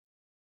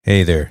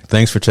Hey there.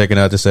 Thanks for checking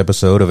out this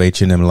episode of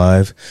H&M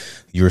Live.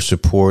 Your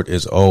support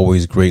is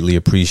always greatly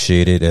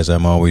appreciated, as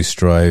I'm always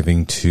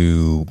striving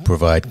to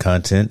provide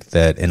content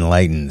that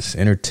enlightens,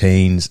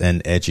 entertains,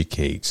 and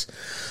educates.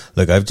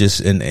 Look, I've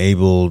just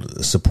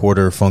enabled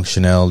supporter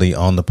functionality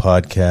on the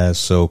podcast,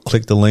 so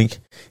click the link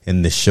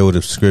in the show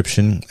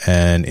description,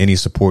 and any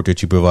support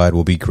that you provide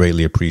will be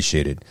greatly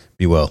appreciated.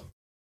 Be well.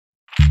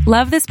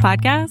 Love this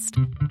podcast?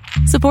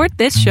 Support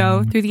this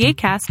show through the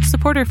Acast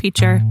supporter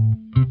feature.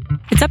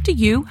 It's up to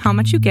you how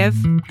much you give,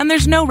 and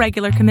there's no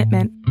regular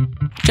commitment.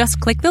 Just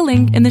click the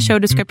link in the show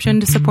description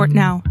to support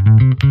now.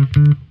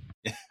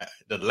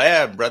 The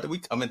lab, brother, we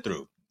coming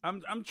through.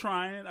 I'm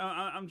trying.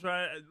 I'm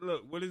trying.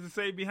 Look, what does it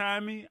say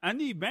behind me? I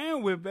need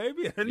bandwidth,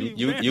 baby. I need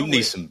bandwidth. You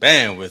need some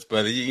bandwidth,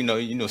 brother. You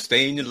know,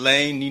 stay in your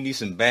lane. You need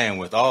some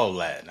bandwidth. All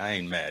that. I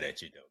ain't mad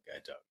at you though, guy.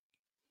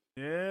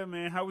 Yeah,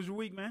 man. How was your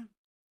week, man?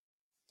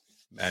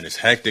 Man, it's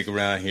hectic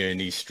around here in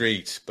these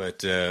streets,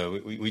 but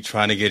we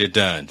trying to get it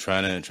done.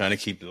 Trying to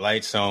keep the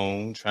lights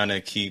on. Trying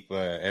to keep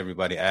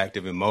everybody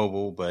active and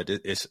mobile. But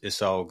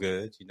it's all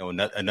good. You know,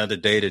 another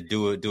day to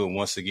do it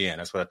once again.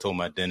 That's what I told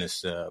my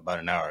dentist about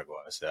an hour ago.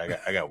 I said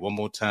I got one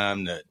more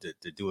time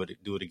to do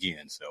it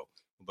again. So,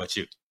 what about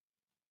you?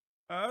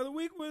 The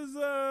week was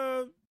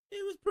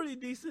it was pretty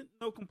decent.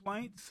 No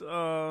complaints.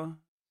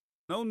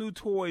 No new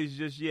toys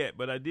just yet,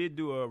 but I did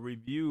do a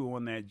review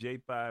on that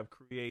J5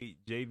 Create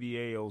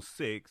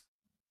JVA06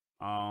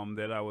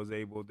 that I was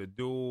able to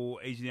dual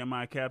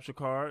HDMI capture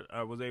card.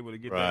 I was able to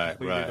get that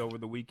completed over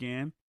the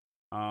weekend.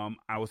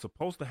 I was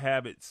supposed to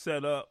have it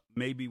set up.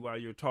 Maybe while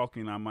you're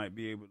talking, I might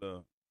be able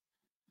to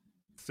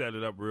set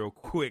it up real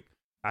quick.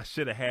 I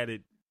should have had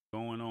it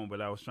going on,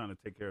 but I was trying to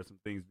take care of some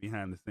things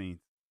behind the scenes.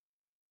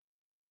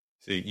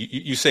 See,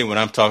 you say when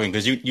I'm talking,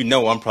 because you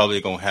know I'm probably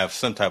going to have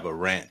some type of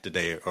rant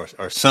today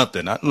or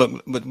something.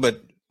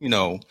 But you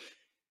know,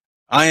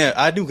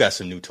 I do got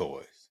some new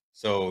toys.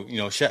 So, you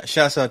know,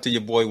 shouts out to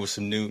your boy with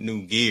some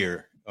new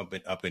gear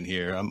up in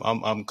here.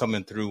 I'm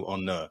coming through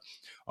on the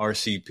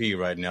RCP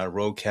right now,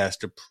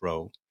 Rodecaster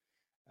Pro.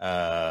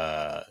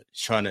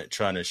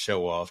 Trying to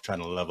show off, trying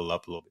to level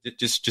up a little bit.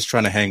 Just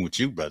trying to hang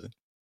with you, brother.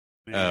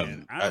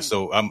 Man,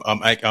 so I'm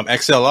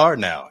XLR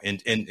now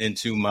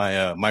into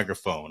my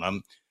microphone.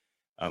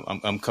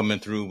 I'm coming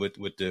through with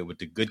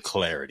the good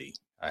clarity,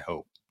 I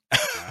hope.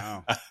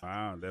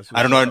 Wow. That's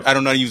I don't know how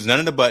to use none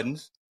of the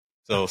buttons.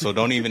 So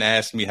don't even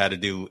ask me how to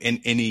do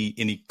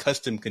any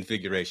custom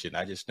configuration.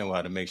 I just know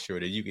how to make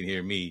sure that you can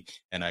hear me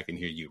and I can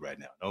hear you right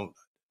now.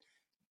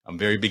 I'm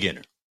very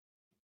beginner.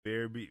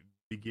 Very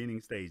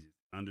beginning stages.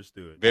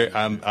 Understood.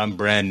 I'm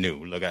brand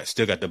new. Look, I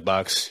still got the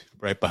box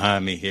right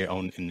behind me here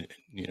in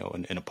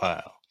a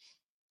pile.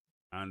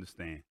 I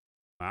understand.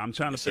 I'm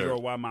trying to figure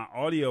out why my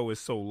audio is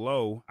so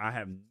low. I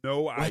have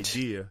no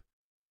idea.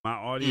 My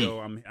audio,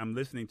 I'm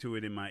listening to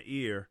it in my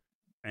ear,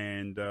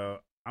 and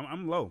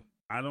I'm low.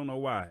 I don't know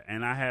why.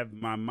 And I have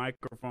my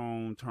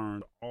microphone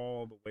turned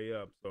all the way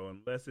up. So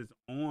unless it's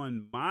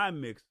on my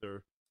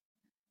mixer,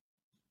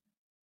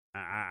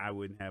 I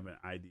wouldn't have an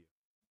idea.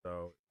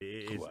 So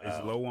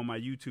it's low on my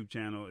YouTube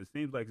channel. It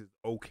seems like it's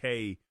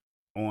okay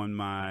on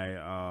my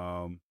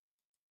on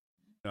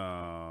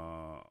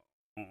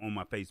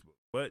my Facebook.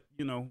 But,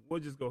 you know, we'll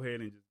just go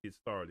ahead and just get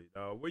started.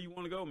 Where you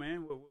want to go,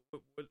 man?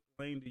 What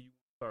lane do you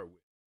start with?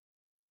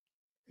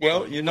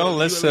 Well, you know,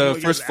 let's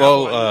first of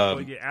all,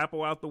 get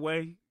Apple out the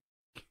way.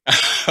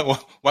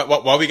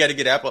 Why we got to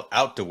get Apple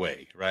out the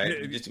way,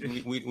 right?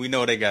 We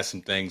know they got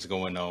some things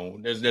going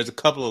on. There's a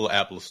couple of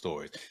Apple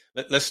stories.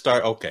 Let's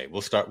start. Okay,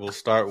 we'll start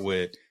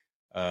with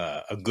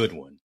a good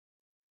one.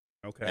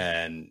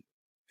 Okay,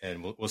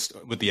 and we'll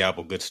start with the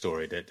Apple good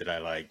story that I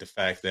like. The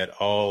fact that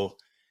all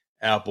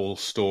Apple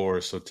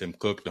stores, so Tim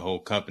Cook, the whole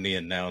company,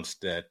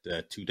 announced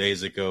that 2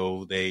 days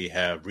ago they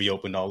have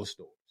reopened all the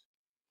stores.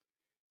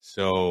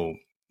 So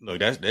look,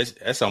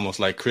 that's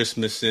almost like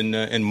Christmas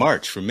in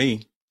March for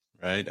me,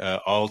 right?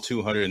 All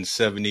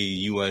 270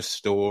 U.S.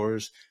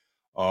 stores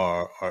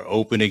are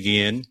open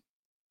again.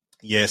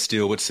 Yes,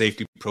 still with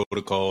safety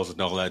protocols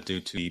and all that due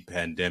to the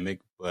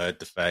pandemic, but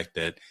the fact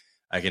that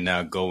I can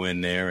now go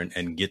in there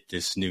and get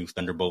this new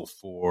Thunderbolt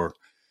 4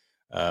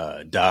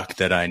 dock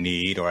that I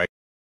need, or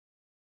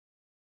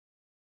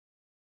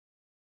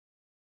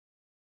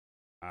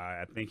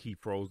I think he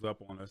froze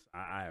up on us.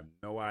 I have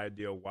no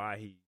idea why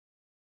he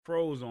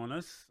froze on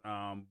us,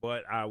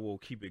 but I will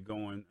keep it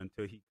going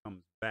until he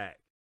comes back.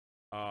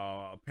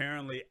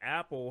 Apparently,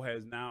 Apple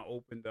has now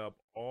opened up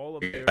all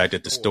of their the fact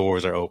that the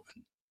stores are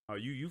open.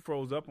 You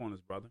froze up on us,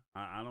 brother.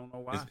 I don't know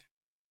why.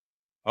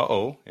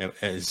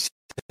 Is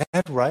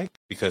that right?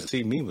 Because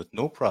see me with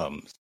no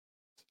problems.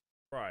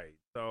 Right.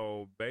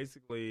 So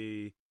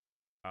basically,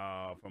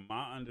 from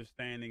my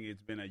understanding,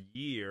 it's been a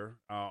year.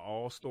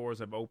 All stores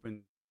have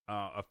opened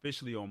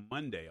officially on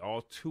Monday.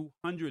 All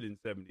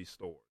 270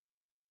 stores.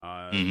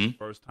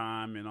 First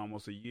time in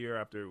almost a year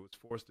after it was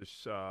forced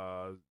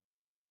to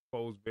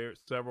close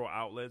several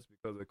outlets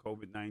because of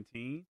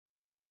COVID-19.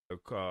 The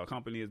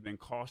company has been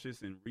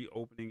cautious in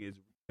reopening its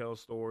retail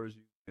stores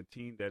using a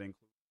team that includes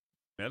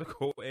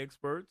medical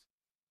experts,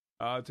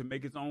 to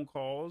make its own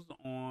calls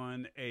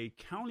on a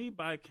county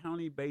by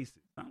county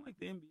basis. Sound like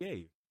the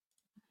NBA.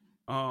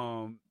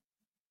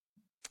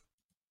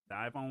 The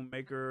iPhone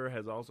maker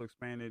has also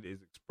expanded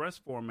its Express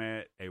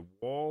format, a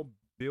wall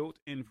built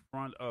in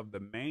front of the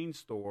main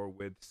store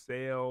with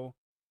sales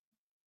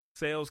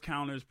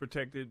counters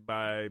protected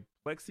by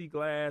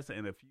plexiglass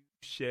and a few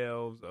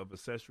shelves of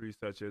accessories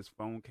such as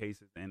phone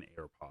cases and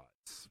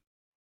AirPods.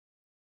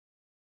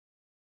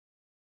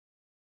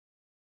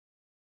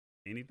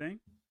 Anything?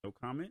 No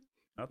comment?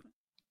 Nothing?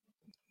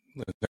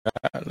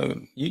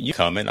 You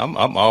comment. I'm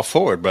all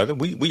for it, brother.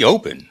 We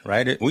open,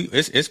 right?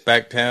 It's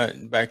back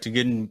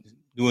to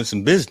doing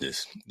some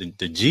business.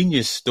 The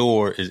Genius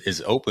store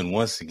is open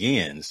once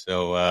again.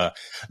 So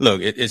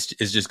look, it's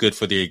just good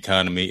for the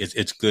economy.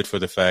 It's good for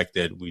the fact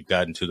that we've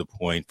gotten to the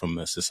point from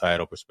a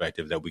societal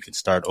perspective that we can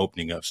start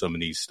opening up some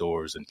of these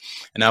stores, and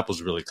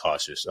Apple's really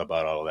cautious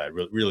about all of that,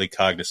 really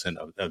cognizant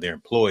of their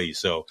employees.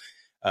 So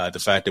the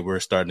fact that we're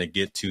starting to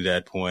get to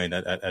that point,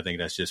 I think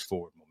that's just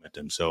forward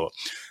momentum. So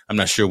I'm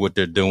not sure what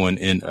they're doing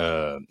in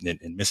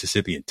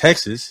Mississippi and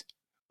Texas,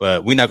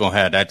 but we're not going to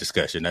have that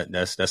discussion.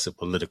 That's a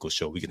political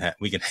show. We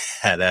can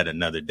have that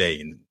another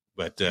day.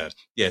 But yeah,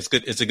 it's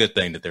good. It's a good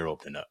thing that they're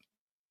opening up.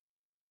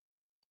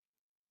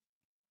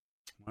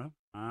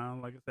 Well,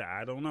 like I said,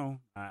 I don't know.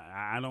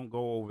 I don't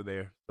go over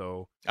there,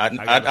 so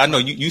I know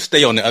you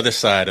stay on the other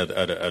side of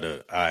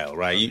the aisle,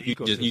 right? You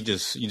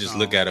just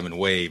look at them and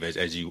wave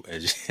as you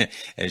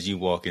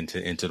walk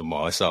into the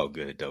mall. It's all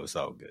good though. It's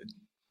all good.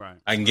 Right.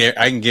 I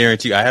can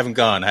guarantee you. I haven't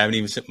gone. I haven't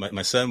even.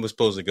 My son was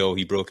supposed to go.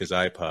 He broke his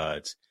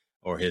iPods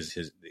or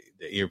the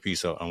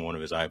earpiece on one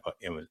of his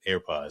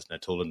AirPods, and I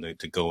told him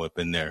to go up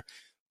in there,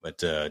 but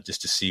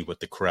just to see what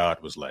the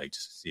crowd was like,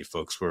 just to see if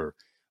folks were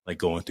like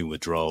going through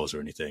withdrawals or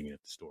anything,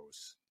 if the store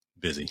was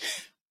busy.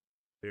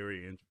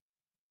 Very interesting.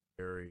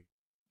 Very.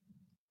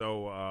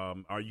 So,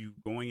 are you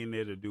going in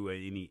there to do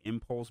any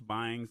impulse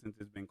buying since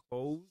it's been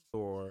closed,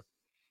 or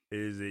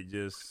is it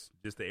just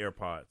the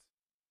AirPods?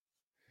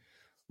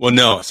 Well,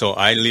 no. So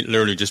I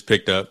literally just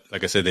picked up,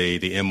 like I said, the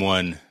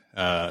M1,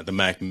 the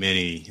Mac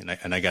Mini,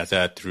 and I got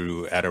that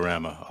through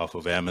Adorama off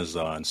of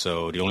Amazon.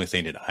 So the only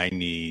thing that I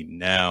need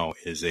now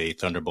is a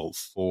Thunderbolt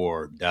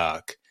 4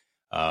 dock.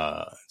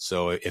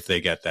 So if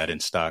they got that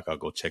in stock, I'll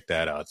go check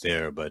that out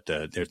there. But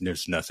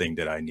there's nothing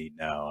that I need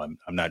now.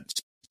 I'm not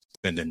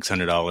spending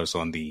 $100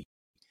 on the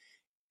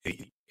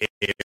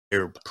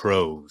Air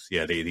Pros.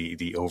 Yeah,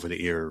 the over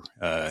the ear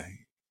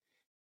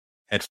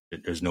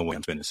headphone. There's no way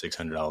I'm spending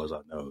 $600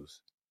 on those.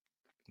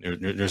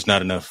 There's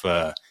not enough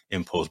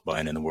impulse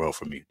buying in the world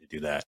for me to do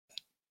that.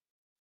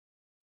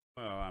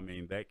 Well, I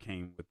mean, that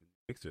came with the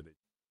mixer.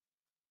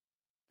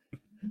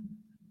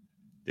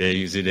 Yeah,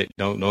 you see that.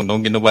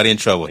 Don't get nobody in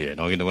trouble here.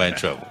 Don't get nobody in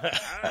trouble.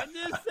 I'm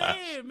just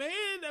saying, man.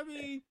 I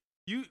mean,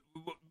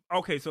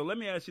 okay? So let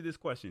me ask you this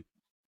question: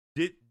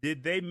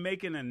 Did they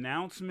make an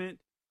announcement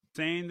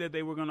saying that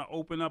they were going to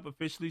open up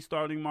officially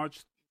starting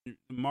March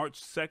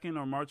 2nd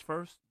or March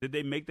 1st? Did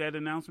they make that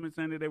announcement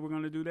saying that they were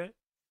going to do that?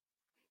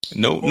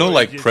 No,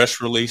 like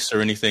press release or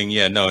anything.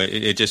 Yeah, no,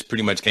 it just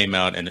pretty much came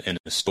out in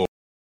a story,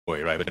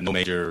 right? But no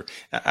major.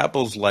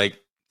 Apple's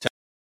like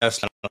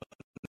Tesla,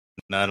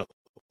 not a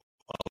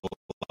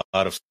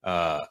lot of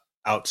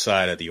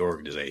outside of the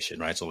organization,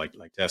 right? So like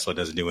Tesla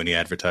doesn't do any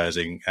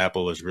advertising.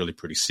 Apple is really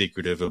pretty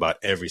secretive about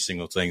every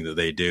single thing that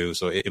they do.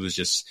 So it was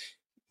just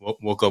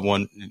woke up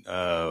one,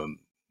 I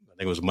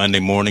think it was Monday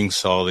morning,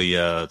 saw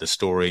the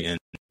story in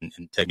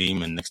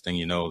TechBeam, and next thing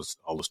you know,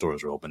 all the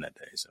stores were open that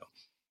day. So.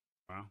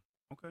 Wow.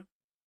 Okay.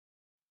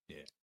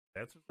 Yeah.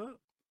 That's what's up.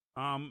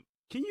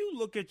 Can you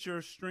look at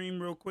your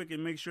stream real quick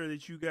and make sure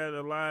that you got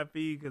a live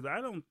feed? Because I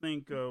don't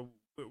think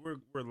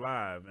we're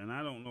live, and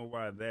I don't know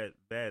why that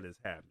is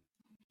happening.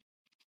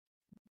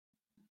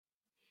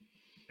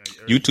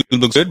 YouTube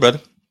looks good,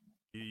 brother.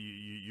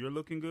 You're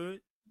looking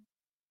good.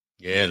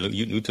 Yeah, look,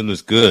 YouTube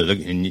looks good. Look,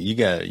 and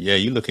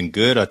you looking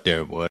good out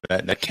there, boy.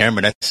 That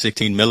camera, that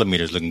 16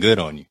 millimeters, looking good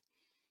on you.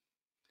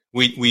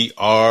 We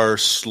are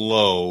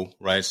slow,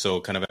 right? So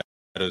kind of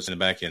in the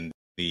back end,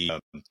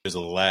 there's a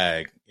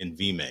lag in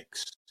vMix.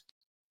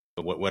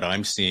 So what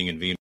I'm seeing in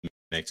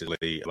vMix is like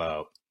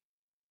about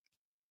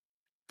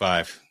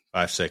five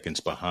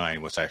seconds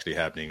behind what's actually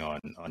happening on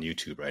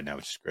YouTube right now,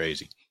 which is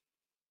crazy.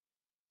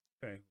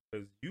 Okay,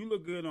 because you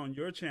look good on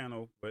your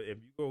channel, but if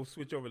you go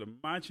switch over to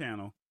my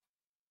channel,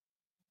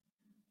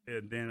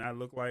 then I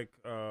look like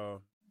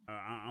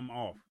I'm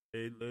off.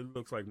 It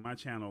looks like my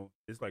channel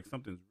is like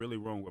something's really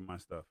wrong with my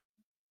stuff.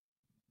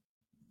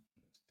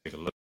 Take a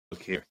look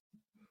here.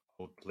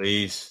 Hold,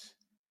 please.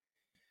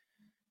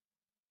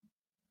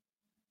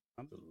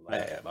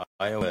 Lab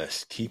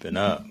iOS keeping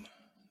up.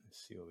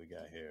 Let's see what we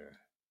got here.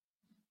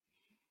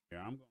 Yeah,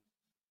 I'm gonna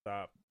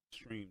stop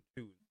stream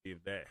 2 and see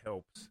if that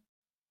helps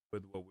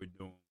with what we're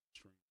doing.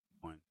 Stream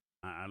 1.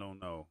 I don't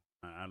know.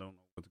 I don't know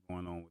what's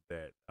going on with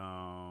that.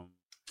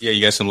 Yeah,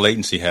 you got some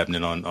latency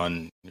happening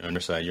on your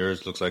underside.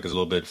 Yours looks like it's a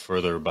little bit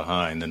further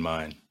behind than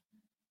mine.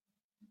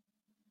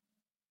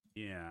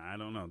 Yeah, I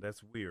don't know.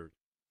 That's weird.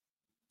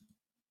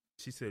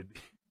 She said,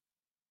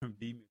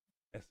 "Be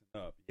messing up."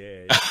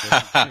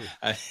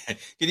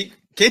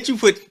 Can't you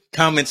put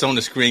comments on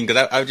the screen?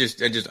 Because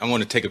I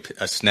want to take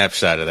a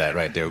snapshot of that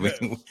right there. Why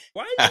you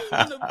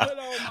want to put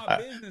all my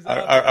business out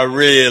there? I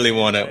really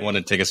want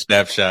to take a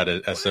snapshot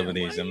of some of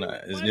these.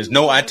 There's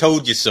no I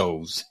told you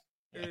so's.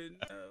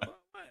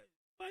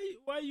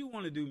 Why you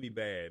want to do me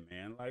bad,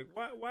 man? Like,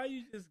 why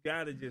you just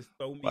gotta just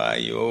throw me? Why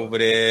you over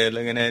there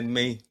looking at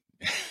me?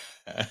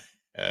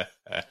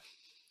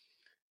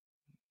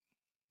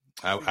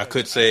 I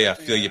could say I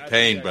feel your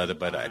pain, brother,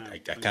 but I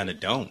kind of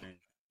don't.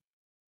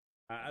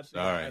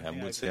 Sorry, I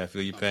would say I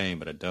feel your pain,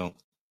 but I don't.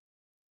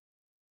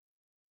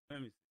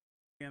 Let me see.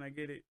 Can I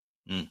get it?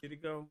 Did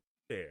it go?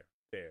 There.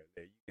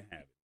 You can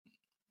have it.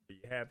 Are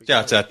you happy?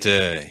 Shouts out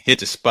to Hit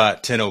the Spot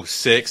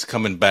 1006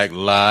 coming back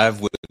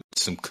live with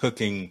some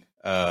cooking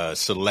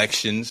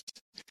selections.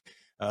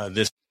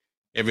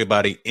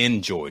 Everybody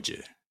in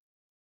Georgia,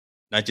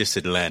 not just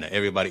Atlanta,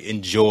 everybody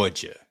in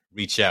Georgia,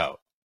 reach out.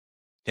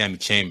 Tammy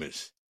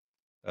Chambers.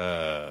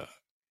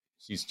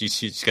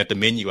 She's got the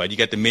menu. You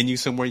got the menu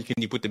somewhere? Can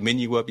you put the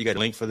menu up? You got a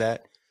link for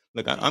that?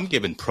 Look, I'm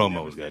giving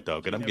promos, God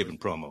dog, and I'm giving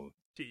promos.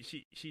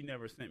 She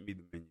never sent me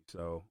the menu,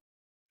 so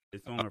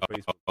it's on her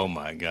Facebook. Oh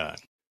my God.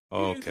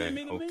 Okay.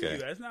 Menu.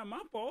 That's not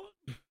my fault.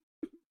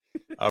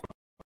 All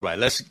right,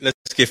 let's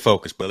get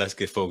focused, but let's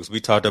get focused. We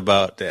talked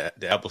about the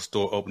Apple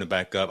Store opening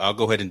back up. I'll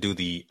go ahead and do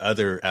the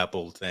other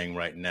Apple thing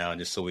right now,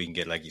 just so we can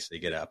get, like you say,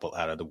 get Apple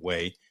out of the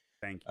way.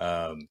 Thank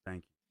you. Thank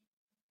you.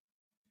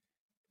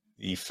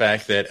 The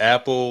fact that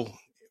Apple,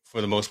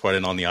 for the most part,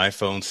 and on the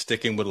iPhone,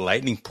 sticking with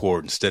Lightning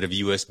port instead of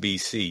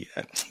USB-C.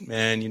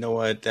 Man, you know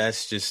what?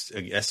 That's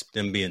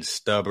them being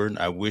stubborn.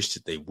 I wish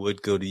that they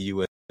would go to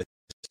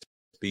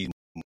USB,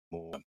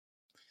 more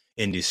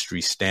industry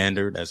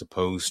standard, as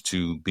opposed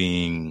to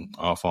being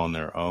off on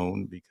their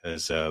own.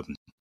 Because,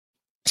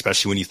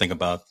 especially when you think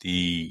about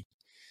the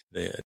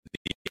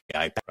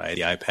iPad, right?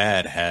 The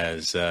iPad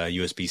has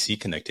USB-C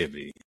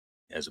connectivity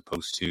as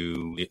opposed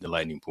to the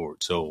Lightning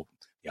port. So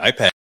the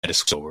iPad is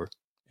slower,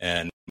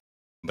 and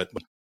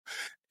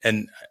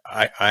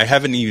I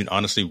haven't even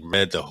honestly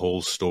read the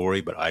whole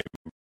story, but I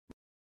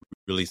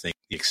really think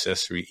the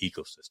accessory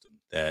ecosystem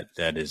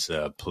that is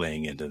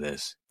playing into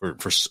this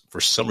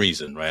for some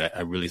reason, right?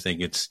 I really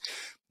think it's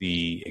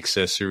the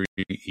accessory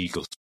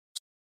ecosystem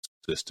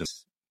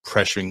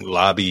pressuring,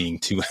 lobbying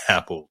to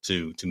Apple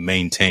to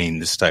maintain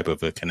this type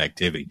of a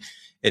connectivity.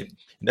 It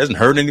doesn't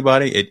hurt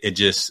anybody. It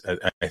just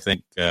I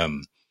think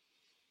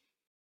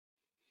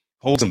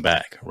holds them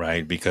back,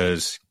 right?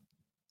 Because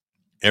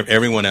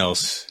everyone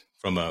else,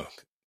 from a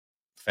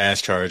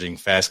fast charging,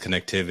 fast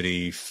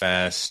connectivity,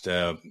 fast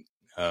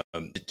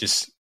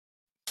just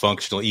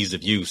functional ease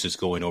of use, is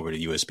going over to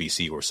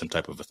USB-C or some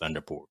type of a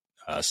Thunderbolt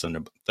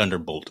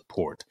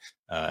port.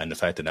 And the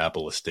fact that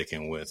Apple is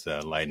sticking with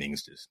Lightning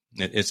is just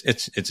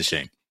it's a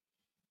shame.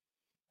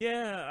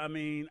 Yeah, I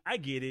mean, I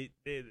get it.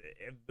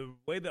 The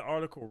way the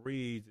article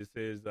reads, it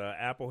says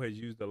Apple has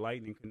used the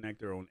Lightning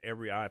connector on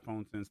every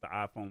iPhone since the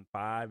iPhone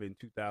 5 in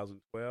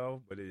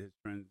 2012, but it has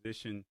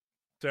transitioned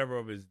several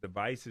of its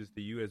devices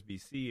to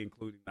USB-C,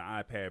 including the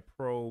iPad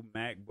Pro,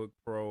 MacBook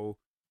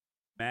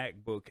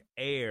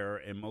Air,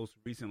 and most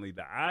recently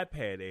the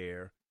iPad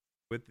Air,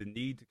 with the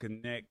need to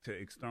connect to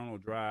external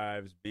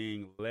drives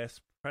being less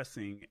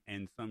pressing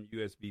and some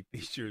USB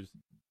features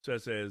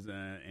such as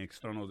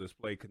external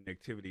display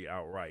connectivity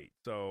outright.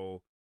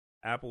 So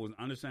Apple is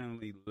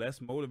understandably less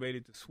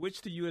motivated to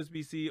switch to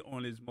USB-C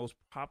on its most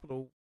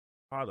popular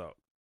product,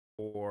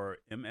 or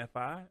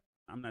MFI.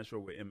 I'm not sure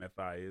what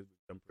MFI is,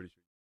 but I'm pretty sure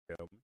you can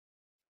tell me.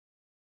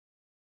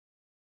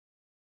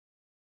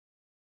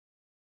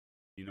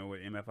 You know what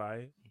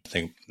MFI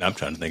is? I'm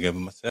trying to think of it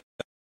myself.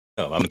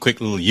 I'm a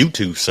quick little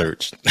YouTube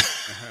search.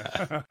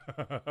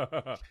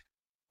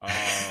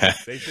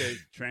 They said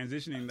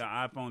transitioning the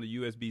iPhone to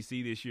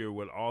USB-C this year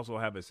will also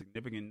have a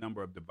significant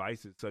number of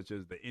devices, such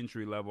as the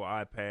entry-level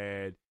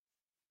iPad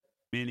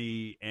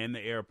Mini and the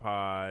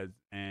AirPods,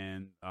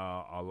 and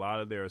a lot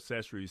of their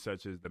accessories,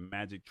 such as the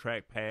Magic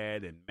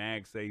Trackpad and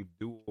MagSafe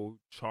Dual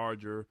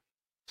Charger,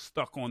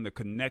 stuck on the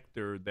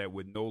connector that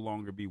would no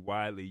longer be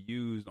widely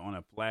used on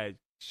a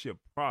flagship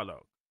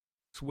product.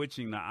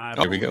 Switching the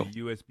iPhone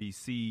to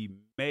USB-C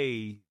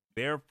may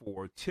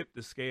therefore tip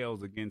the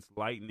scales against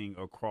Lightning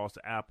across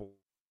Apple's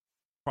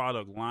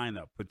product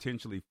lineup,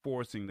 potentially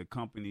forcing the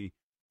company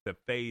to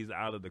phase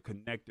out of the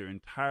connector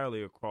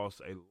entirely across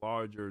a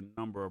larger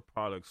number of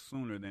products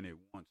sooner than it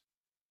wants.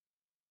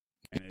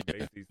 And it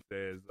basically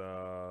says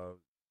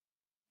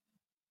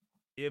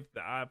if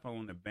the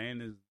iPhone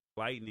abandons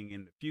Lightning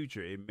in the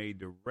future, it may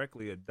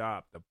directly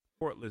adopt a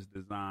portless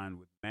design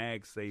with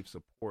MagSafe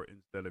support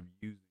instead of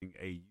using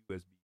a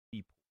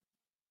USB-C port.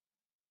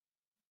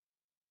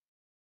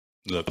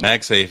 Look,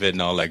 MagSafe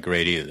isn't all that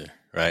great either,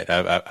 right?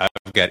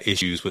 I've got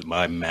issues with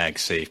my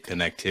MagSafe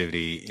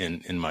connectivity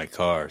in my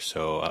car,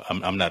 so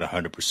I'm not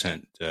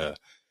 100%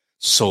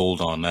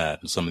 sold on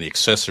that. And some of the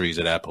accessories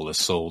that Apple has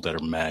sold that are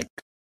MagSafe,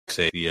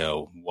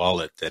 the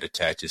wallet that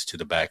attaches to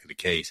the back of the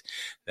case,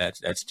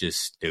 that's just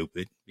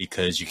stupid,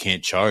 because you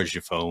can't charge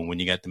your phone when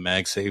you got the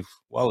MagSafe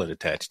wallet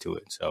attached to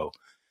it. So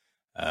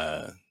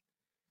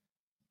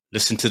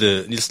Listen to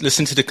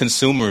the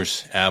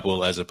consumers,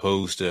 Apple, as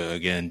opposed to,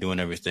 again, doing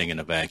everything in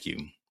a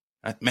vacuum.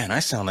 I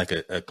sound like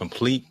a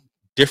complete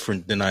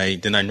different than I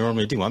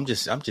normally do. I'm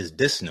just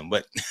dissing them,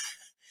 but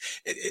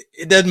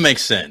it doesn't make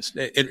sense.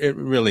 It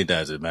really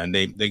doesn't, man.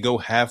 They go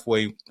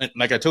halfway.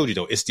 Like I told you,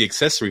 though, it's the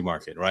accessory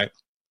market, right?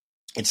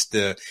 It's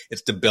the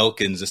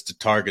Belkins, it's the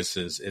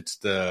Targuses, it's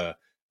the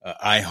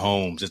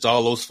iHomes. It's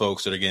all those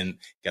folks that, again,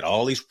 got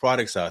all these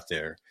products out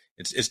there.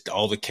 It's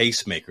all the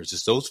case makers.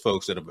 It's those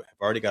folks that have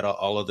already got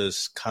all of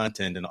this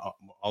content and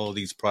all of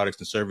these products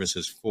and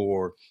services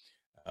for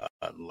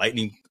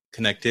Lightning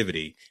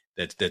connectivity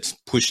that's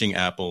pushing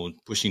Apple,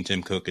 pushing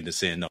Tim Cook into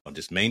saying, no,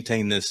 just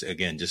maintain this,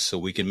 again, just so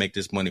we can make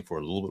this money for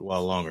a little bit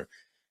while longer.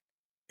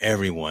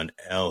 Everyone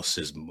else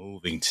is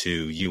moving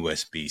to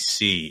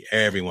USB-C.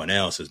 Everyone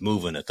else is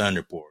moving to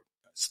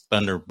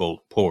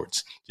Thunderbolt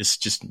ports.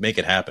 Just make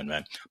it happen,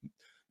 man.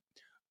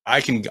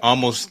 I can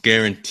almost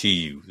guarantee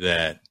you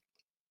that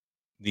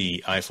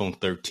the iPhone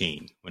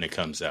 13, when it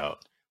comes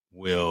out,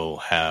 will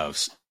have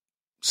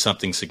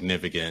something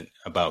significant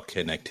about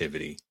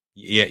connectivity.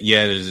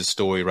 Yeah, there's a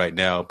story right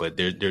now, but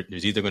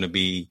there's either going to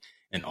be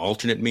an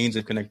alternate means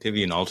of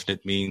connectivity, an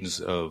alternate means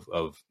of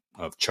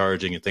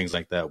charging and things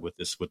like that with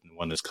the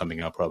one that's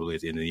coming out probably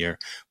at the end of the year.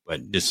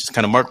 But just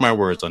kind of mark my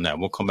words on that.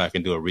 We'll come back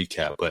and do a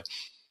recap, but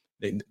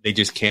they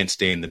just can't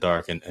stay in the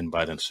dark and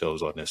by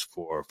themselves on this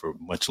for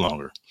much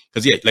longer.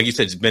 Because yeah, like you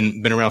said, it's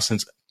been around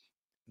since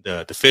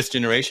the fifth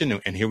generation,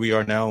 and here we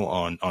are now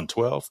on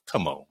 12.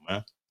 Come on,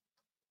 man.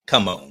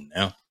 Come on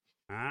now.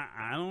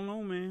 I don't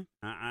know, man.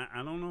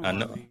 I don't know. I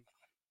know.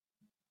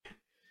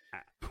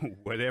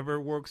 Whatever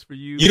works for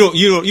you. You don't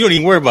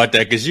even worry about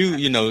that, because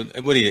you know,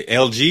 what are you,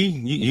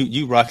 LG?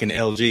 You rocking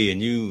LG,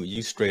 and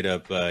you straight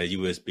up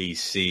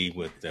USB-C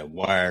with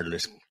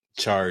wireless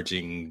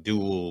charging,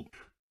 dual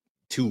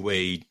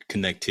two-way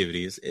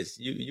connectivity. It's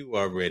you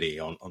already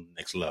on the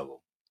next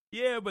level.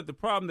 Yeah, but the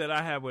problem that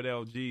I have with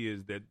LG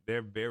is that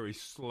they're very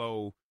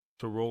slow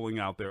to rolling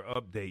out their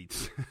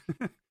updates.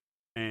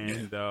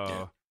 And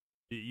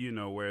you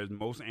know, whereas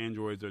most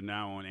Androids are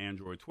now on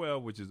Android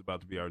 12, which is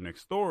about to be our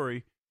next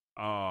story.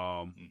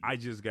 I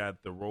just got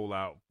the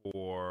rollout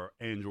for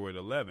Android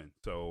 11.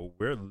 So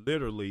we're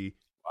literally,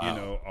 you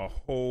know, a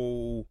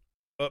whole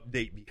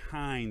update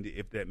behind,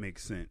 if that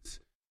makes sense.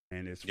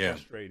 And it's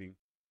frustrating,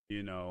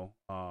 you know.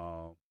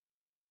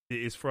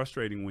 It's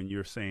frustrating when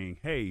you're saying,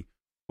 hey,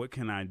 what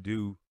can I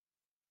do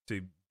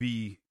to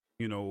be,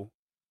 you know,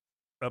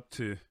 up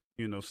to,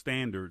 you know,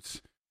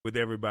 standards with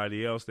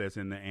everybody else that's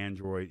in the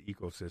Android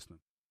ecosystem.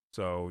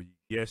 So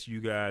yes, you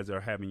guys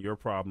are having your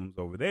problems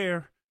over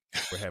there.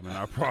 We're having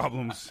our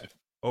problems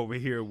over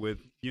here with,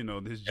 you know,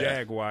 this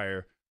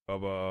Jaguar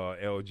of a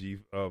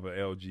LG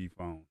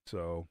phone.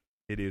 So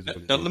it is.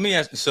 Now let me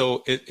ask.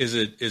 So is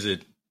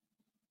it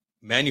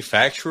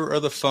manufacturer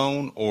of the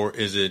phone, or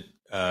is it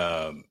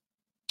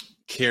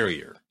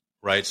carrier?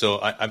 Right. So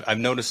I've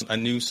noticed. I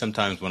knew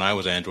sometimes when I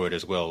was Android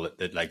as well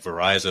that like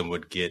Verizon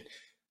would get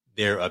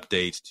their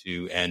updates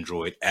to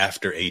Android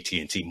after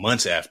AT&T,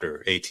 months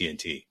after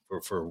AT&T,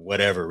 for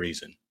whatever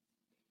reason.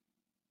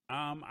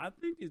 I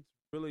think it's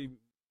really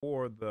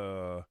for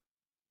the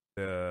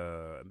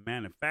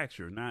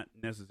manufacturer, not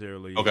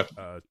necessarily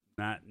the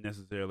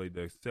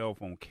cell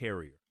phone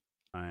carrier.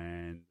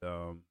 And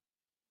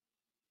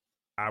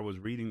I was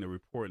reading the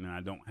report, and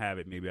I don't have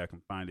it. Maybe I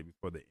can find it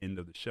before the end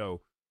of the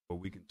show, but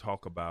we can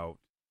talk about,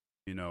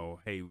 you know,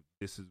 hey,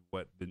 this is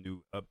what the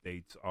new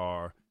updates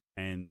are,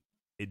 and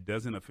it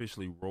doesn't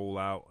officially roll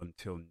out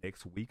until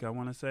next week, I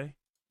want to say.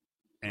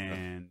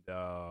 And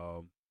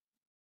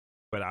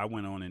but I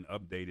went on and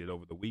updated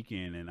over the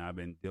weekend, and I've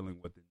been dealing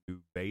with the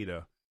new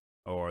beta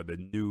or the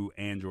new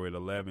Android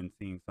 11,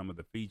 seeing some of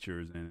the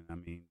features. And I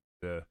mean,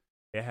 it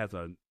has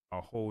a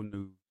whole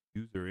new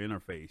user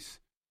interface.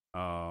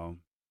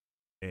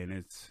 And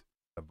it's,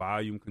 the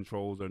volume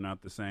controls are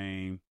not the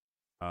same.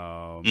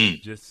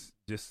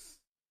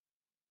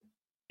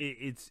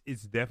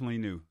 It's definitely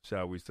new,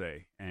 shall we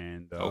say.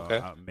 And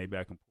maybe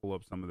I can pull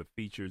up some of the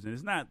features. And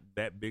it's not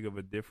that big of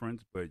a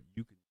difference, but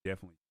you can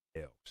definitely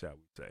tell, shall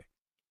we say.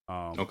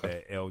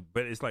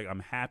 But it's like, I'm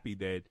happy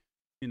that,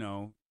 you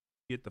know,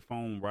 get the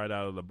phone right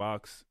out of the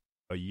box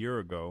a year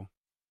ago,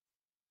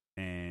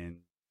 and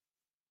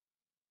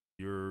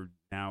you're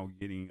now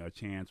getting a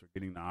chance or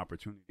getting the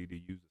opportunity to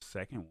use the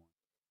second one.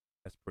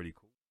 That's pretty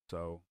cool.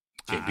 So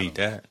can't beat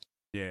that.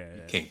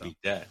 Yeah, can't beat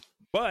that.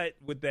 But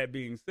with that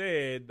being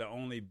said, the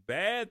only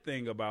bad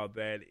thing about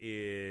that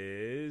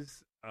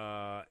is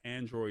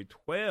Android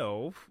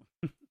 12.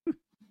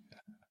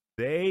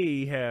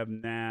 They have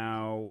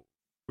now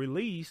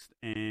released,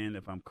 and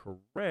if I'm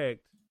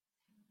correct,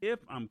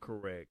 that's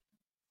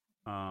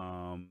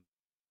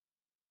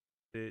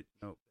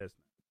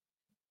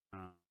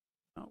not.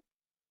 No,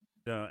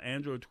 the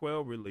Android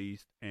 12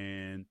 released,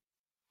 and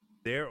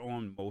they're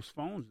on most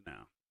phones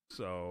now.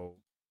 So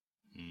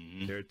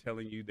they're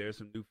telling you there's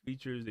some new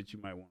features that you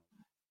might want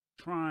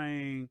to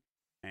trying.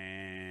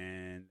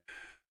 And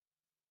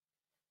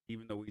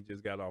even though we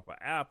just got off of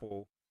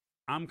Apple,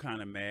 I'm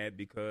kind of mad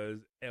because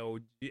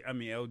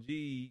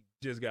LG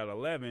just got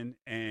 11,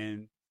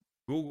 and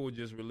Google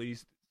just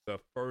released the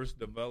first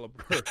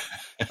developer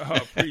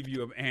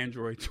preview of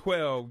Android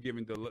 12,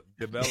 giving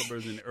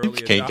developers and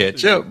early Can't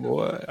catch up,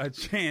 boy. a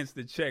chance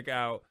to check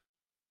out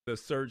the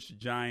search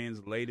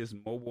giant's latest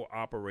mobile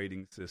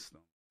operating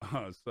system.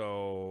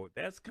 So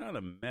that's kind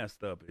of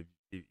messed up if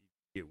you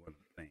get what I'm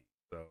saying.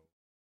 So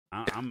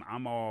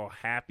I'm all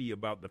happy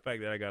about the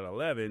fact that I got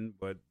 11,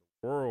 but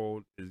the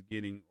world is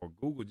getting, or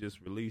Google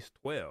just released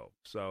 12.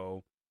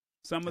 So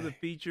some of the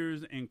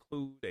features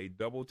include a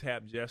double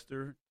tap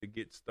gesture to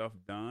get stuff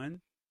done.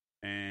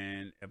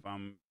 And give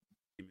me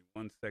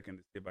 1 second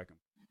to see if I can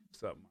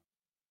pull up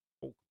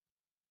my.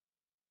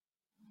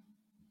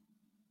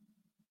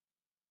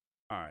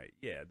 All right,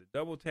 yeah, the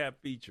double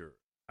tap feature.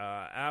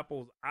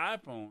 Apple's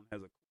iPhone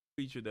has a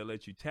feature that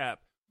lets you tap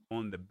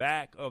on the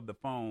back of the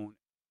phone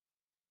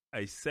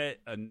a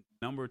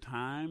number of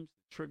times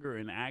to trigger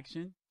an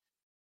action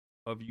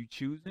of you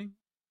choosing.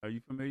 Are you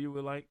familiar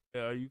with that?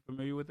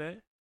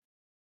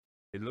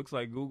 It looks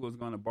like Google is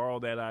going to borrow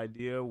that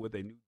idea with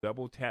a new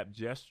double tap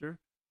gesture.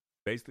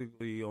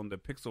 Basically, on the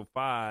Pixel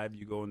 5,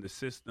 you go into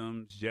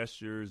Systems,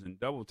 Gestures, and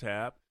Double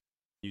Tap.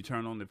 You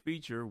turn on the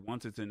feature.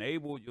 Once it's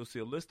enabled, you'll see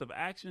a list of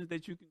actions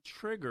that you can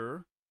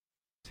trigger.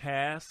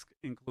 Tasks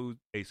include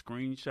a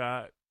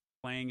screenshot,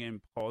 playing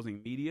and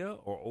pausing media,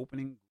 or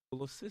opening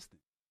Google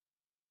Assistant.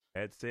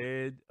 That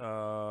said,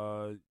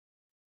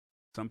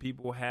 some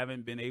people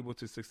haven't been able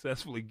to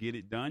successfully get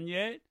it done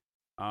yet.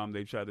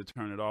 They've tried to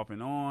turn it off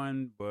and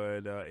on,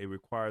 but it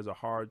requires a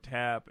hard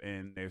tap,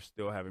 and they're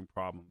still having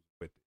problems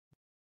with it.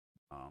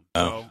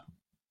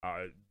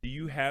 Do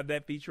you have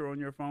that feature on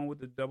your phone with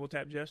the double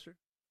tap gesture?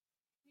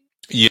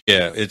 Yeah,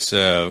 it's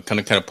kind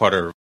of part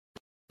of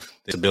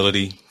the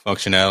ability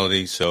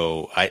functionality.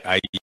 So I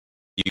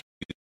use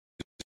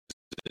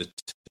it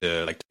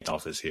to like the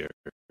office here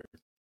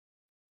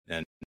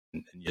and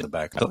in the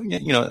back. So,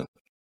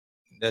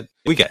 that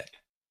we got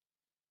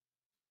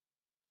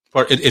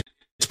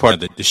it's part of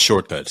the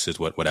shortcuts is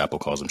what Apple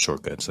calls them,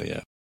 shortcuts. So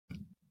yeah.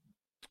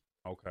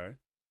 Okay.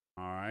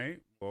 All right.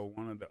 Well,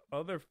 one of the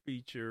other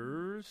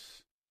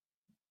features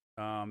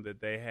that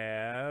they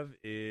have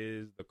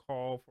is the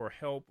call for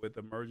help with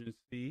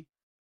emergency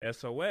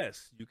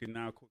SOS. You can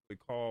now quickly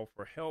call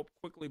for help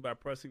quickly by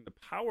pressing the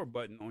power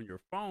button on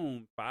your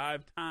phone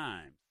 5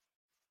 times.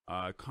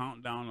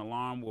 Countdown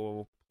alarm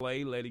will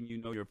play, letting you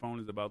know your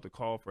phone is about to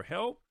call for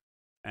help,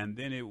 and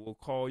then it will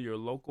call your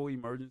local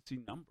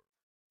emergency number.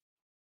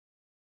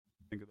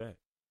 Think of that.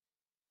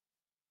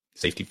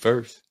 Safety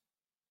first.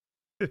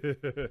 First,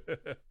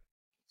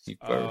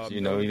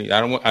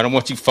 I don't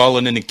want you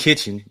falling in the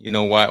kitchen.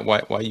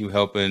 Why you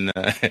helping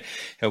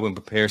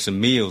prepare some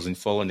meals and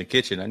fall in the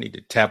kitchen? I need to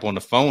tap on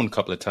the phone a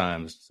couple of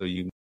times so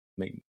you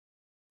make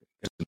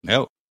some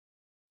help.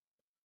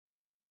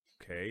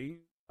 Okay.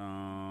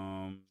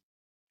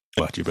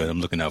 Watch you, brother.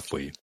 I'm looking out for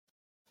you.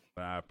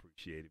 I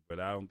appreciate it, but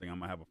I don't think I'm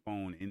gonna have a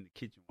phone in the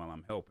kitchen while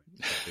I'm helping.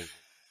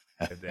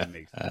 If that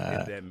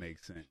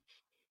makes sense.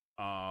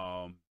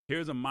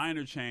 Here's a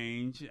minor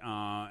change,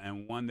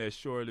 and one that's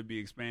sure to be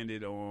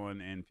expanded on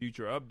in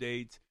future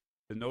updates.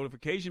 The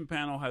notification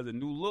panel has a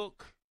new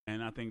look,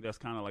 and I think that's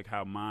kind of like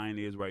how mine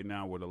is right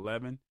now with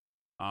 11.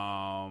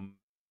 When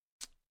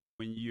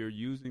you're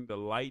using the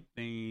light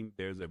theme,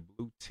 there's a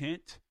blue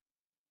tint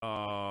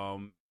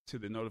to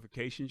the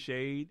notification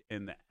shade,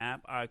 and the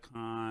app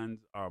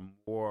icons are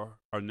more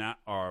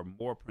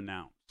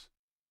pronounced.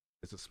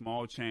 It's a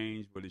small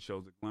change, but it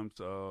shows a glimpse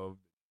of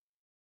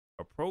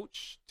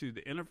approach to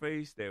the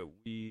interface that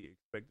we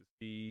expect to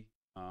see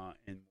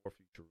in more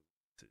future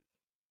releases.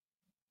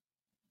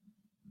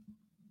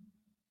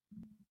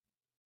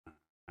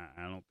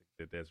 I don't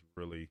think that's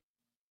really,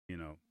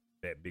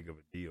 that big of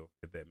a deal,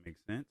 if that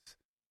makes sense.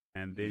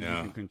 And then you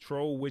can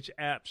control which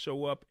apps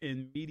show up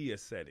in media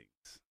settings.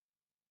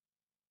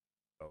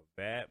 So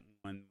that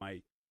one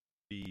might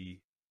be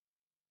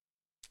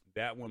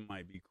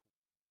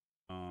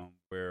cool.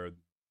 Where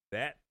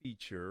that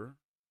feature,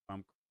 if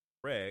I'm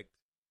correct,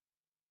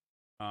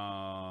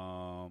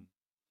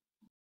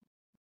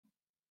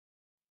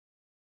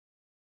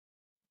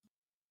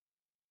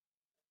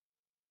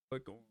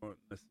 click on.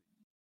 Let's see.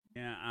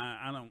 Yeah,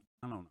 I don't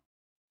know.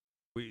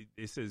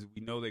 It says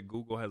we know that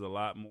Google has a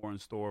lot more in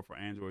store for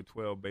Android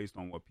 12 based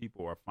on what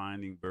people are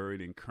finding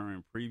buried in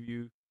current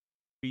preview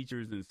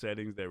features and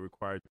settings that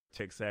require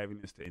tech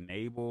savviness to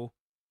enable.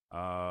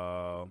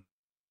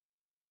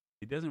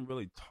 It doesn't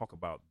really talk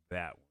about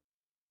that one,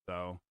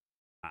 so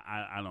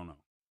I don't know.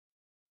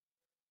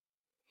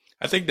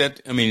 I think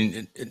that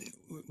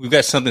we've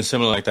got something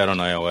similar like that on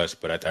iOS,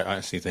 but I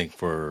honestly think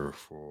for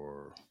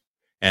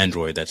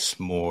Android that's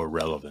more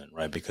relevant,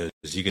 right? Because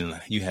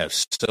you have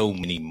so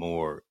many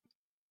more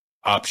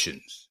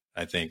options.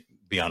 I think,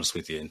 be honest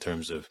with you, in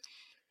terms of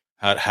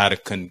how to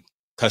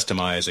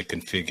customize and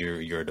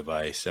configure your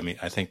device.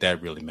 I think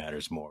that really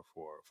matters more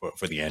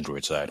for the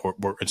Android side, or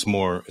it's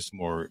more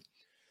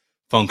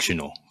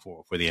functional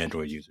for the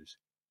Android users.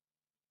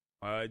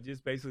 It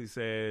just basically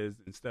says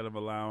instead of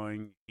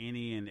allowing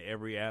any and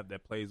every app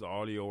that plays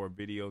audio or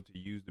video to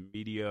use the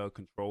media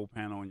control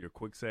panel in your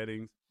quick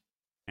settings,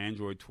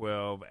 Android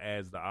 12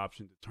 adds the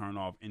option to turn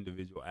off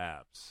individual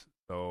apps.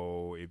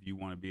 So if you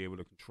want to be able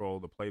to control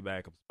the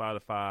playback of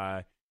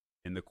Spotify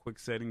in the quick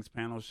settings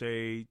panel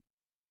shade,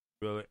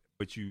 really,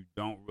 but you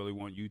don't really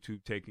want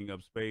YouTube taking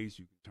up space,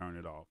 you can turn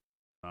it off.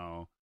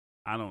 So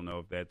I don't know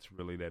if that's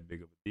really that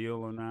big of a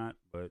deal or not,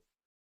 but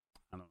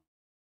I don't know.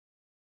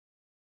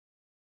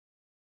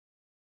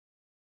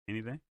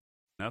 Anything?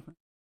 Nothing?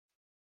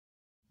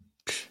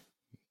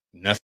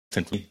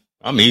 Nothing.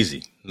 I'm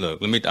easy. Look,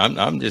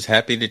 I'm just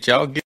happy that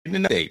y'all getting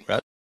an update,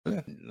 right?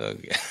 Look,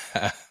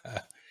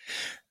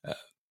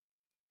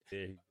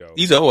 There you go.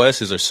 these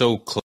OSs are so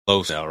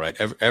close now, right?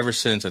 Ever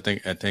since I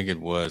think it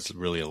was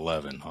really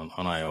 11 on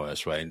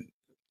iOS, right?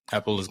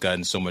 Apple has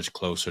gotten so much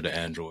closer to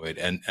Android,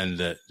 and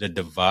the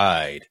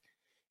divide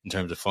in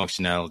terms of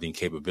functionality and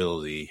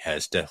capability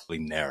has definitely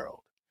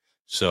narrowed.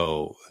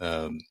 So,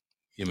 I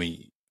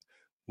mean,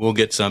 we'll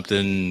get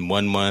something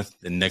one month,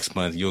 and next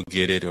month you'll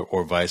get it,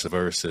 or vice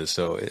versa.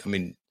 So, I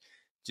mean,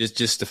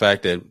 just the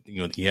fact that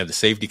you have the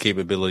safety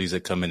capabilities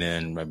that coming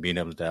in by being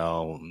able to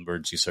dial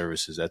emergency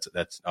services,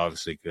 that's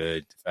obviously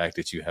good. The fact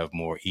that you have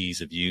more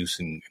ease of use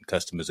and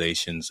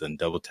customizations and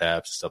double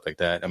taps and stuff like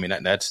that. I mean,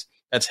 that's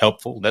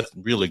helpful. That's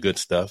really good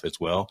stuff as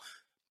well.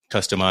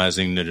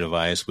 Customizing the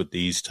device with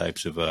these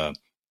types of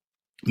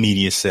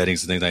media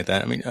settings and things like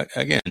that. I mean,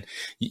 again,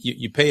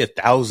 you pay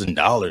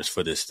 $1,000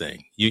 for this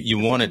thing. You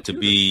want it to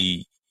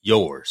be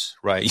yours,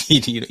 right?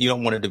 You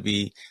don't want it to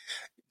be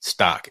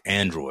stock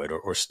Android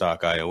or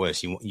stock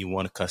iOS. You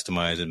want to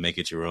customize and make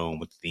it your own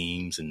with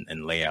themes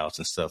and layouts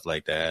and stuff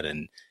like that.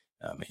 And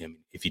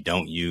if you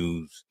don't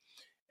use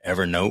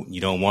Evernote,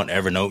 you don't want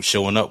Evernote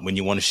showing up when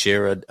you want to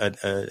share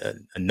a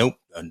note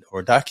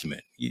or a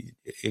document.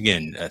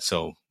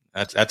 So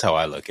that's how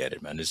I look at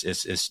it, man.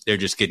 It's they're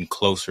just getting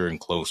closer and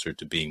closer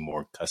to being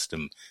more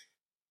custom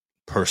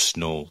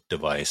personal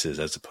devices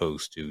as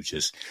opposed to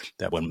just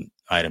that one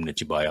item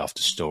that you buy off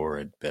the store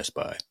at Best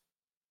Buy.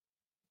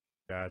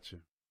 Gotcha.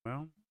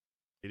 Well,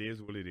 it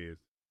is what it is.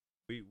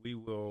 We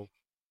will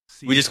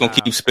see. We're just gonna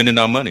keep spending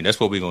our money. That's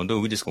what we're gonna do.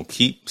 We're just gonna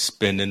keep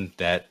spending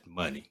that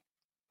money.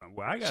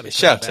 Well, I got to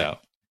shouts out.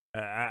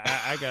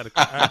 I gotta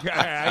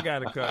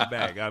cut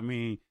back. I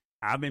mean,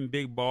 I've been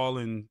big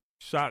balling,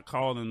 shot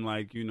calling,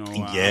 like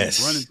Yes.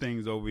 I'm running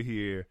things over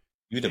here.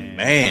 You're the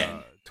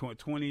man.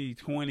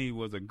 2020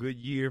 was a good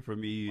year for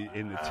me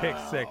in the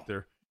tech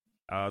sector.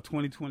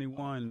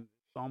 2021, it's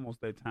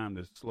almost that time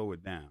to slow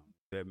it down.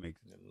 That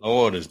makes sense. The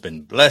Lord has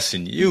been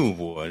blessing you,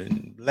 boy,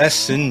 and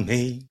blessing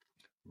me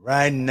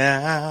right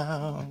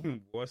now.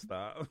 Boy,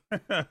 stop.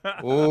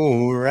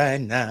 Oh, right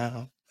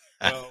now.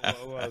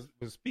 well,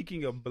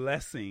 speaking of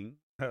blessing,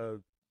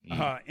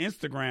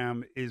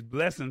 Instagram is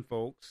blessing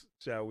folks,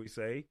 shall we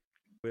say,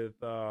 with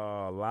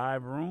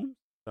live rooms.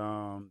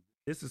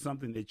 This is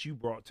something that you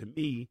brought to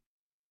me.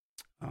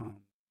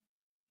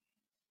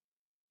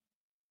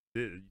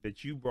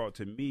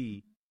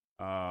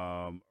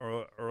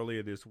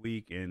 Earlier this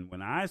week, and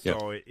when I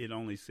saw it, it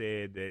only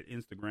said that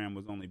Instagram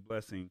was only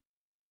blessing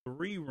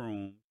 3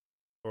 rooms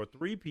or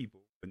 3 people,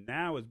 but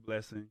now it's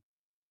blessing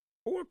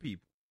 4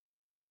 people.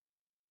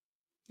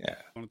 Yeah.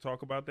 Want to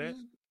talk about that?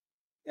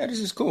 Yeah, this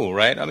is cool,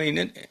 right? I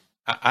mean,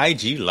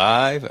 IG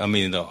Live, I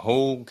mean, the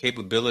whole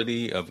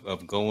capability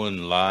of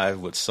going live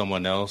with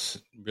someone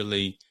else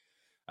really,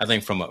 I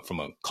think from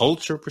a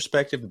culture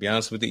perspective, to be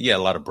honest with you, yeah, a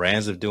lot of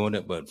brands are doing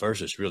it, but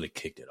Versus really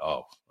kicked it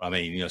off. I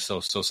mean,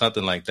 so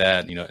something like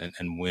that,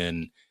 and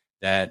when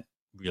that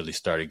really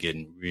started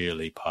getting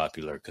really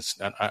popular, because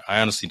I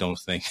honestly don't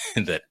think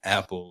that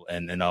Apple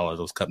and all of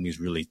those companies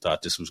really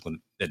thought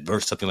something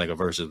like a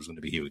Versus was going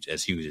to be huge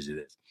as it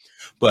is.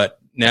 But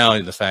now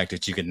the fact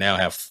that you can now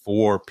have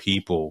 4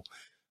 people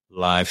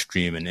live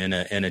streaming in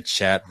a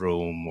chat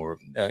room or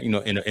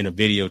in a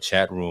video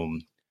chat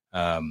room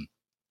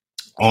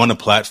on a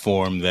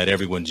platform that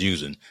everyone's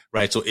using,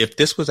 right? So if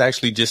this was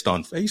actually just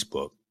on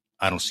Facebook,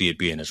 I don't see it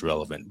being as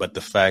relevant. But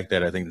the fact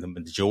that I think the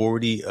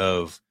majority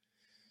of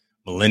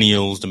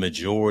millennials, the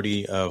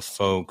majority of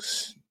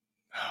folks,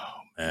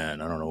 I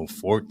don't know,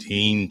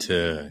 14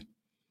 to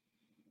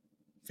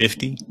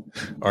 50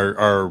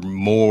 are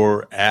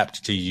more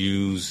apt to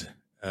use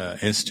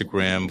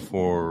Instagram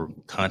for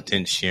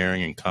content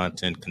sharing and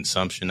content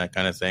consumption, that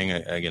kind of thing.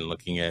 Again,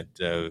 looking at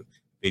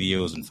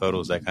videos and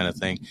photos, that kind of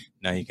thing.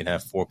 Now you can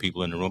have 4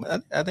 people in the room.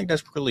 I think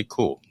that's really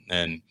cool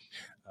and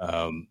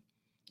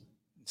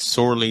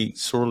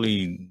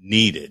sorely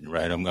needed,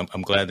 right?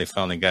 I'm glad they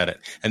finally got it.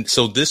 And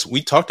so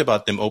we talked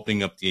about them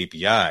opening up the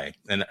API,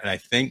 and I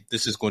think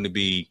this is going to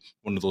be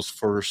one of those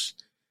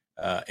first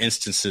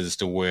instances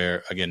to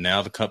where, again,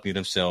 now the company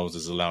themselves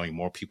is allowing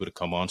more people to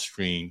come on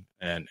stream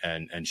and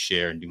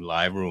share and do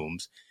live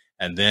rooms.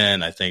 And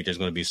then I think there's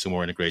going to be some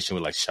more integration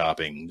with like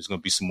shopping. There's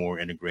going to be some more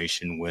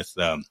integration with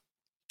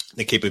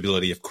the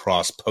capability of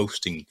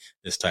cross-posting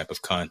this type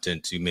of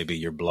content to maybe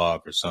your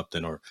blog or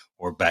something,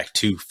 or back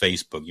to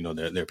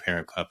Facebook, their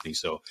parent company.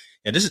 So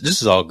yeah,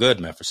 this is all good,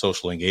 man, for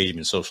social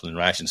engagement, social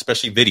interaction,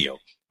 especially video,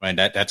 right?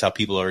 That's how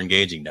people are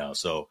engaging now.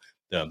 So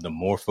the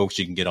more folks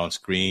you can get on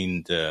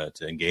screen to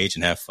engage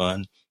and have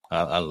fun,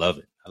 I love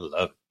it. I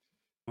love it.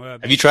 Well,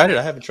 have you tried it?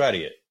 I haven't tried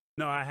it yet.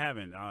 No, I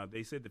haven't.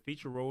 They said the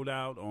feature rolled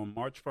out on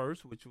March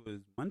 1st, which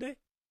was Monday.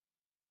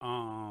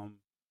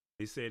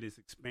 They said it's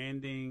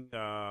expanding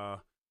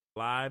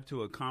live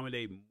to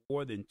accommodate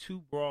more than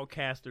 2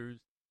 broadcasters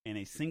in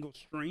a single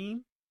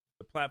stream.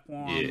 The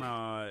platform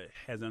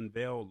has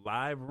unveiled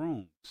live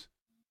rooms,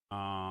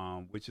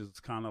 which is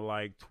kind of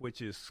like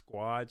Twitch's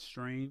squad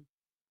stream,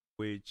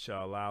 which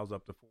allows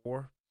up to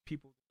 4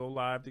 people to go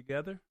live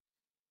together.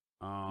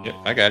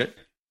 Yeah, I got it.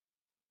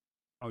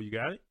 Oh, you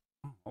got it?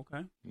 Oh,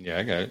 okay. Yeah,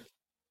 I got it.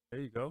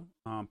 There you go.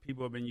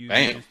 People have been using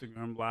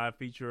Instagram Live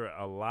feature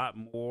a lot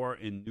more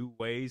in new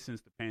ways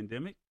since the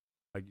pandemic.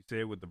 Like you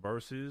said, with the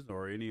Versus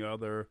or any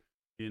other,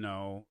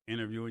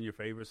 interviewing your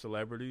favorite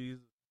celebrities.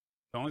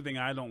 The only thing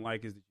I don't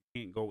like is that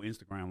you can't go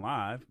Instagram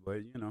Live,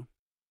 but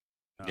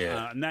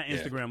not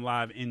Instagram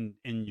Live in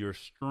your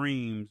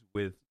streams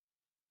with,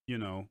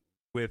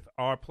 with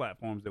our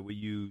platforms that we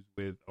use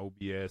with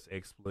OBS,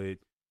 XSplit,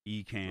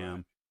 Ecamm.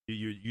 Right.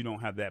 You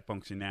don't have that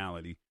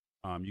functionality.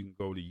 You can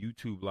go to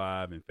YouTube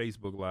Live and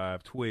Facebook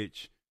Live,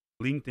 Twitch,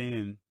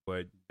 LinkedIn,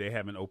 but they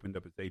haven't opened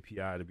up its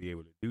API to be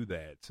able to do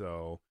that.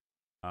 So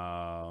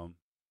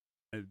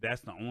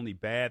that's the only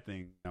bad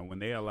thing. Now, when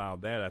they allow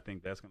that, I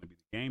think that's going to be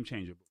the game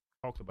changer. We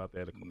talked about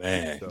that a couple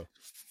weeks ago.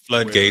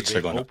 Floodgates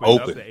are going to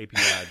open up the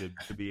API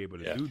to be able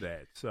to do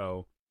that.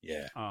 So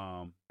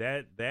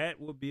that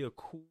would be a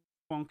cool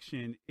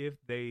function if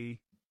they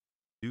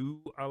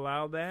do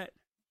allow that.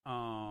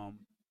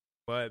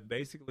 But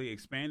basically,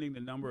 expanding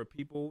the number of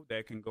people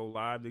that can go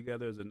live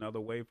together is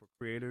another way for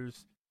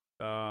creators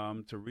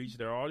to reach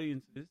their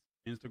audiences.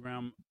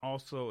 Instagram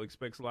also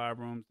expects live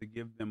rooms to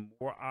give them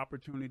more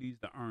opportunities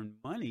to earn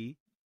money,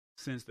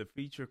 since the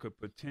feature could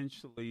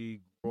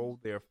potentially grow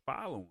their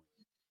following.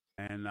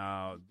 And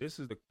this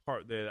is the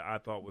part that I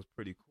thought was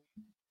pretty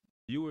cool.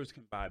 Viewers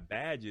can buy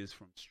badges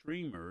from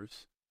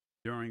streamers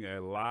during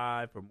a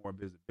live for more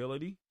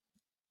visibility,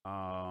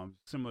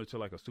 similar to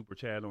like a super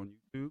chat on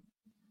YouTube.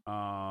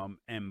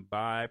 And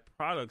buy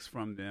products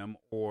from them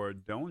or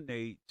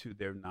donate to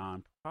their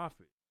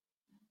nonprofit.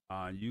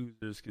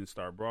 Users can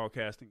start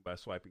broadcasting by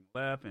swiping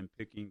left and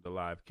picking the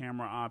live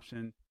camera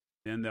option.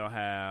 Then they'll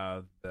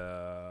have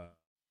to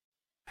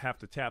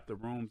tap the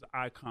room's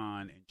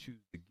icon and choose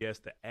the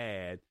guest to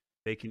add.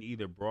 They can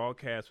either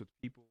broadcast with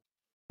people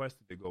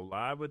requested to go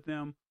live with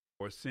them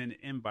or send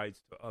invites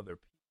to other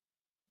people.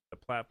 The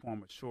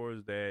platform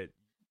assures that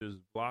users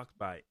blocked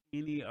by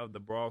any of the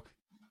broadcast.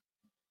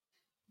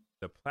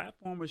 The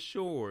platform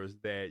assures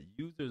that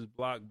users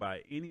blocked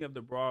by any of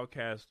the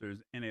broadcasters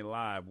in a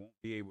live won't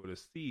be able to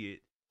see it,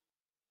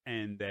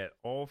 and that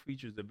all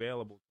features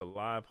available to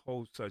live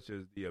hosts, such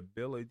as the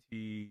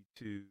ability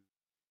to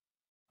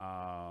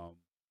I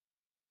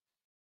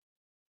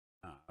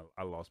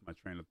lost my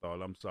train of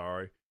thought. I'm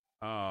sorry.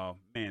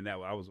 Man,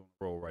 I was on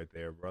the roll right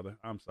there, brother.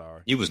 I'm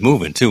sorry. You was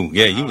moving too.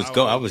 Yeah, you was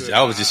going. I was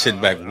just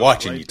sitting back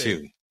watching you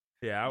too.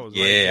 Yeah, I was.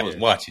 Yeah, I was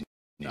watching.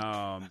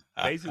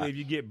 Basically, if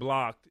you get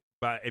blocked.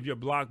 But if you're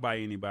blocked by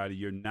anybody,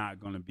 you're not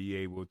going to be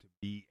able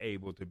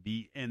to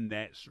be in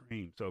that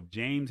stream. So if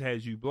James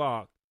has you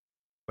blocked,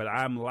 but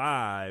I'm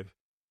live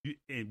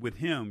with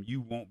him,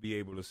 you won't be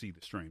able to see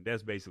the stream.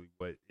 That's basically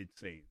what it's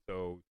saying.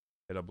 So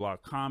it'll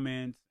block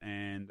comments,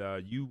 and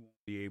you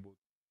won't be able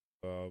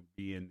to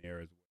be in there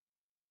as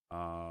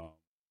well.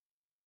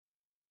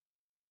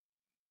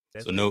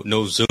 So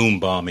no Zoom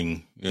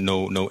bombing,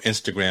 no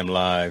Instagram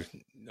Live.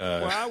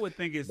 Well, I would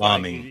think it's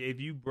bombing. Like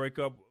if you break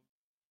up.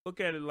 Look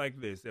at it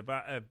like this: if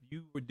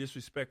you were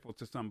disrespectful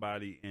to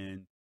somebody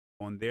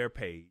on their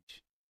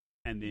page,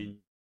 and then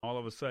all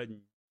of a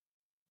sudden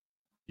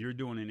you're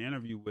doing an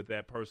interview with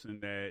that person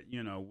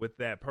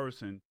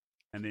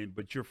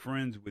but you're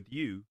friends with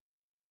you,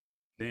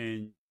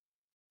 then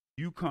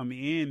you come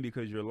in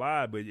because you're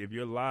live. But if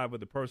you're live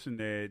with the person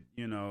that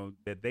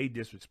that they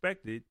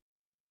disrespected,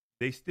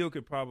 they still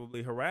could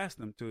probably harass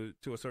them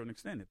to a certain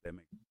extent, if that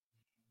makes sense.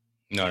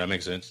 No, that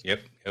makes sense.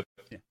 Yep.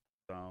 Yeah.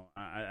 So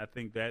I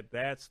think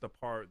that's the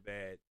part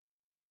that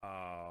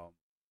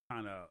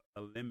kind of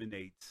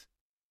eliminates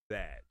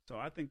that. So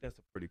I think that's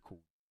a pretty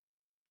cool.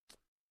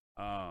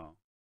 Well,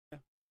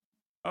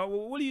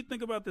 what do you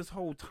think about this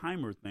whole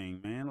timer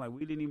thing, man? Like, we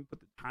didn't even put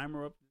the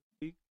timer up this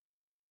week.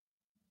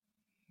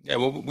 Yeah,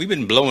 well, we've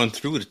been blowing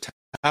through the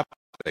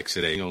topics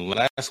today.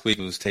 Last week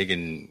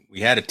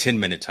we had a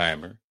 10-minute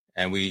timer,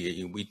 and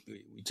we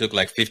took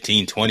like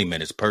 15, 20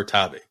 minutes per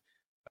topic.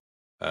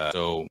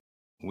 So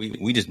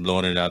we just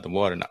blowing it out the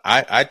water. And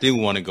I do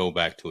want to go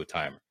back to a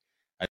timer.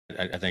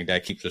 I think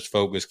that keeps us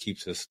focused,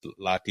 keeps us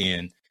locked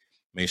in,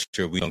 make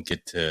sure we don't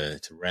get to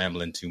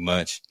rambling too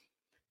much.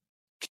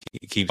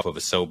 Keep off of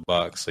a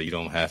soapbox so you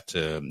don't have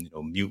to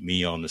mute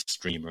me on the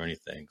stream or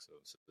anything.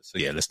 So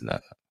yeah, listen,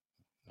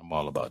 I'm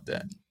all about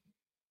that.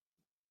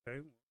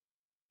 Okay.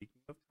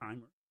 Speaking of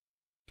timer.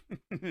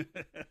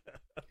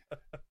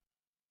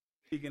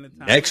 Speaking of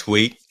timers. Next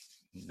week.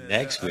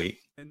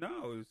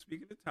 No,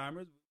 speaking of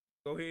timers,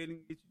 go ahead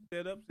and get you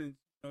set up since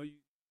you're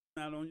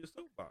not on your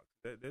soapbox.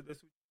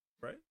 That's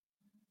what, right?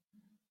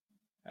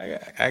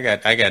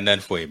 I got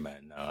nothing for you,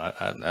 man. No,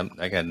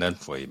 I got nothing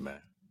for you,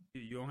 man.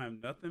 You don't have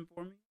nothing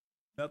for me?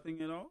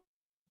 Nothing at all?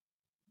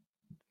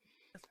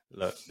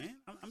 Look, man,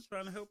 I'm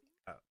trying to help you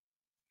out.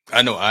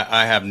 I know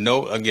I have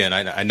no. Again,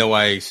 I know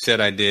I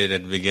said I did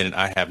at the beginning.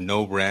 I have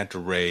no rant or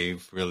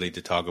rave really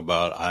to talk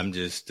about. I'm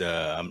just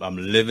I'm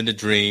living the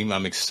dream.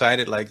 I'm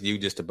excited like you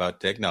just about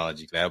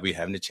technology. Glad we're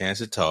having the chance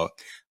to talk.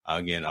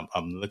 Again,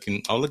 I'm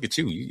looking. Oh, look at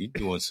you! You're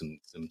doing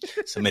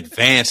some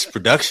advanced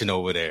production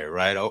over there,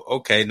 right? Oh,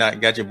 okay, now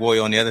got your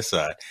boy on the other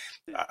side.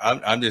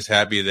 I'm just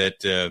happy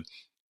that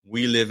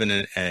we live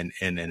in an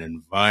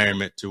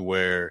environment to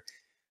where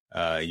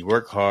you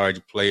work hard,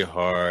 you play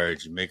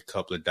hard, you make a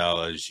couple of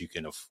dollars, you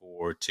can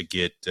afford to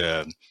get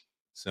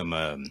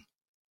some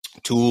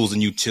tools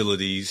and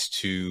utilities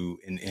to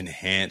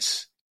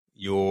enhance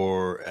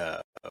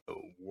your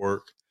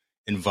work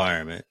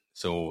environment.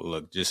 So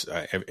look, just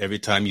every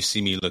time you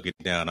see me looking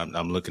down,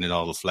 I'm looking at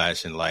all the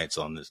flashing lights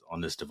on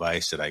this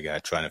device that I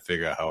got, trying to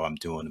figure out how I'm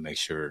doing to make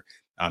sure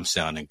I'm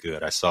sounding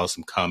good. I saw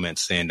some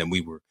comments saying that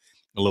we were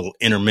a little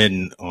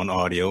intermittent on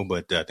audio,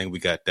 but I think we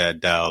got that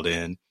dialed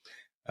in.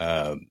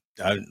 I'm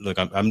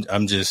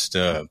just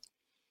on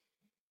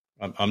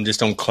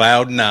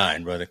cloud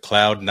nine, brother.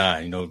 Cloud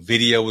nine.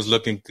 Video was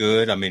looking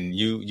good. I mean,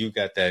 you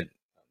got that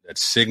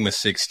Sigma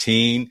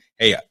 16.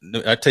 Hey,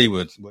 I tell you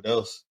what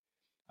else.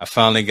 I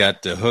finally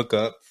got the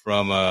hookup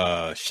from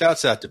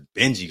shouts out to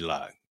Benji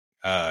Lock.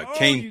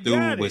 Came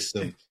through with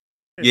some.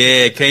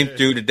 Yeah, it came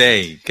through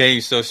today.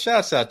 So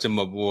shouts out to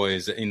my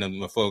boys,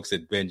 my folks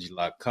at Benji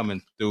Lock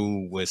coming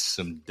through with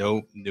some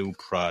dope new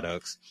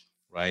products,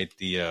 right?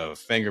 The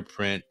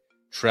fingerprint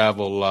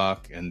travel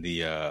lock and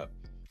the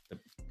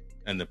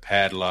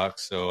padlock.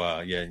 So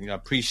I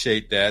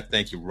appreciate that.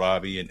 Thank you,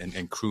 Robbie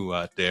and crew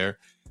out there.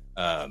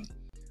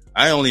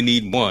 I only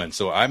need one,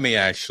 so I may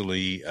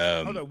actually.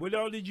 Hold on, what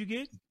all did you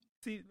get?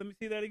 Let me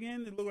see that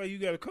again. It looked like you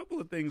got a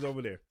couple of things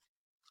over there.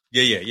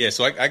 Yeah.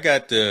 So I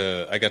got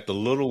the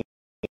little.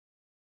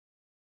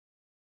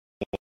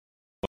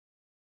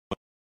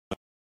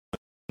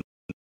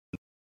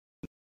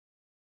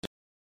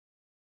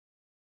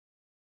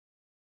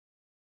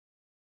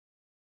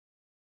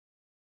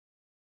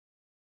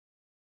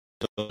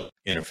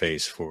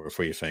 Interface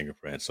for your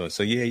fingerprint. So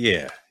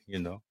yeah.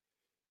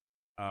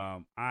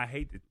 I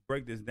hate to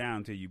break this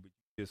down to you, but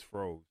you just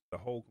froze. The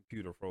whole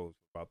computer froze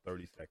for about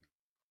 30 seconds.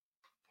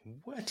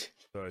 What?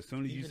 So as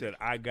soon as you said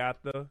I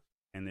got the,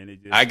 and then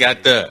it just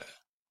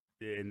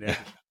and that,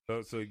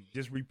 so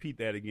just repeat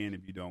that again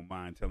if you don't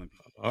mind telling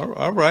people.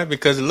 All right,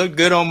 because it looked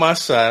good on my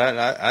side.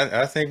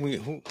 I think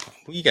who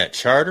you got?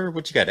 Charter?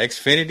 What you got?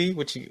 Xfinity?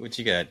 What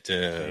you got?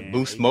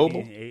 Boost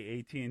Mobile?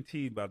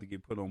 AT&T about to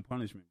get put on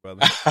punishment,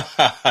 brother.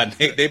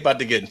 they about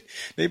to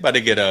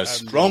get a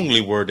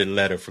strongly worded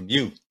letter from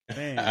you.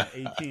 Man,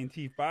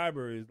 AT&T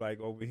Fiber is like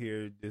over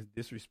here just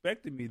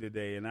disrespecting me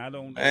today, and I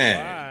don't know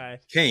why.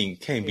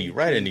 Can't be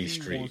right in these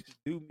streets. Wants to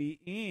do me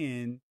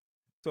in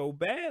so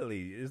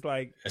badly. It's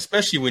like,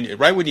 especially when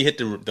you hit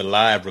the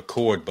live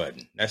record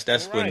button. That's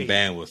right. When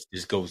bandwidth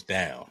just goes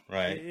down,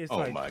 right? It's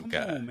my God,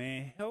 come on,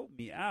 man, help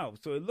me out.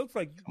 So it looks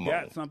like you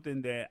got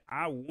something that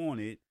I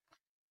wanted.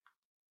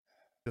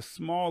 The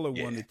smaller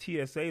one, the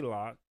TSA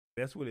lock.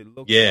 That's what it looks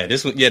like. Yeah,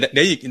 this one. Yeah,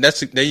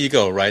 there you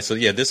go. Right. So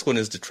yeah, this one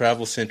is the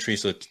Travel Sentry,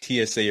 so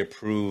TSA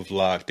approved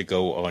lock to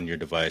go on your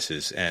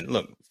devices. And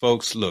look,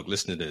 folks,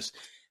 listen to this.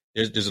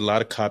 There's a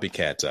lot of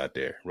copycats out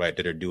there, right,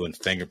 that are doing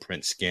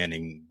fingerprint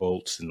scanning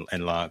bolts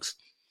and locks.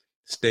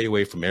 Stay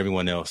away from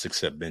everyone else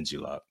except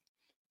Benji Lock.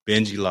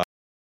 Benji Lock.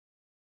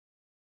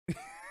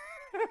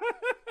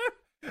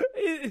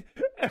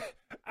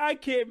 I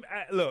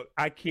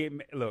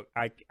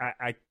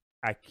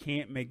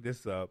can't make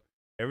this up.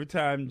 Every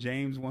time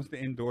James wants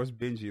to endorse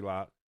Benji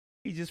Lock,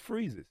 he just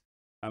freezes.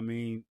 I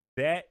mean,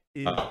 that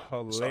is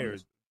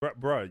hilarious.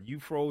 Bro, you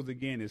froze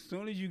again. As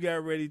soon as you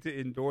got ready to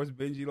endorse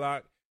Benji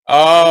Lock.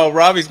 Oh,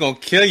 Robbie's going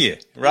to kill you.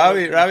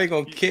 Robbie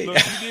going to kill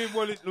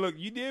you.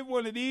 You did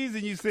one of these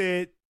and you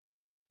said.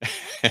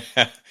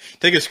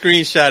 Take a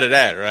screenshot of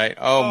that, right?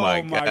 Oh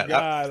my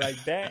God.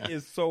 Like, that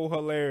is so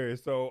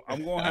hilarious. So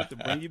I'm going to have to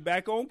bring you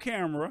back on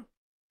camera.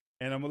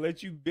 And I'm going to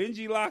let you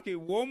Benji Lock it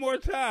one more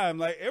time.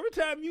 Like, every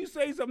time you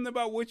say something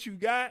about what you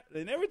got,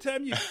 and every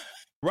time you...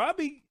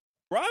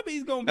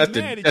 Robbie's going to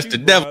be mad at you. That's the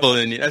devil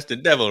in you. That's the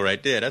devil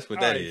right there. That's what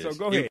that is. So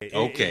go ahead.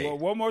 Okay.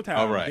 One more time.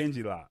 All right.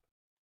 Benji Lock.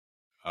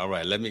 All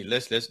right.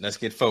 Let's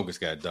get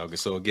focused, guys, dog.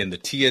 So again,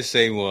 the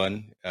TSA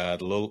one, the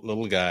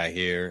little guy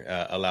here,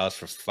 allows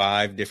for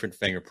 5 different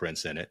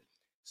fingerprints in it.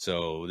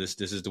 So this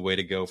is the way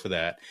to go for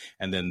that.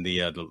 And then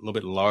the little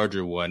bit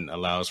larger one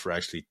allows for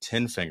actually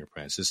 10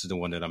 fingerprints. This is the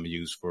one that I'm going to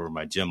use for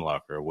my gym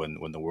locker when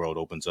the world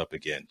opens up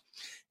again.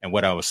 And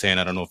what I was saying,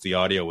 I don't know if the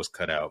audio was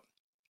cut out,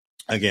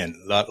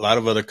 again, a lot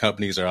of other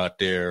companies are out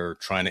there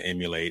trying to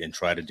emulate and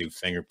try to do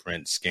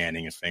fingerprint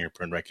scanning and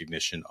fingerprint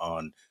recognition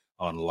on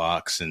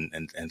locks and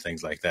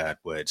things like that.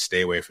 But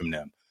stay away from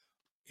them.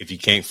 If you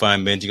can't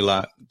find Benji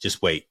Lock,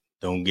 just wait.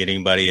 Don't get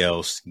anybody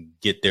else.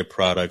 Get their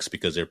products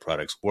because their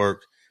products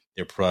work.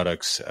 Their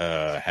products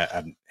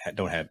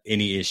don't have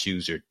any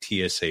issues. They're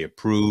TSA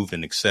approved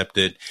and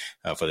accepted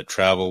for the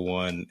travel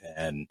one.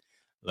 And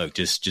look,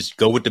 just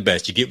go with the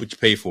best. You get what you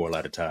pay for a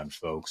lot of times,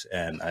 folks.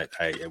 And I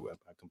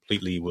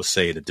completely will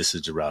say that this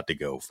is the route to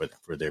go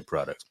for their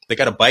products. They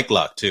got a bike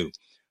lock too.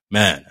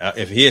 Man,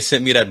 if he had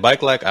sent me that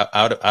bike lock,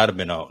 I'd have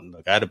been on.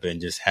 Look, I'd have been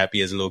just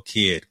happy as a little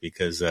kid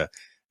because I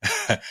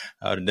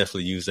would have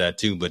definitely used that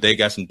too. But they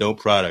got some dope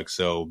products.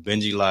 So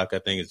Benji Lock, I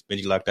think it's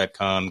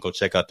BenjiLock.com. Go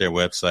check out their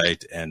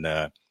website and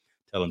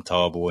tell them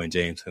Tallboy and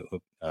James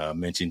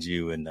mentioned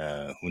you, and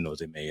who knows,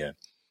 they may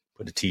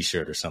put a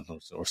T-shirt or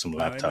something or some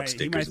laptop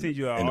stickers. He might send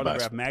you an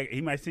autograph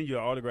he might send you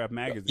an autograph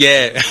magazine.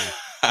 Yeah.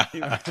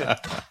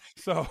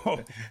 So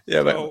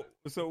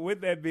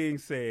with that being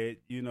said,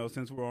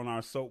 since we're on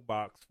our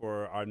soapbox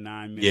for our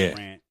 9-minute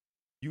rant,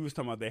 you was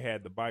talking about they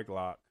had the bike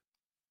lock.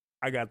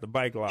 I got the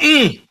bike lock.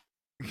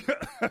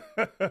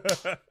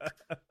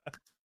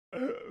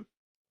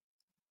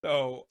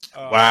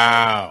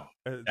 Wow,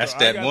 that's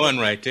that one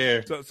right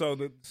there.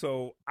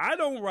 So I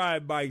don't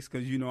ride bikes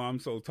because I'm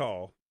so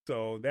tall.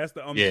 So that's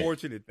the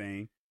unfortunate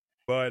thing.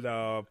 But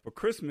for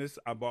Christmas,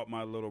 I bought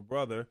my little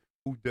brother,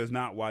 who does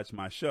not watch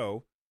my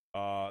show.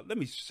 Let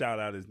me shout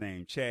out his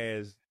name,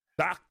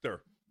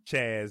 Dr.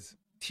 Chaz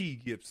T.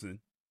 Gibson.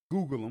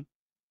 Google him.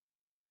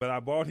 But I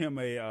bought him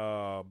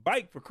a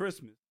bike for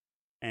Christmas,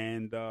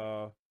 and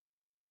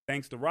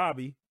thanks to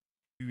Robbie,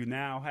 you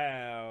now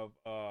have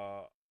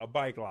a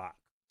bike lock.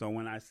 So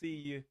when I see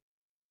you,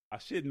 I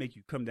should make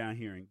you come down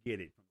here and get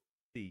it.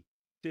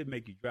 Should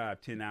make you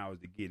drive 10 hours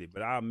to get it,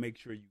 but I'll make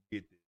sure you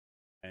get this.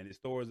 And it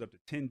stores up to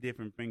 10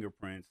 different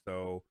fingerprints.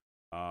 So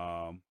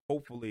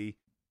hopefully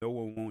no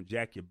one won't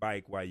jack your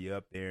bike while you're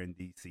up there in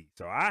DC.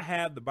 So I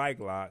have the bike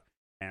lock,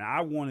 and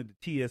I wanted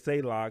the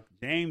TSA lock.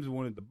 James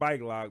wanted the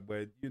bike lock,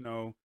 but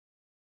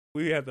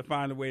we have to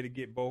find a way to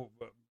get both,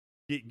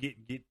 get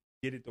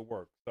it to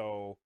work.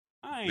 So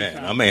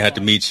I may have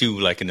to meet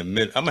you like in the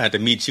middle. I'm gonna have to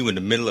meet you in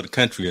the middle of the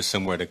country or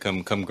somewhere to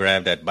come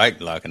grab that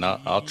bike lock, and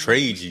I'll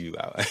trade you.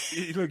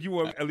 Look, you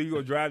want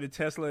to drive the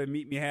Tesla and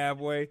meet me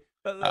halfway?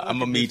 I'm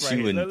gonna meet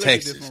you in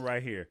Texas. Look at this one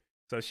right here.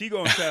 So she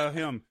gonna tell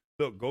him,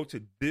 look, go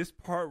to this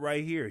part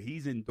right here.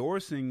 He's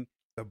endorsing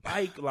the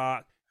bike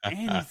lock, and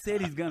he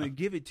said he's gonna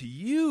give it to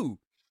you.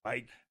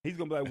 Like he's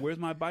gonna be like, "Where's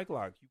my bike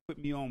lock? You put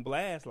me on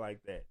blast like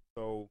that."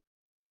 So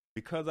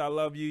because I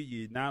love you,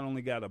 you not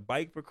only got a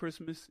bike for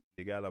Christmas,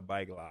 you got a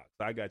bike lock.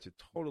 So I got you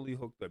totally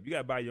hooked up. You got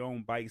to buy your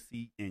own bike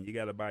seat, and you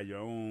got to buy your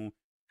own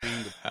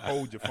thing to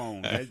hold your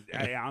phone.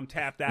 I'm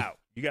tapped out.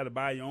 You got to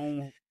buy your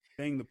own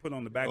thing to put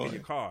on the back of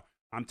your car.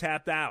 I'm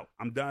tapped out.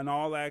 I'm done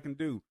all I can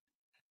do.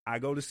 I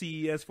go to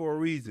CES for a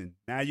reason.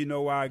 Now you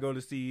know why I go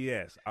to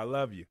CES. I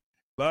love you.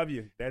 Love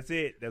you. That's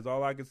it. That's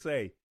all I can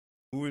say.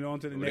 Moving on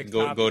to the next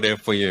topic. Go there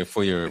for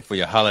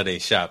your holiday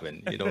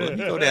shopping. Let me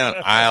go down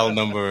aisle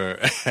number.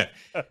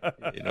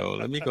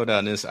 Let me go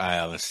down this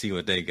aisle and see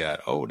what they got.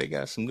 Oh, they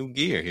got some new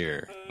gear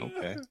here.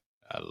 Okay,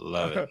 I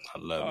love it.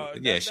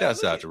 Yeah,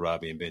 shouts out to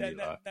Robbie and Benji.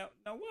 Now,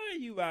 why are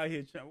you out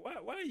here?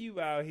 Why are you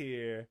out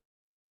here?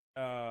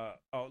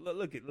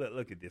 Look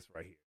at this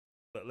right here.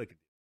 Look at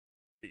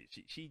this.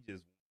 She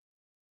just.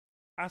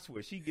 I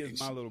swear, she gives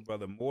my little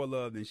brother more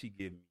love than she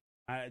gives me.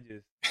 I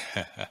just.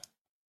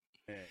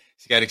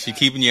 She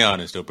keeping you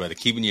honest, though, brother.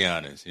 Keeping you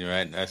honest. You're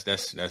right.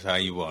 That's how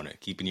you want it.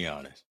 Keeping you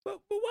honest. But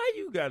why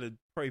you gotta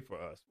pray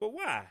for us? But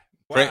why?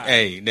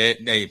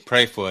 Hey,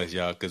 pray for us,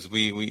 y'all, because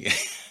we.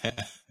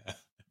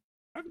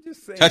 I'm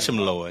just saying. Touch him,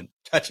 Lord.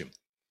 Touch him.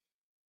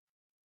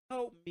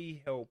 Help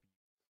me help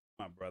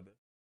you, my brother.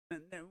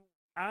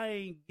 I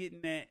ain't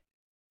getting that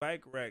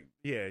bike rack.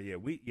 Yeah.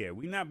 We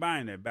not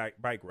buying that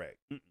bike rack.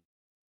 Mm-mm.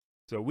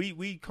 So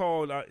we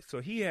called.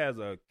 So he has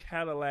a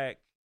Cadillac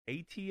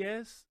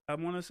ATS, I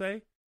want to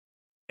say,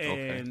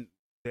 and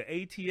the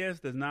ATS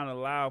does not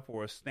allow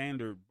for a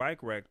standard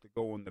bike rack to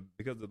go on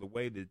because of the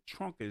way the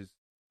trunk is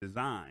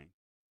designed.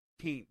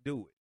 Can't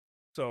do it.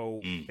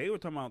 So they were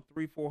talking about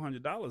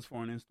 $300-$400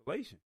 for an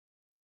installation.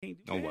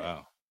 Can't do that.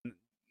 Wow!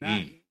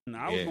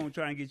 I was gonna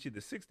try and get you the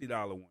 $60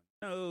 one.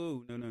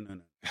 No.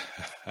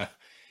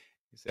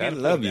 I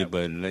love you,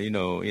 but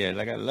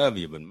like I love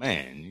you, but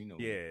man,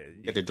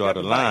 you got to draw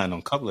the line on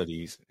a couple of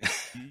these.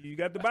 You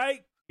got the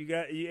bike. You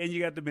got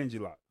the Benji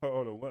lock.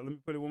 Hold on. Let me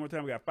put it one more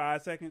time. We got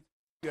 5 seconds.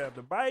 You got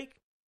the bike,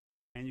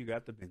 and you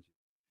got the Benji.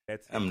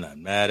 That's it. I'm not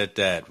mad at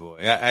that, boy.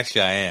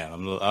 Actually, I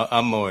am.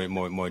 I'm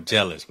more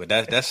jealous, but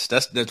that's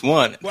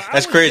one. Well,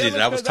 that's crazy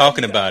that I was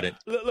talking about it.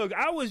 Look,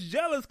 I was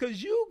jealous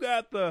because you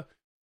got the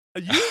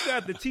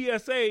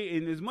TSA,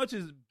 and as much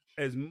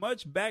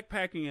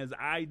backpacking as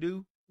I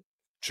do.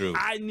 True.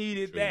 I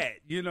needed that,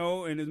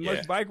 and as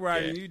much bike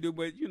riding you do,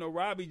 but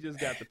Robbie just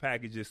got the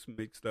packages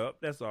mixed up.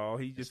 That's all.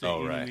 He just said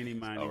any, miny,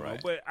 miny, mo.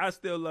 But I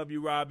still love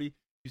you, Robbie.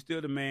 You're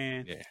still the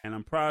man, Yeah. and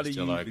I'm proud of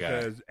Still you our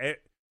guy. because,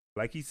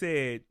 like he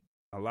said,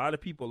 a lot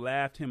of people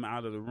laughed him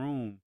out of the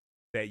room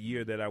that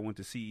year that I went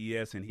to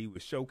CES and he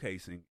was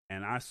showcasing,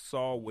 and I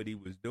saw what he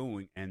was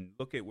doing, and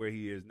look at where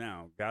he is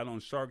now. Got on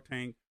Shark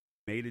Tank,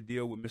 made a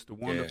deal with Mr.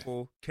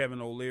 Wonderful,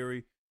 Kevin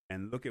O'Leary,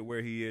 and look at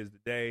where he is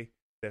today.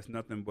 That's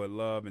nothing but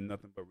love and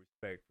nothing but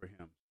respect for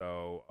him.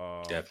 So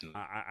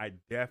Definitely. I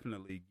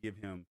definitely give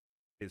him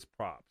his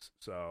props.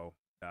 So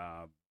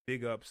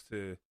big ups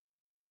to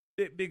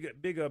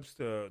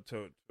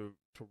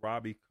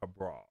Robbie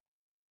Cabral.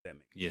 That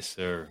makes Yes,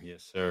 sir.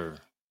 Yes, sir.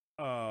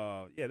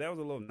 yeah, that was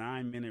a little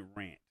 9-minute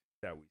rant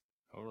that we.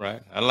 All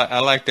right. I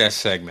like that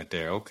segment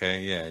there.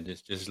 Okay. Yeah.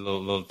 Just a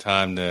little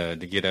time to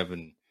get up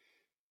and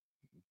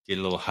get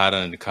a little hot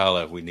under the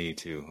collar if we need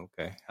to.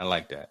 Okay. I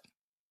like that.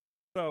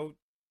 So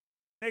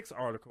next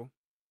article,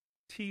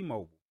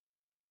 T-Mobile.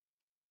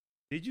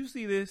 Did you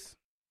see this?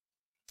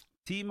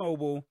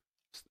 T-Mobile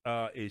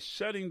is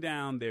shutting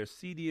down their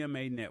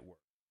CDMA network,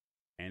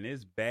 and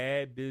it's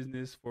bad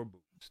business for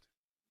Boost.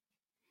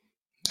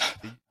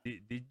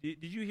 Did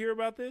you hear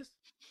about this?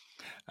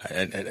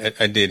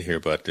 I did hear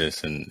about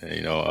this, and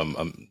you know,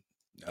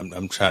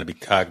 I'm trying to be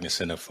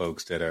cognizant of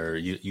folks that are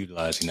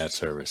utilizing that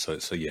service.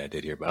 So yeah, I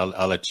did hear, but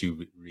I'll let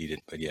you read it.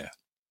 But yeah,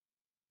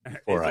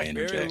 before I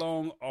interject. It's a very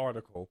long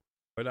article,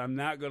 but I'm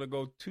not going to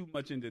go too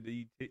much into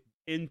the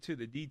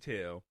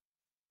detail.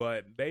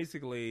 But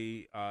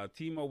basically,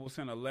 T-Mobile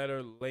sent a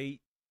letter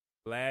late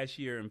last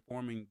year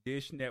informing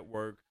Dish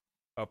Network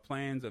of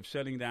plans of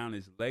shutting down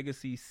its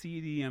legacy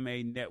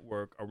CDMA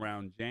network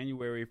around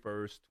January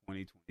 1st,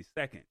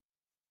 2022.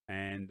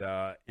 And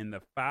in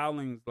the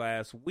filings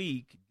last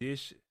week,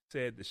 Dish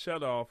said the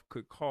shutoff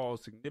could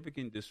cause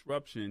significant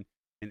disruption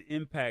and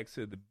impacts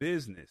to the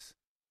business.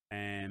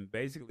 And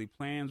basically,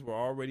 plans were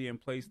already in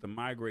place to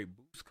migrate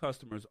Boost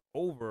customers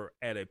over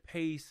at a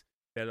pace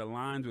that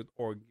aligns with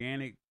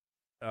organic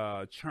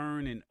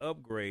churn and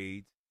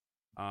upgrades.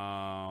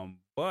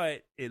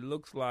 But it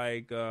looks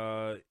like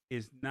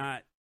it's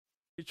not.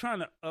 You're trying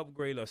to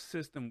upgrade a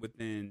system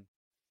within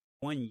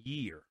 1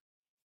 year,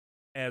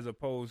 as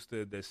opposed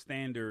to the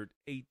standard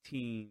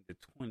 18 to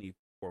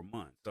 24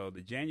 months. So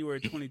the January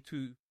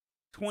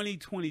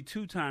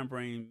 2022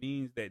 timeframe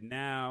means that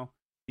now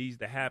needs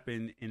to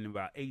happen in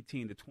about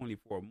 18 to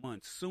 24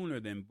 months sooner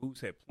than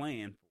Boost had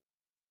planned for.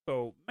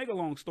 So make a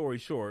long story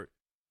short,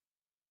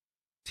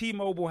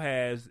 T-Mobile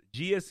has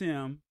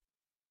GSM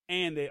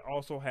and they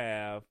also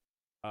have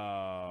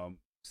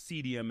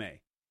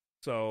CDMA.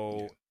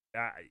 So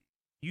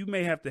you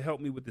may have to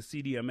help me with the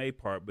CDMA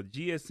part, but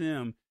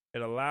GSM,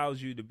 it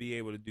allows you to be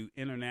able to do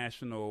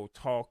international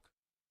talk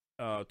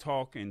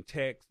and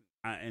text,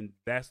 and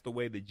that's the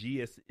way the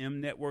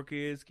GSM network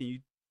is. Do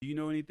you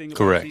know anything about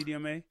Correct.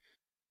 CDMA?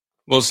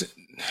 Well,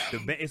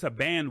 it's a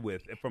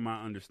bandwidth, from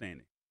my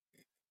understanding.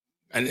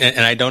 And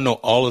I don't know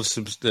all of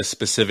the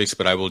specifics,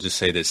 but I will just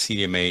say that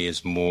CDMA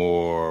is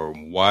more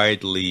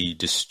widely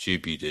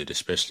distributed,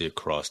 especially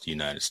across the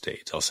United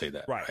States. I'll say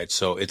that. Right?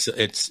 So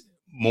it's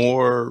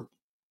more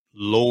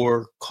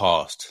lower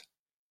cost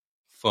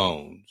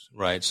phones,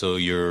 right? So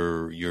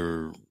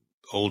your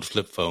old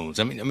flip phones.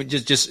 I mean,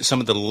 just some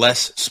of the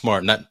less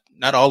smart, not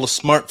all the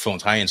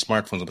smartphones, high end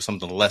smartphones, but some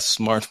of the less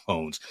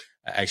smartphones.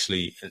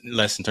 Actually,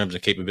 less in terms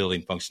of capability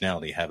and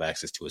functionality, have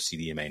access to a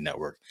CDMA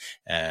network.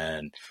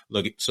 And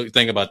look, so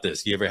think about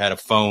this. You ever had a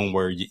phone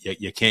where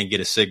you can't get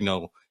a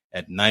signal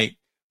at night,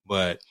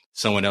 but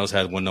someone else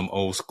has one of them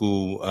old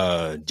school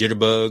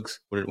jitterbugs,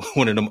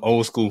 one of them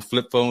old school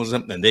flip phones,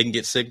 and they can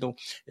get signal?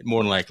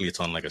 More than likely, it's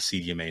on like a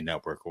CDMA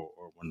network or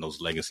one of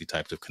those legacy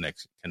types of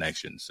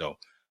connections. So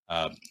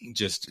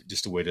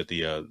just the way that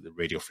the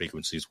radio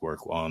frequencies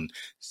work on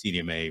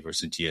CDMA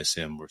versus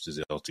GSM versus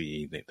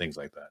LTE, things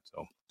like that.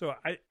 So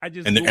I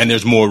just and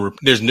there's more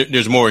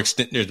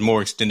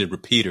extended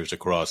repeaters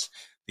across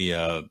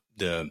the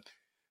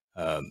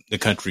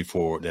country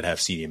that have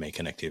CDMA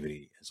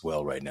connectivity as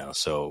well right now.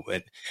 So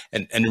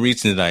and the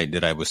reason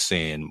that I was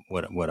saying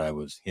what I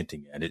was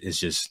hinting at, it is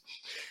just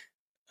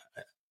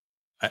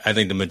I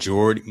think the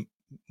majority.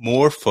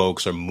 More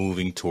folks are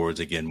moving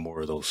towards, again,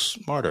 more of those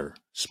smarter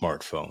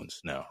smartphones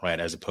now, right?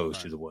 As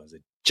opposed to the ones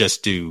that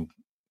just do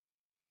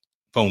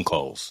phone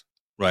calls,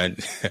 right?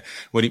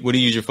 What do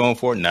you use your phone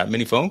for? Not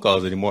many phone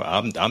calls anymore.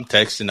 I'm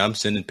texting, I'm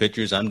sending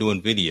pictures, I'm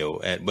doing video.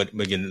 But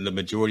again, the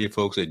majority of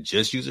folks that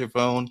just use their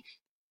phone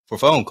for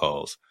phone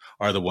calls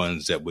are the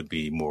ones that would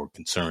be more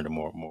concerned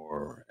or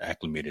more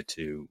acclimated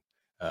to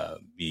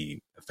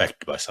be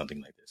affected by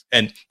something like this.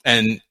 And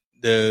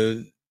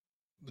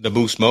the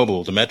Boost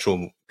Mobile, the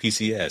Metro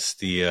PCS,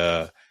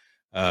 the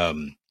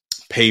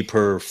pay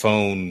per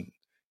phone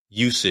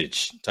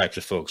usage types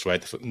of folks,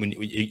 right? When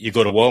you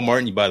go to Walmart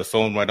and you buy the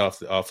phone right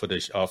off of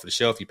the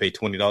shelf, you pay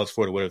 $20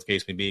 for it, whatever the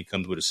case may be. It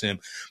comes with a SIM.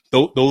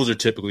 Those are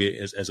typically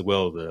as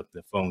well the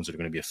phones that are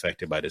going to be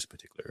affected by this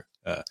particular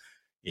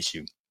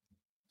issue.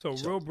 So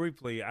real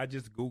briefly, I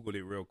just Googled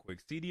it real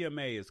quick.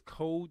 CDMA is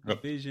Code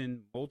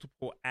Division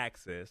Multiple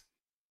Access,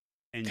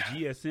 and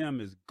GSM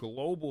is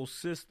Global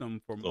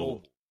System for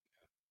Mobile.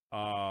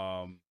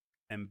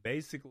 and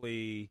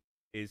basically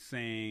is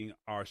saying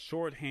are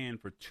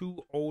shorthand for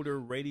two older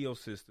radio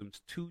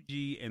systems,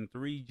 2G and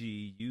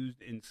 3G,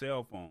 used in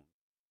cell phones.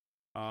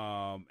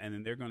 And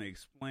then they're going to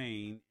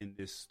explain in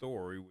this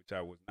story, which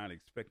I was not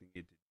expecting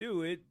it to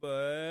do it,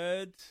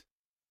 but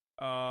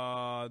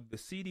the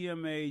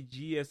CDMA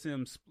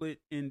GSM split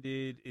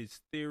ended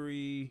its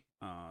theory.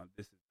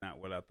 This is not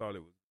what I thought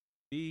it would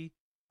be.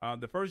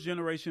 The first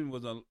generation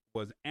was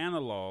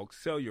analog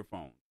cellular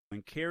phones.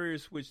 When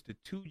carriers switched to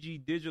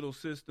 2G digital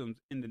systems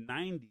in the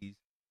 90s,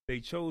 they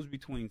chose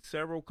between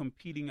several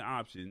competing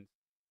options.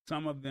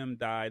 Some of them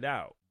died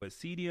out, but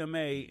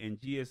CDMA and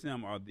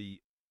GSM are the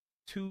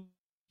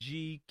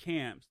 2G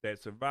camps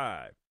that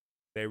survived.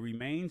 They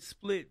remained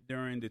split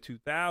during the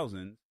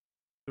 2000s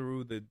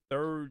through the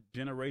third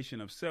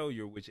generation of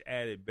cellular, which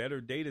added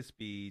better data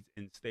speeds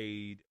and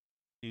stayed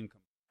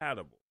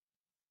incompatible.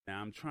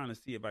 Now, I'm trying to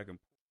see if I can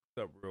pull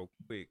this up real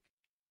quick,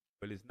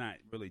 but it's not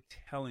really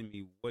telling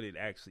me what it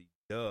actually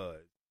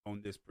does on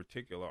this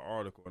particular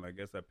article, and I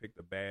guess I picked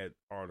a bad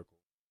article.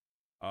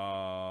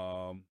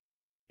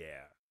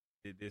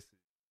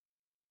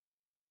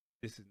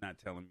 This is not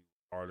telling me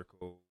the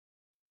article.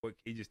 What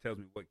it just tells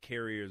me what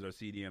carriers are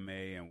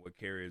CDMA and what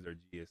carriers are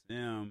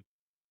GSM.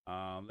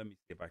 Let me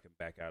see if I can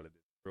back out of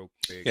this real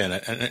quick. Yeah,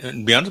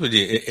 and be honest with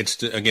you,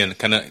 it's again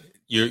kind of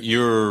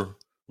you're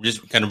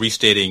just kind of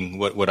restating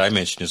what I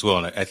mentioned as well,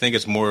 and I think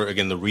it's more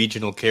again the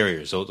regional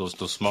carriers,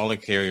 those smaller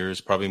carriers,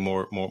 probably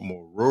more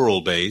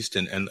rural based,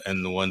 and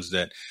the ones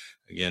that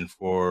again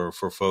for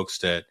folks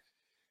that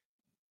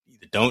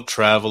don't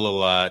travel a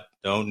lot,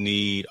 don't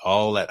need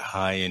all that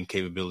high end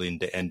capability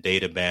and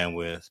data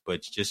bandwidth,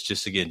 but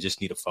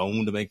just need a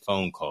phone to make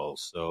phone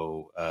calls.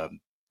 So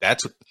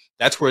that's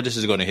where this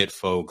is going to hit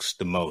folks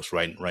the most,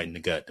 right in the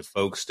gut. The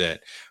folks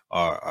that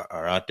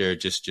are out there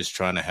just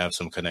trying to have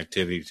some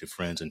connectivity to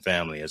friends and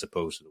family, as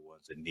opposed to the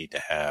ones that need to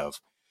have,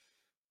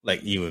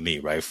 like you and me,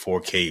 right?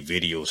 4K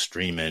video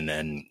streaming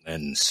and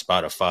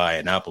Spotify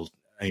and Apple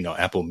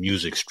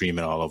Music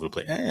streaming all over the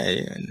place.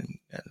 And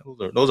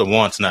those are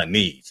wants, not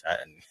needs.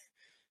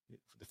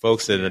 The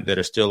folks that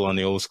are still on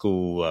the old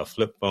school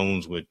flip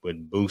phones with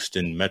Boost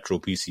and Metro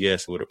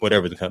PCS,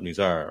 whatever the companies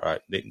are,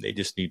 they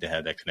just need to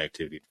have that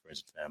connectivity to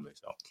friends and family.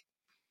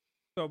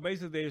 So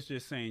basically, it's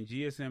just saying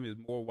GSM is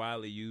more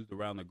widely used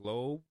around the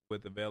globe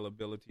with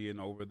availability in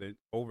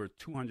over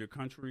 200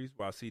 countries,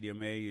 while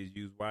CDMA is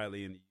used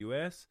widely in the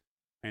U.S.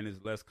 and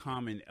is less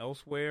common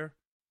elsewhere.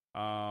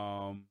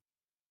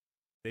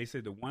 They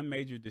said the one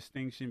major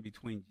distinction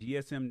between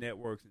GSM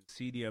networks and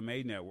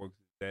CDMA networks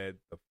is that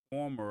the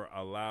former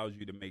allows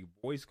you to make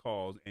voice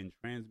calls and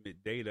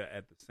transmit data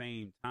at the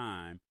same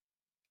time,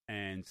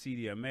 and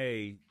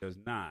CDMA does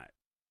not.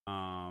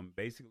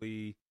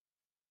 Basically,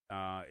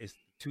 it's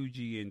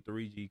 2G and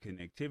 3G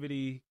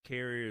connectivity.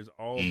 Carriers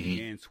all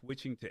began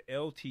switching to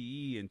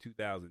LTE in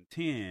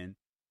 2010,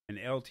 and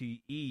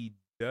LTE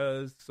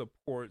does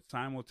support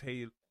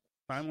simultaneous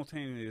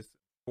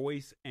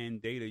voice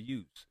and data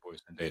use. Voice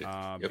and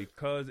data.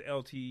 Because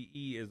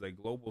LTE is a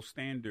global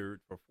standard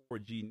for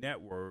 4G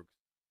networks,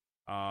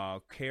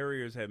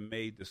 carriers have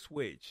made the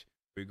switch,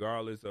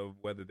 regardless of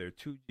whether they're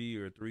 2G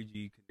or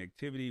 3G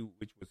connectivity,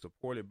 which was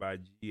supported by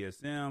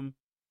GSM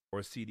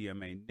or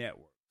CDMA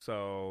network.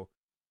 So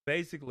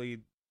basically,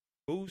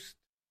 Boost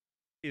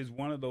is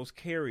one of those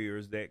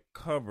carriers that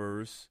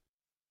covers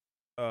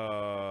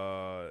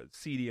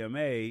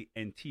CDMA,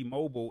 and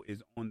T-Mobile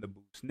is on the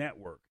Boost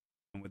network.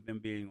 And with them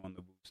being on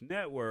the Boost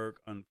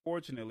network,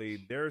 unfortunately,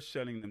 they're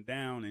shutting them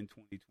down in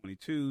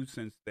 2022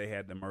 since they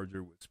had the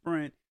merger with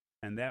Sprint,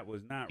 and that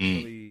was not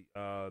really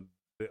the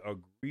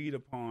agreed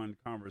upon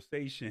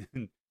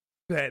conversation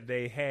that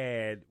they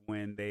had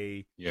when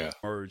they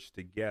merged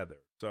together.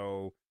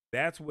 So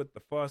that's what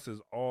the fuss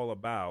is all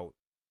about.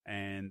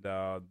 And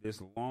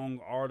this long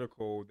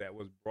article that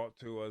was brought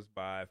to us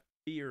by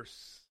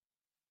Fierce,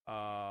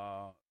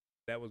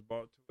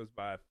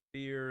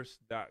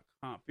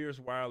 Fiercewireless.com,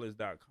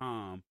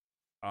 FierceWireless.com.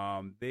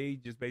 They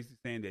just basically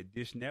saying that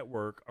Dish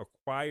Network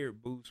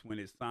acquired Boost when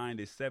it signed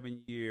a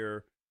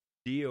 7-year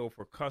deal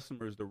for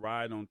customers to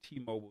ride on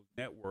T-Mobile's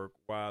network,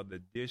 while the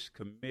Dish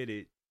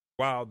committed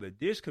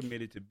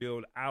to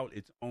build out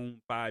its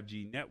own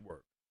 5G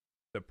network.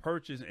 The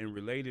purchase and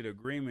related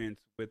agreements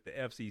with the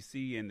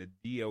FCC and the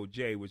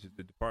DOJ, which is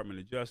the Department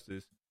of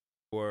Justice,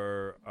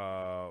 were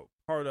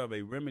part of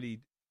a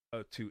remedy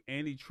to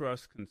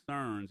antitrust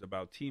concerns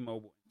about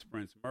T-Mobile and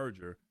Sprint's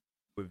merger,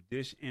 with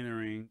Dish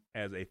entering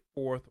as a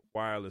fourth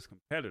wireless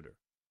competitor.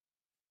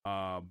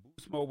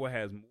 Boost Mobile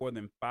has more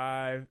than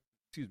 9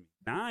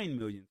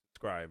 million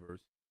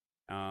subscribers,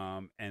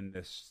 and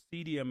the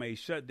CDMA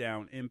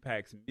shutdown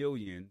impacts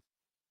millions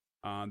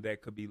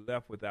that could be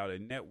left without a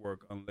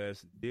network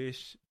unless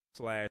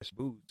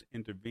Dish/Boost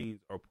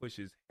intervenes or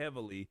pushes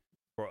heavily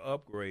for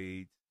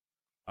upgrades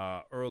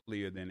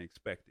earlier than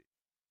expected.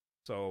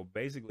 So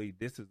basically,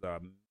 this is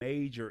a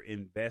major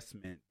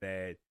investment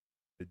that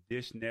the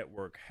Dish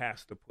Network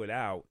has to put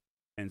out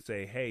and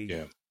say,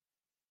 hey,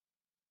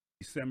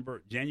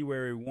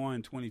 January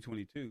 1,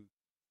 2022,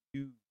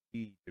 you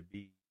need to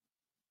be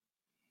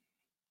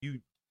you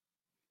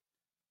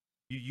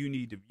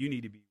need to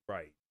be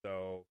right.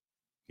 So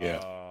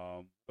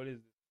Yeah. What is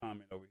this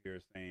comment over here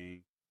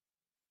saying?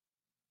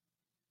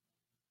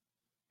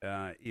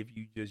 If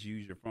you just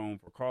use your phone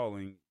for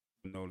calling,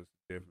 you notice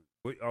a difference.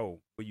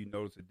 Will you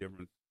notice a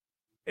difference?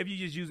 If you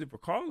just use it for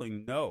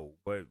calling, no.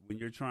 But when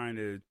you're trying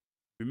to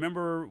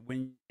remember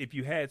if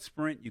you had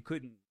Sprint, you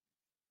couldn't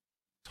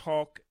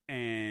talk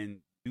and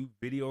do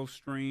video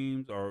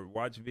streams or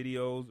watch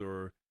videos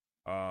or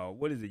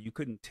what is it? You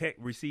couldn't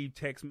receive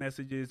text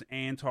messages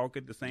and talk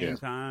at the same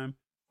time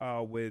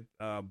with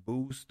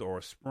Boost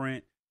or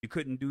Sprint. You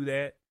couldn't do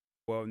that.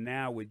 Well,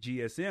 now with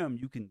GSM,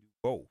 you can do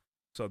both.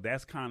 So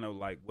that's kind of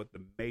like what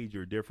the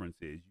major difference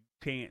is. You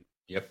can't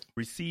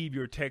receive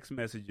your text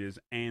messages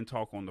and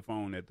talk on the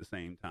phone at the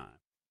same time.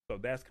 So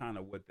that's kind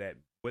of what that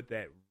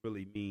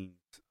really means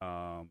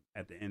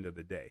at the end of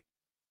the day.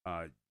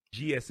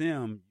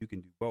 GSM, you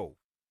can do both.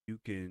 You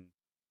can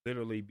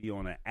literally be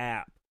on an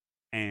app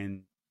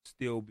and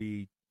still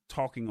be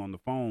talking on the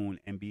phone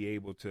and be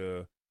able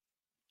to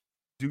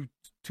do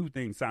two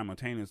things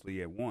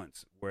simultaneously at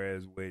once.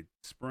 Whereas with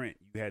Sprint,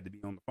 you had to be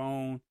on the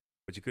phone,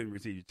 but you couldn't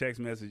receive your text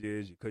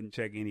messages. You couldn't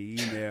check any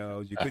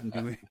emails. You couldn't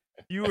do it.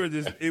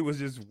 It was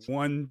just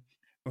one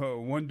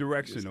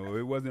directional.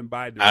 It wasn't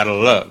bi-directional. Out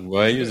of luck,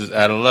 boy. You just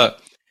out of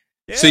luck.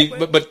 Yeah, see,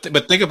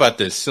 but think about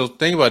this. So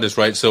think about this,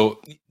 right?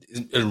 So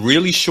a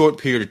really short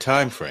period of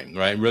time frame,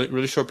 right?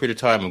 Really short period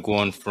of time of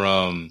going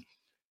from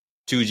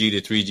 2G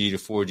to 3G to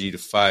 4G to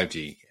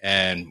 5G.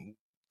 And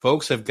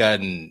folks have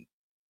gotten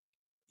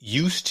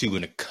used to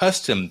and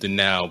accustomed to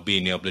now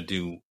being able to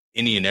do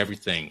any and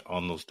everything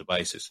on those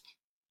devices.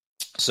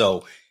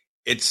 So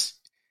it's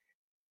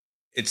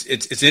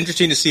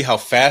interesting to see how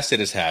fast it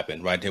has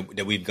happened, right?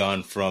 That we've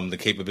gone from the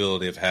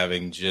capability of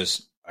having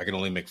I can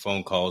only make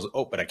phone calls.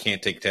 Oh, but I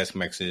can't take text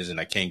messages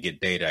and I can't get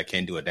data. I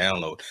can't do a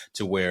download,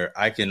 to where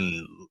I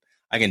can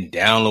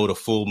download a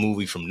full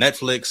movie from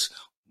Netflix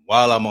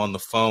while I'm on the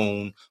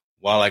phone,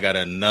 while I got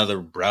another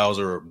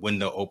browser or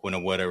window open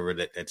or whatever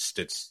that's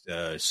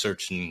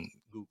searching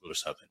Google or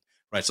something,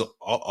 right? So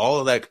all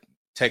of that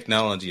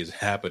technology has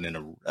happened in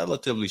a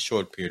relatively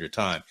short period of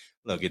time.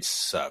 Look, it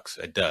sucks.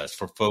 It does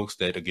for folks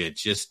that, again,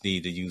 just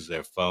need to use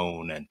their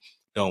phone and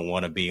don't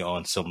want to be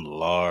on some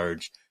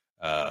large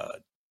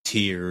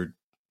tiered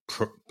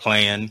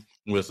plan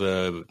with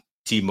a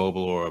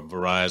T-Mobile or a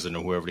Verizon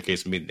or whoever the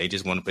case may be. They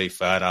just want to pay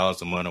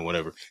 $5 a month or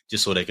whatever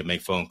just so they can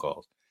make phone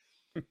calls.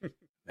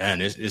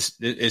 Man, it's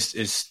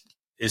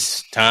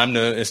time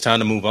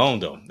to move on,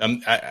 though.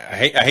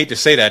 I hate to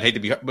say that. I hate to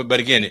be, but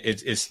again,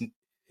 it's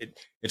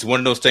one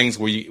of those things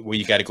where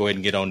you got to go ahead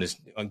and get on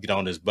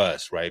this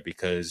bus, right?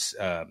 Because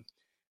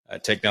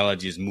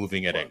technology is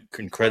moving at an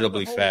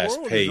incredibly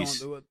fast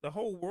pace. The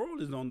whole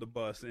world is on the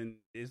bus, and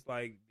it's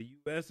like the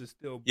U.S. is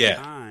still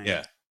behind.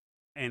 Yeah.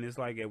 And it's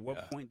like, at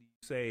what point do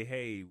you say,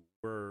 "Hey,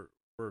 we're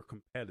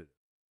competitive"?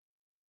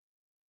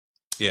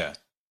 Yeah.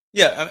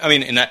 Yeah, I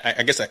mean, and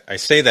I guess I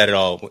say that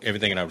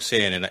everything that I was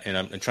saying, and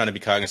I'm trying to be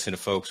cognizant of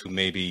folks who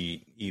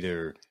maybe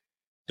either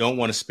don't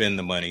want to spend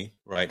the money,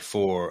 right,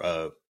 for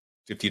a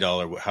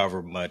 $50,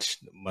 however much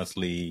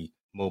monthly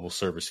mobile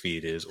service fee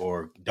it is,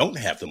 or don't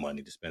have the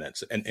money to spend it.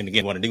 And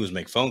again, what I do is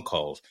make phone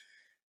calls.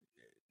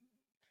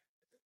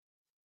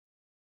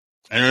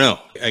 I don't know.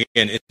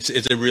 Again,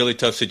 it's a really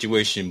tough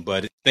situation,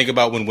 but think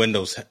about when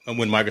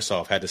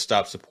Microsoft had to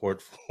stop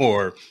support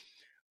for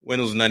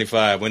Windows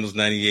 95, Windows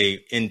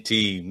 98, NT,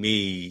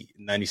 Me,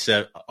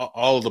 97,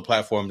 all of the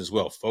platforms as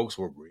well. Folks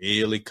were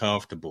really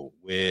comfortable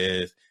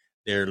with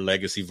their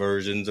legacy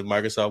versions of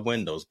Microsoft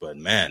Windows. But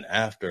man,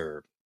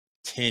 after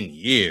 10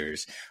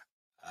 years,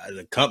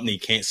 the company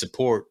can't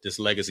support this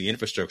legacy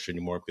infrastructure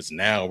anymore, because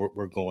now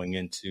we're going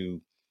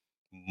into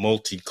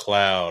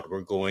multi-cloud.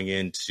 We're going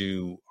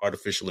into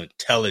artificial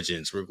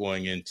intelligence. We're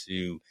going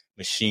into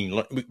machine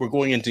learning. We're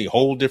going into a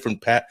whole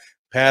different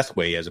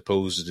pathway, as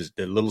opposed to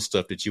the little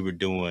stuff that you were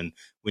doing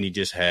when you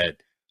just had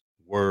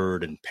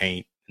Word and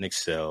Paint and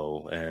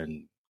Excel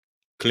and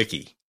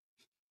Clicky.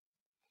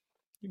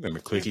 You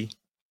remember Clicky?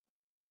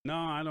 No,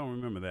 I don't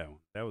remember that one.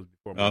 That was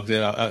before.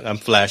 I'm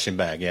flashing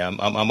back. Yeah,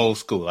 I'm old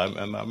school. I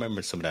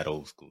remember some of that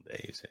old school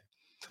days.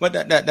 But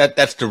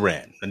that's the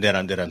rant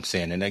that I'm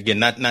saying. And again,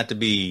 not to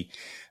be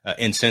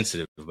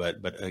insensitive, but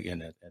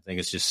again, I think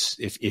it's just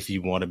if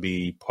you want to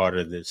be part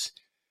of this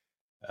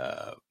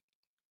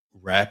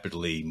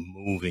rapidly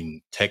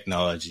moving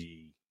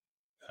technology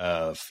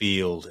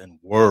field and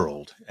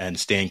world, and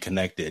staying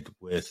connected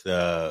with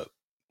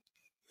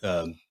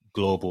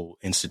global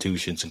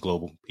institutions and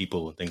global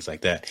people and things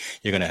like that,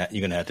 you're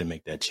gonna have to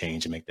make that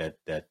change and make that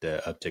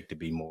uptick to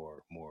be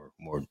more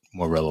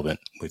relevant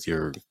with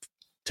your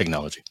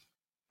technology.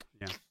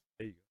 Yeah,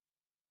 there you go.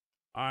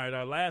 All right,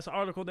 our last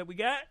article that we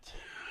got.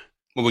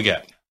 What we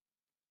got?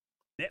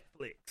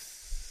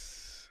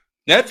 Netflix.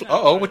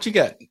 What you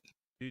got?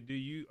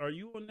 Are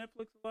you on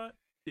Netflix a lot?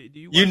 Do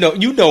you?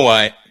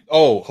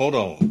 Hold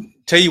on.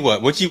 Tell you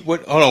what.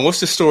 Hold on. What's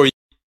the story?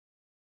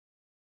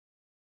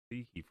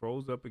 See, he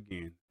froze up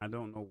again. I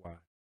don't know why.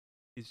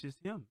 It's just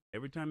him.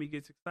 Every time he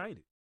gets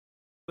excited.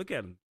 Look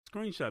at him.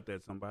 Screenshot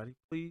that, somebody.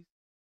 Please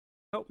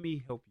help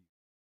me help you.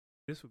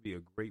 This would be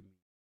a great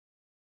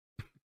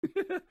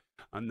meeting.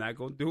 I'm not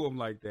going to do him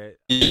like that.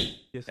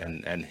 Yes,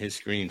 and his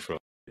screen froze.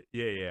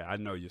 Yeah, I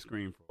know your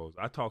screen froze.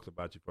 I talked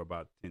about you for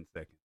about 10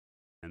 seconds,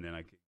 and then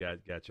I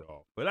got you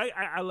off. But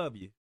I love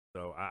you,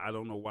 so I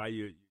don't know why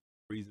you're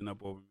freezing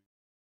up over me.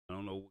 I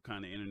don't know what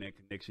kind of internet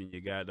connection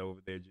you got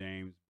over there,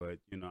 James, but,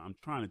 I'm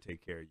trying to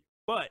take care of you.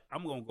 But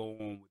I'm going to go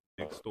on with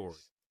the next story,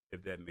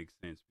 if that makes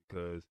sense,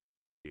 because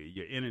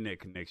your internet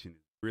connection is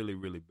really,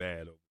 really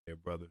bad over there,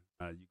 brother.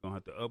 You're going to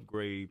have to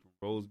upgrade from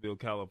Roseville,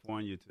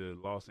 California to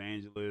Los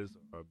Angeles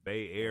or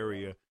Bay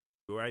Area.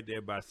 You're right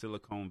there by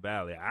Silicon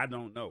Valley. I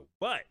don't know.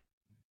 But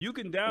you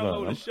can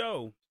download the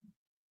show.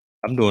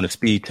 I'm doing a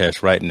speed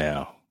test right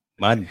now.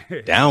 My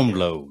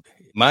download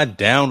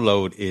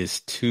is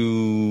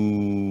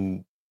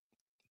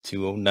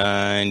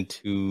 209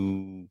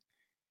 to.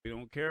 We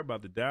don't care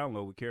about the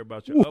download. We care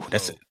about your upload.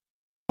 That's it.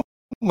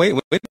 Wait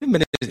a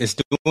minute. It's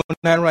doing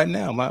that right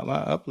now. My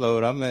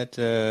upload, I'm at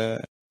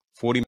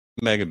 40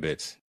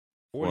 megabits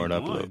 41. For an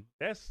upload.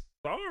 That's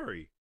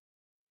sorry.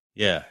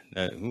 Yeah.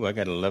 I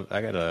got 11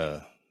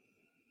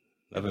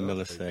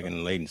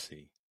 millisecond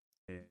latency.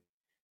 Yeah.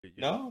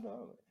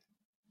 No.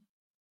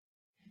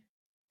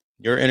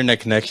 Your internet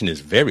connection is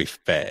very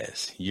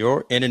fast.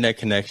 Your internet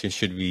connection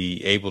should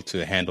be able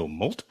to handle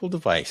multiple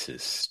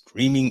devices,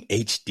 streaming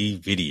HD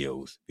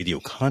videos, video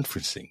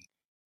conferencing,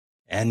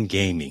 and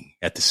gaming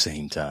at the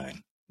same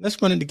time.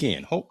 Let's run it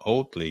again.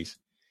 Hold, please.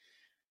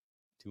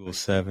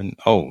 207.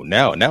 Oh,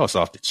 now it's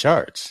off the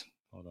charts.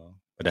 Hold on.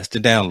 But that's the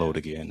download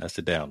again. That's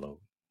the download.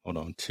 Hold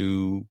on.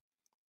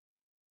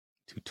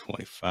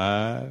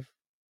 225.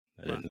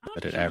 I'm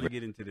trying to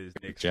get into this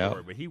next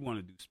story, but he want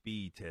to do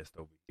speed test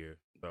over here.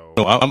 So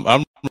no,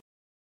 I'm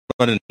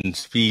running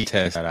speed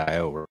test at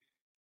IO.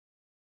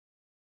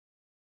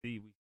 See,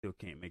 we still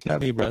can't make it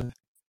out. Hey, brother.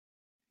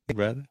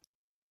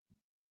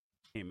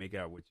 Can't make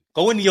out what you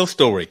go into your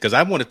story, because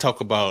I want to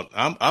talk about.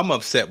 I'm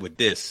upset with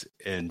this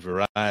and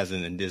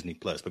Verizon and Disney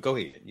Plus. But go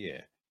ahead.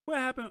 Yeah. What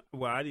happened?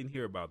 Well, I didn't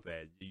hear about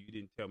that. You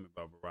didn't tell me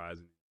about Verizon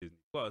and Disney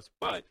Plus,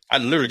 but I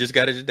literally just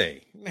got it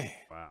today. Man.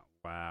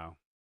 Wow.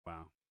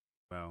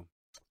 Well,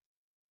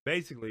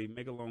 basically,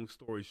 make a long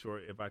story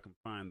short, if I can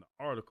find the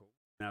article,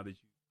 now that you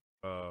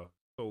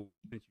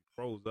since you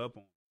froze up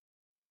on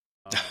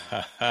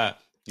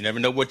you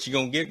never know what you're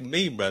gonna get with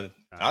me, brother.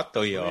 I'll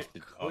throw you off the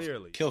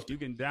clearly. You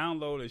can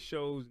download a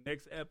show's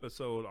next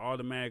episode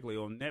automatically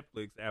on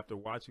Netflix after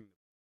watching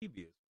the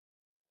previous.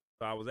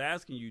 So I was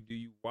asking you, do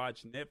you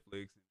watch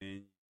Netflix?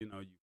 And then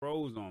you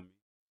froze on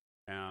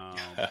me.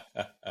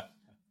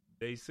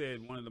 They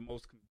said one of the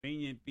most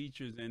convenient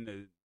features in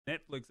the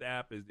Netflix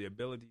app is the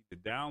ability to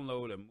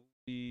download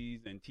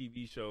movies and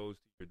TV shows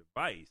to your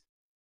device,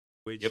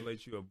 which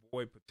lets you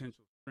avoid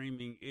potential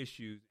streaming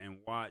issues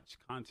and watch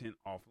content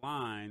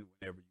offline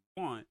whenever you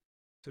want.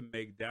 To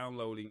make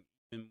downloading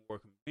even more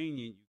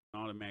convenient, you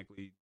can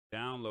automatically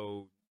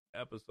download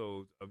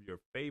episodes of your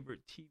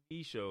favorite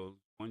TV shows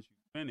once you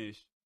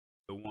finish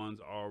the ones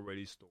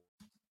already stored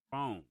on your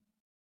phone.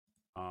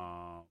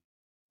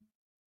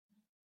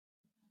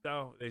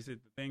 So they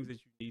said the things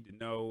that you need to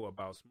know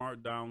about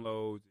smart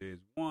downloads is,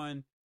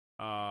 one,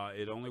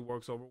 it only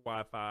works over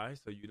Wi-Fi,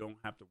 so you don't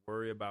have to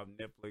worry about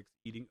Netflix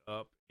eating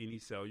up any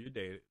cellular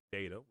data,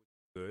 which is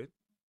good.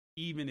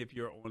 Even if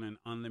you're on an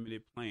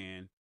unlimited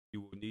plan,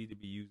 you will need to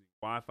be using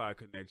Wi-Fi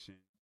connection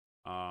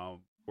for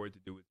it to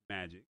do its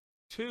magic.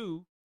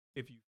 Two,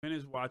 if you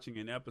finish watching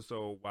an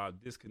episode while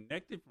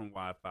disconnected from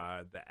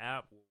Wi-Fi, the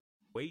app will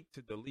wait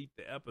to delete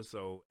the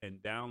episode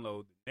and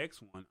download the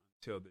next one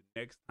until the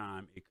next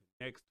time it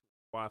connects to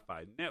the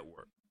Wi-Fi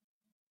network.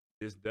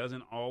 This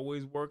doesn't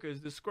always work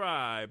as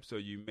described, so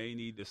you may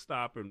need to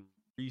stop and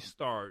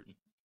restart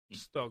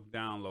stuck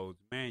downloads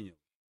manually.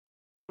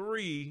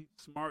 3,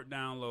 smart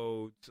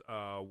downloads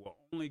will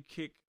only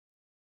kick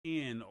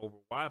in over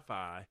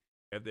Wi-Fi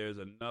if there's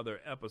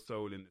another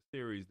episode in the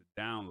series to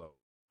download.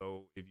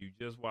 So if you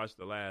just watched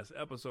the last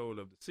episode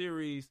of the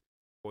series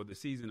or the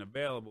season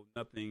available,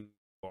 nothing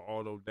will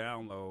auto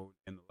download,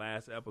 and the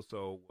last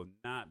episode will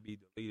not be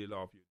deleted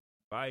off your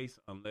device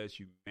unless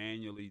you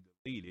manually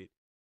delete it.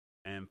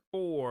 And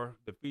 4,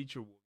 the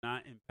feature will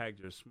not impact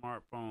your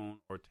smartphone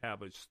or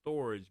tablet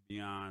storage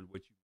beyond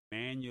what you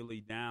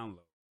manually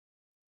download.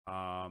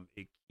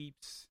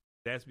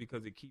 That's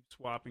because it keeps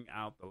swapping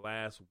out the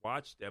last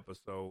watched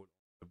episode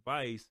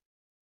device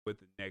with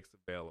the next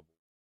available.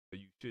 So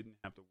you shouldn't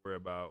have to worry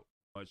about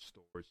much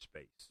storage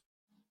space.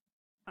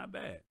 Not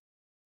bad.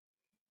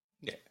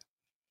 Yeah.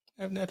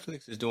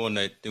 Netflix is doing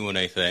their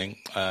thing.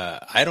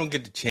 I don't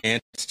get the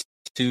chance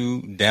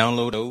to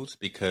download those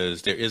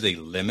because there is a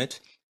limit,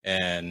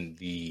 and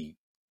the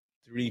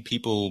 3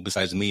 people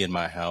besides me in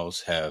my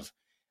house have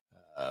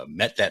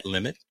met that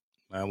limit.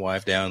 My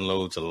wife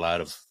downloads a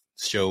lot of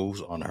shows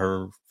on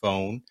her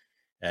phone,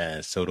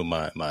 and so do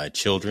my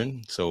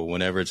children. So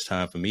whenever it's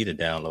time for me to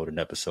download an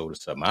episode of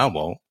something I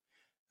won't,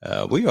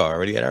 we are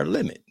already at our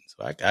limit.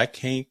 So I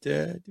can't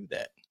do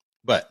that.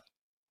 But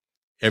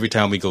every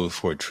time we go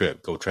for a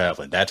trip, go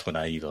traveling, that's when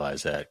I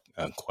utilize that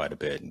quite a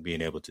bit, and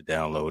being able to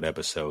download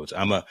episodes.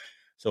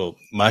 So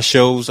my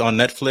shows on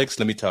Netflix.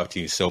 Let me talk to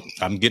you. So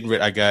I'm getting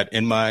ready. I got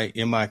in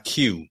my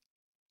queue.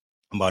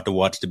 I'm about to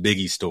watch the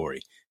Biggie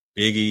story.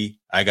 Biggie,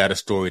 I got a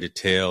story to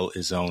tell,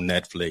 is on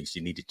Netflix.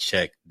 You need to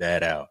check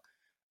that out.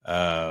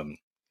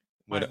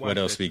 What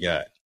else we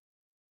got?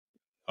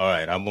 All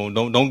right,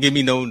 don't give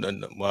me no.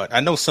 Well,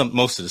 I know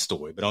most of the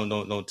story, but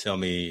don't tell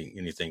me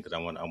anything, because I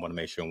want to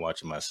make sure I'm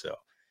watching myself.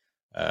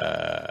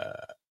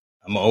 I'm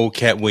an old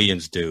Cat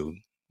Williams dude,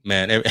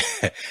 man.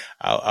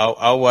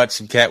 I'll watch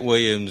some Cat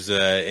Williams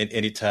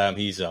anytime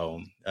he's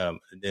on.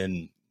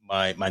 Then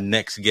my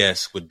next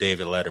guest with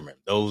David Letterman.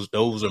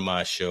 Those are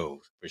my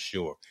shows for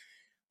sure.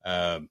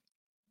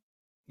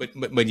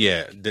 But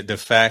yeah, the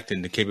fact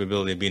and the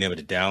capability of being able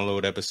to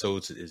download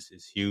episodes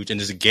is huge,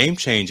 and it's a game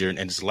changer, and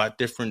it's a lot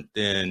different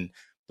than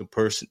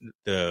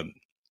the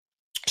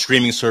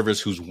streaming service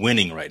who's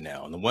winning right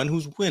now. And the one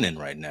who's winning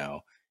right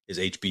now is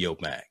HBO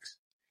Max.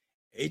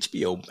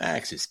 HBO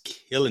Max is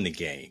killing the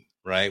game,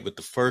 right? With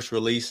the first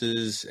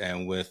releases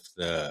and with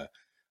the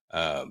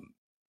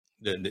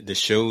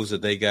shows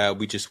that they got.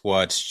 We just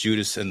watched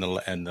Judas and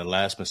the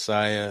Last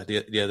Messiah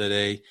the other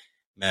day.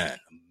 Man,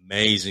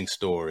 amazing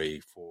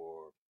story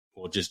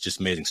just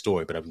amazing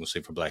story, but I'm going to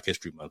say for Black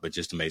History Month, but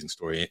just amazing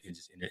story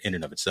in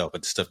and of itself,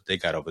 but the stuff that they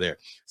got over there.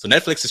 So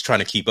Netflix is trying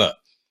to keep up,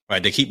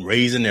 right? They keep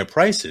raising their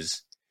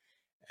prices,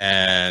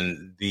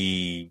 and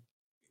the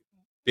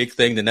big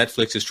thing that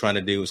Netflix is trying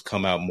to do is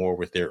come out more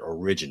with their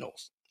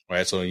originals,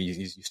 right? So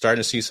you're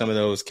starting to see some of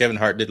those. Kevin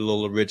Hart did a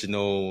little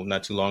original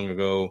not too long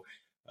ago.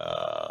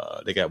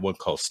 They got one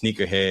called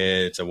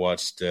Sneakerheads. I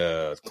watched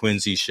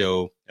Quincy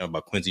show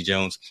about Quincy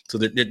Jones. So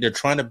they're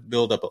trying to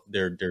build up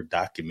their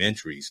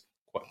documentaries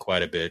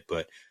quite a bit,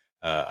 but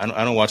I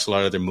don't watch a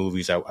lot of their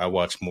movies. I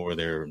watch more of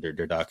their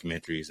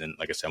documentaries, and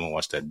like I said, I'm gonna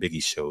watch that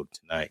Biggie show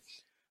tonight.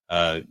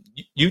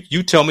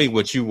 You tell me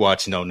what you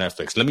watching on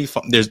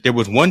Netflix. There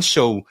was one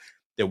show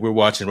that we're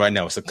watching right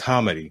now. It's a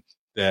comedy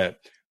that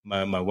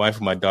my wife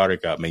and my daughter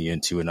got me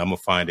into, and I'm gonna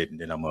find it,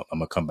 and then I'm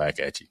gonna come back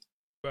at you.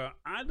 Well,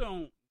 I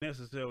don't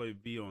necessarily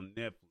be on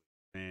Netflix,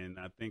 and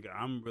I think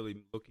I'm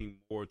really looking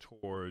more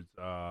towards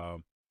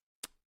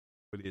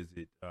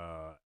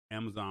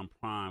Amazon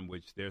Prime,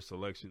 which their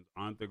selections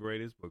aren't the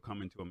greatest, but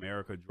Coming to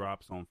America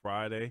drops on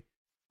Friday.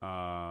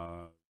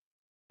 The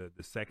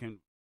second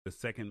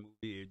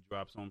movie, it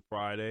drops on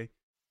Friday.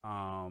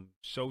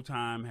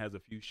 Showtime has a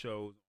few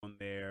shows on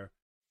there,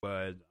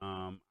 but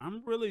I'm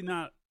really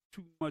not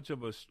too much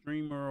of a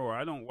streamer, or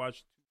I don't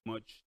watch too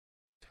much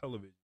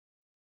television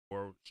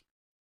or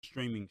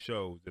streaming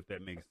shows, if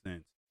that makes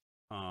sense.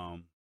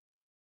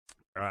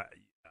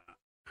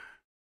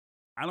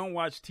 I don't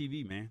watch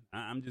TV, man.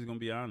 I'm just gonna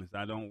be honest.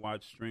 I don't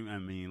watch stream. I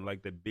mean,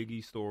 like the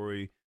Biggie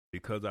story,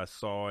 because I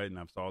saw it and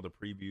I saw the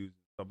previews and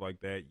stuff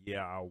like that.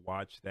 Yeah, I'll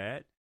watch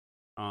that.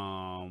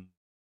 The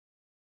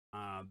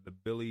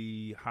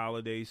Billie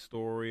Holiday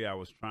story, I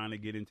was trying to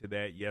get into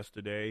that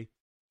yesterday,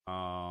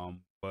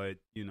 but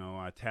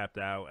I tapped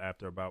out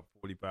after about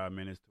 45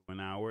 minutes to an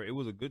hour. It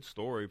was a good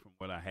story from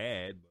what I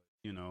had,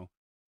 but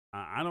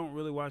I don't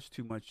really watch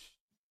too much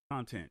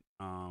content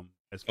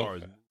as far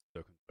as movies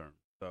are concerned.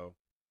 So.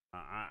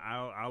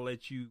 I'll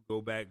let you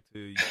go back to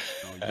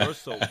your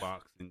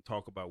soapbox and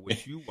talk about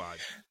what you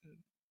watch.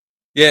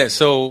 Yeah.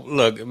 So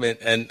look, I mean,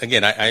 and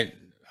again,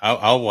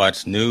 I'll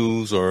watch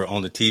news or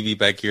on the TV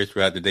back here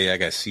throughout the day. I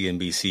got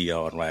CNBC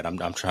on, right?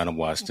 I'm trying to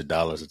watch the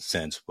dollars and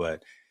cents,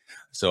 but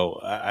so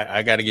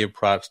I got to give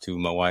props to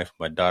my wife, and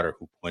my daughter,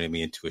 who pointed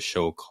me into a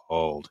show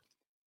called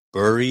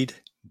Buried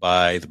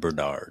by the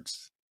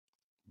Bernards.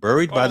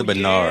 Buried by the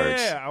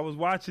Bernards. Yeah, I was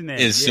watching that.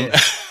 Is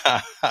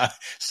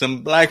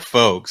some black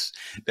folks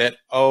that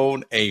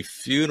own a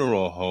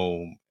funeral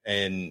home,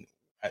 and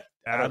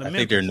I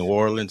think they're in New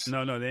Orleans.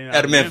 No, they're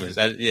out of Memphis.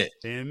 They're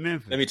in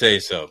Memphis. Let me tell you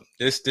something.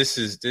 This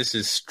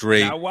is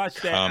straight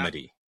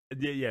comedy.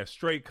 Yeah,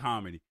 straight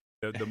comedy.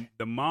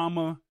 The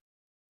mama,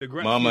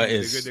 mama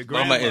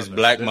is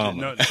black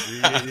mama.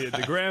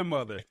 The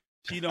grandmother.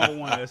 She don't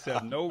want to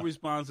accept no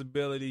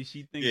responsibility.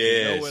 She thinks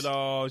she know it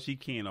all. She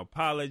can't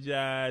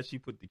apologize. She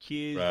put the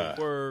kids to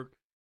work.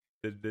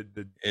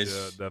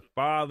 The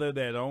father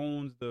that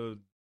owns it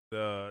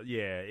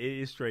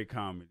is straight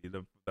comedy.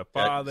 The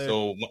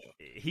father,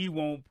 he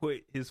won't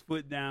put his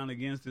foot down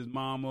against his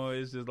mama.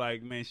 It's just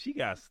like, man, she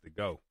got to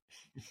go.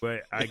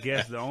 But I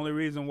guess the only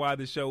reason why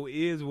the show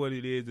is what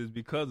it is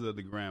because of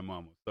the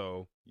grandmama.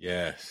 So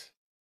yes.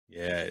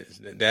 Yeah,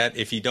 that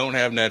if you don't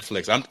have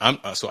Netflix,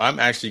 I'm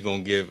actually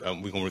gonna give.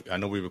 I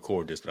know we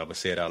record this, but I'm gonna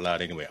say it out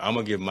loud anyway. I'm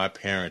gonna give my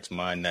parents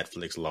my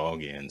Netflix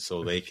login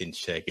so they can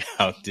check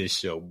out this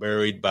show.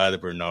 Buried by the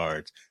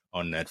Bernards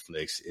on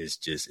Netflix is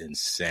just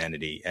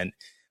insanity. And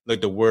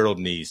look, the world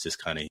needs this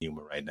kind of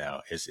humor right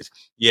now.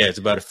 It's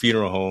about a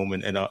funeral home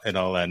and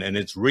all that, and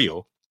it's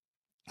real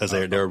because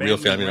they're a real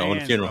family that own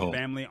a funeral home,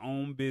 family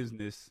owned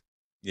business.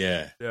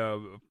 Yeah,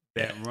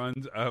 that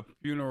runs a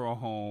funeral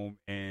home.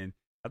 And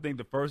I think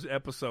the first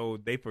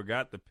episode, they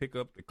forgot to pick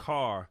up the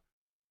car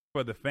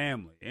for the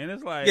family, and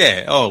it's like,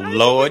 yeah. Oh how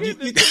Lord, you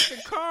pick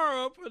the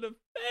car up for the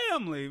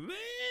family, man.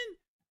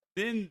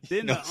 Then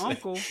the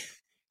uncle,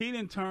 he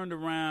done turned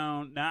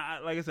around. Now,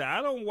 like I said,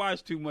 I don't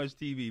watch too much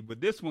TV,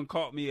 but this one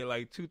caught me at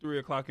like 2-3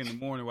 o'clock in the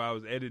morning while I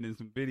was editing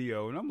some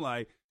video, and I'm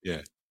like,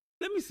 yeah.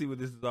 let me see what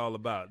this is all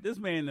about. This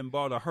man then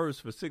bought a hearse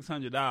for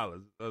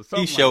 $600.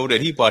 He showed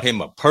that he bought him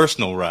a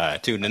personal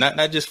ride too,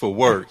 not just for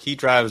work. He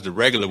drives the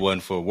regular one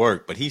for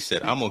work, but he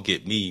said, "I'm gonna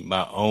get me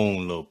my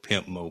own little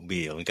pimp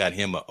mobile," and got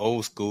him an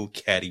old school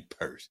caddy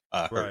hearse.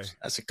 Right.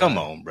 I said, "Come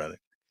on, brother."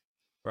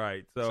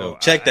 Right. So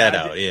check that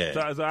out.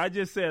 Yeah. So I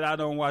just said I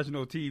don't watch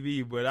no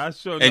TV, but I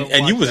sure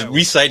and you was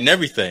reciting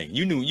everything.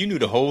 You knew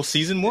the whole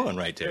season 1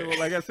 right there. Well,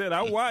 like I said,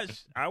 I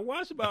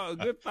watched about a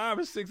good 5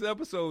 or 6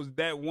 episodes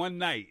that one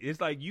night.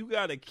 It's like you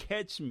got to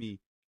catch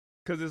me,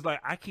 because it's like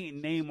I can't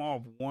name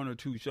off 1 or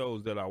 2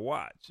 shows that I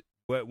watch.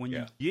 But when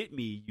you get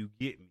me, you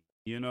get me.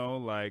 You know,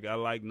 like I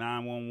like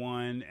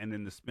 911, and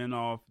then the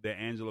spinoff that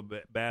Angela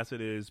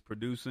Bassett is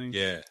producing.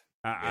 Yeah.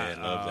 I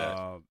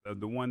love that.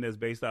 The one that's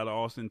based out of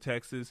Austin,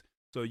 Texas.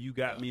 So you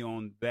got me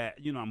on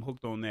that. You know, I'm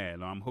hooked on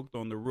that. I'm hooked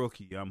on The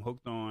Rookie. I'm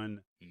hooked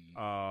on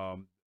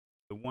the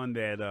one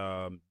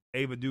that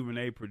Ava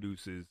DuVernay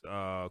produces,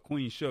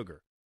 Queen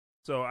Sugar.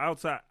 So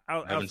outside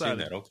haven't seen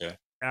that. Okay.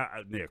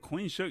 Yeah,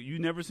 Queen Sugar. You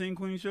never seen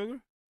Queen Sugar?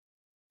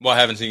 Well, I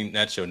haven't seen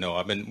that show.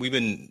 No,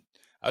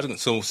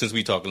 so since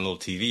we talking a little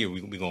TV,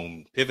 we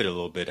gonna pivot a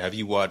little bit. Have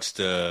you watched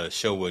the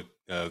show with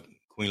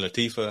Queen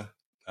Latifah,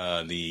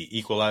 The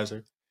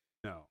Equalizer?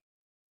 No.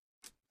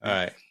 All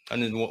right,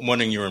 I'm just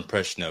wondering your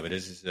impression of it.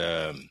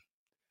 I'm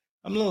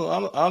a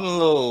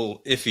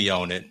little iffy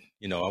on it.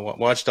 You know, I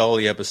watched all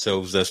the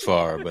episodes thus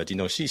far, but you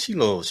know, she a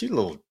little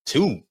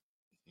too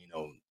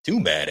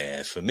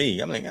badass for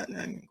me. I'm like,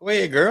 go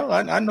ahead, girl.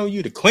 I know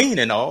you the queen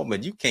and all,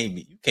 but you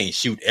can't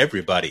shoot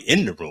everybody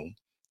in the room.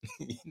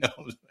 You know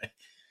what I'm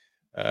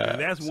saying?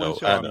 That's one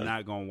show I'm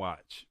not gonna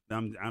watch.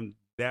 I'm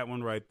that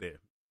one right there.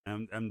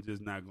 I'm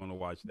just not gonna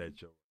watch that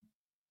show.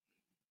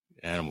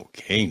 Animal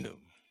Kingdom.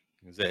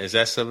 Is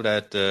that some of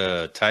that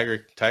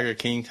Tiger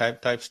King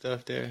type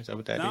stuff there? Is that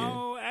what that is?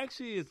 No,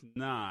 actually it's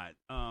not.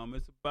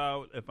 It's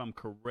about, if I'm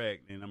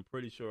correct, and I'm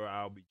pretty sure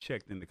I'll be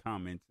checked in the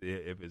comments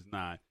if it's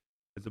not.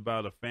 It's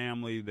about a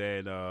family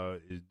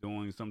that is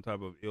doing some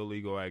type of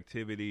illegal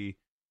activity,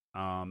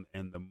 and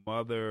the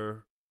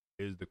mother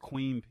is the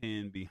queen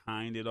pin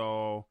behind it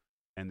all,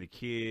 and the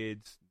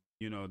kids,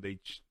 you know, they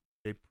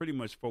pretty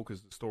much focus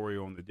the story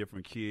on the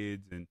different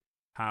kids and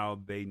how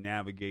they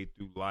navigate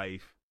through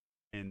life.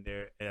 And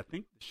I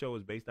think the show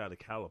is based out of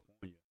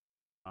California,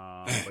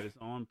 but it's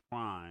on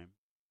Prime.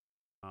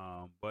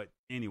 But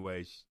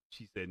anyway,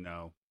 she said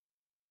no.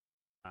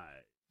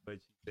 But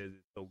she says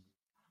it's so good.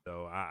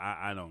 So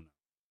I don't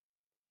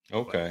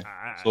know. Okay.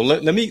 So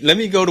let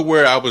me go to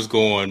where I was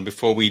going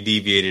before we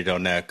deviated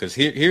on that, because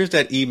here's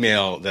that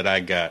email that I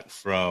got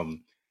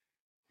from.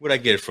 Where'd I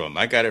get it from?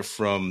 I got it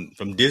from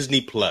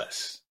Disney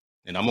Plus,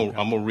 and I'm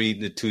gonna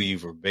read it to you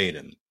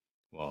verbatim.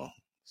 Well,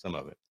 some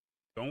of it.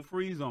 Don't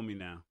freeze on me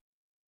now.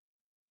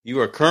 You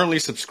are currently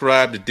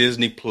subscribed to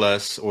Disney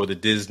Plus or the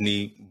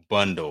Disney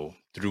Bundle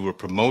through a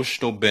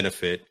promotional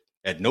benefit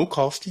at no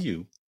cost to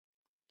you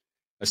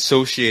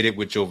associated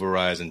with your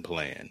Verizon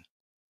plan.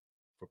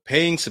 For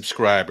paying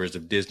subscribers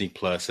of Disney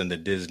Plus and the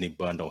Disney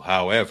Bundle,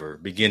 however,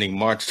 beginning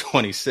March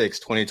 26,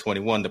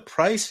 2021, the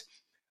price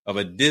of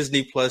a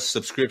Disney Plus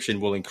subscription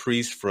will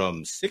increase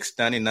from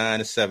 $6.99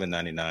 to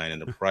 $7.99,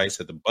 and the price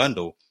of the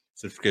bundle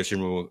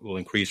subscription will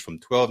increase from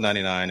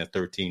 $12.99 to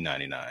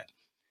 $13.99.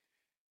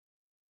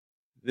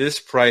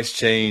 This price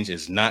change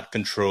is not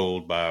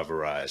controlled by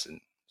Verizon.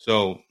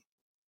 So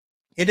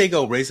here they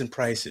go, raising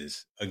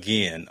prices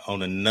again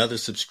on another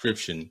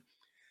subscription.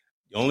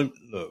 I'm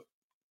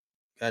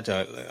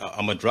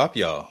gonna drop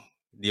y'all.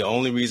 The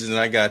only reason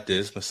I got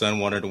this, my son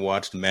wanted to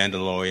watch The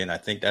Mandalorian. I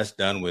think that's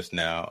done with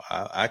now.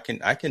 I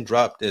can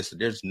drop this.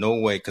 There's no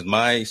way, because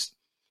my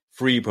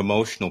free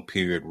promotional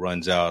period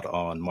runs out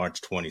on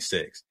March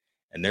 26th.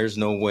 And there's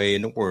no way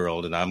in the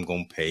world that I'm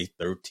going to pay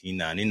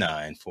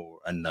 $13.99 for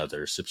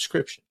another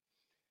subscription.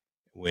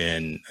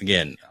 When,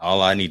 again,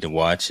 all I need to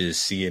watch is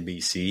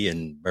CNBC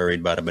and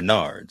Buried by the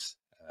Bernards.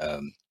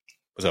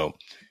 So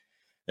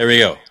there we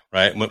go,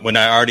 right? When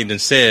I already done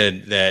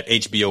said that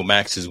HBO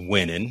Max is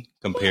winning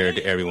compared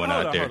to everyone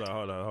out there.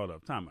 Hold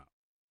up. Time out.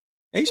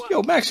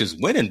 HBO Max is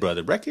winning,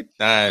 brother.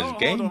 Recognize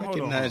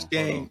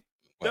game.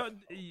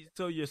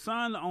 So your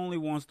son only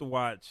wants to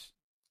watch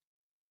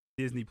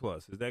Disney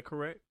Plus. Is that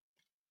correct?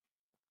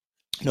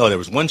 No, there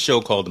was one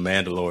show called The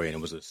Mandalorian. It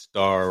was a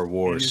Star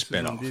Wars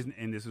spinoff.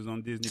 And this was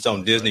on Disney. It's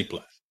on Disney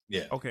Plus.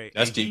 Yeah. Okay.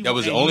 That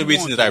was the only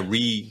reason that I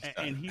read.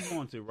 And he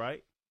wants it,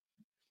 right?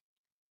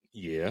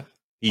 Yeah,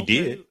 he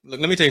did.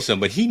 Look, let me tell you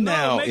something. But he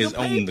now is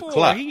on the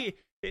clock. I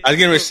was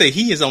going to say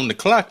he is on the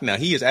clock now.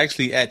 He is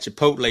actually at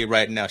Chipotle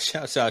right now.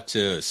 Shouts out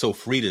to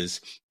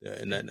Sofritas,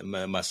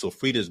 my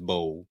Sofritas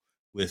bowl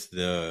with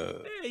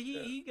the. Yeah,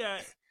 he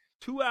got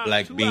 2 hours.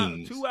 Black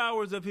beans. 2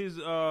 hours of his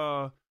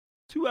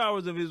 2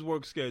 hours of his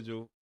work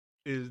schedule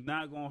is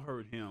not going to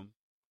hurt him.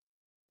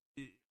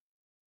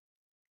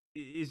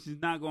 it's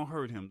just not gonna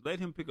hurt him. Let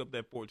him pick up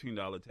that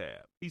 $14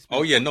 tab.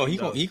 Oh yeah, no, he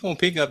gonna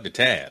pick up the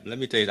tab. Let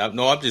me tell you.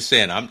 I'm just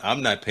saying,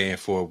 I'm not paying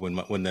for it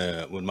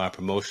when my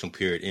promotional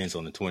period ends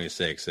on the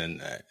 26th,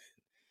 and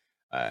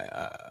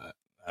I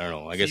don't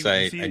know. I guess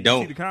I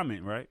don't. See the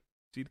comment, right?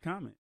 See the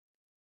comment.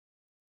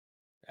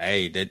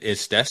 Hey,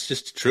 that's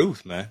just the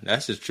truth, man.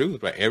 That's the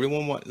truth, right?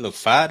 Everyone look,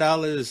 $5,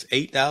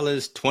 $8,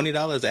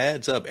 $20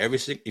 adds up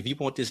if you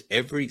want this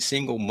every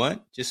single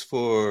month, just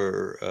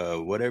for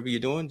whatever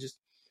you're doing. Just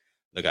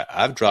look,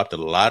 I've dropped a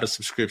lot of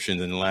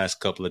subscriptions in the last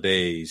couple of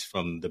days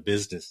from the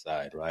business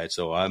side, right?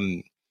 So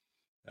I'm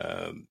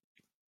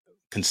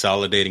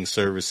consolidating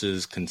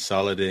services,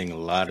 consolidating a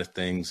lot of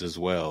things as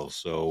well.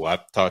 So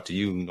I've talked to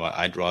you,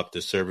 I dropped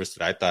the service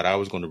that I thought I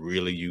was going to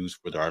really use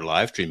for our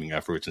live streaming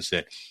efforts and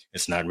said,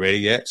 it's not ready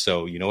yet.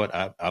 So you know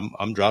what?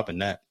 I'm dropping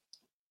that.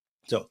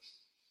 So,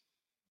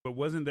 but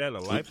wasn't that a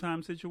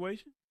lifetime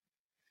situation?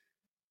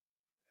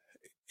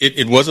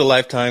 It was a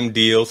lifetime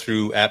deal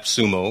through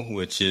AppSumo,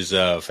 which is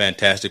a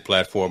fantastic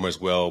platform as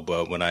well.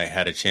 But when I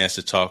had a chance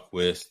to talk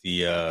with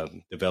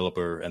the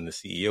developer and the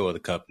CEO of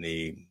the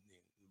company,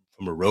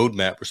 from a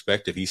roadmap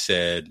perspective, he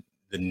said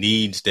the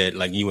needs that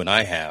like you and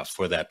I have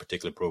for that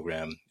particular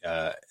program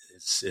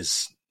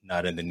is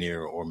not in the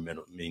near or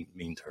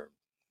mean term.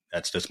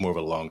 That's just more of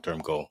a long-term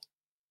goal.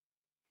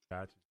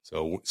 Gotcha.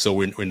 So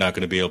we're not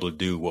going to be able to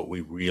do what we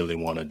really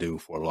want to do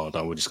for a long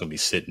time. We're just going to be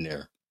sitting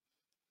there.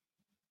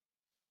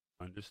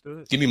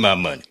 Understood. Give me my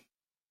money.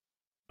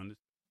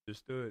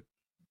 Understood.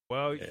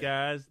 Well,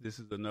 guys, this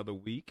is another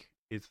week.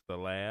 It's the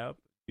lab.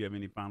 Do you have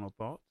any final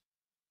thoughts?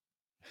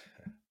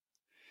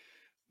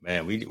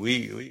 Man,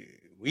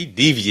 we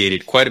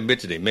deviated quite a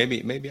bit today.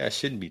 Maybe I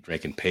shouldn't be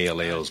drinking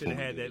pale ales. I should have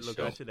had that. Look,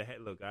 I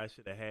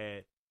should have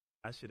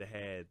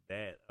had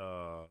that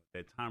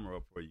that timer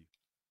up for you.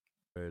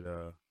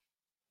 But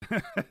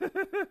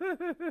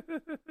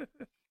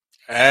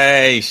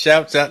hey,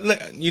 shouts out!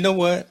 Look, you know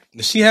what?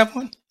 Does she have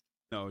one?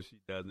 No, she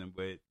doesn't.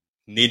 But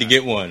need to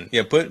get one.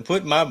 Yeah,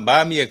 put my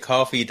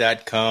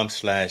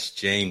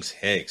buymeacoffee.com/James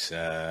Hicks.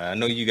 I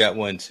know you got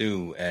one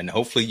too, and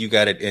hopefully you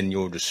got it in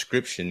your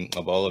description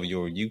of all of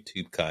your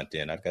YouTube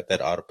content. I've got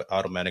that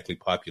automatically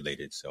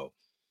populated. So,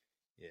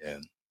 yeah.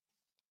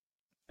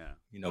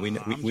 You know, we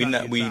just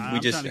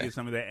trying to get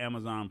some of that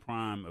Amazon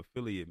Prime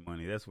affiliate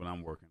money. That's what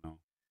I'm working on.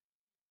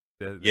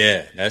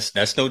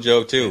 That's no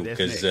joke too,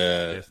 because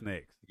that's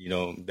next. You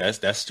know,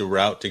 that's the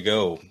route to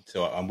go.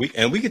 So we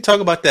can talk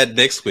about that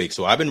next week.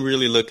 So I've been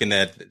really looking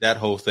at that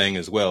whole thing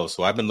as well.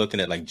 So I've been looking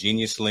at like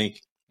Genius Link.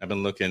 I've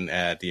been looking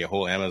at the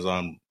whole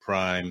Amazon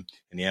Prime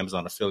and the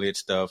Amazon affiliate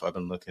stuff. I've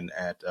been looking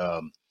at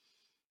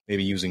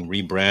maybe using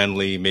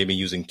Rebrandly, maybe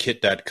using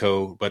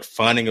Kit.co, but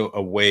finding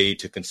a way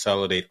to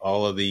consolidate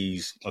all of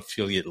these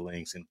affiliate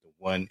links into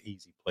one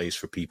easy place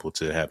for people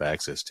to have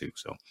access to.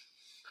 So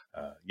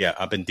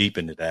I've been deep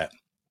into that.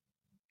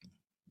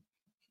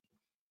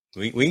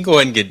 We can go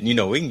ahead and get, we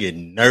can get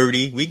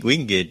nerdy. We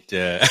can get,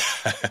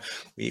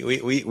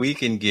 we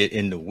can get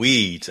in the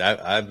weeds.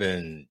 I've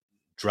been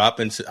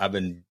dropping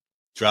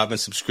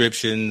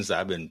subscriptions.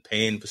 I've been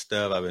paying for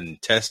stuff. I've been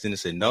testing and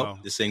saying,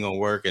 nope, this ain't gonna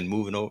work, and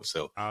moving over.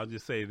 So I'll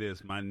just say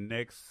this: my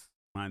next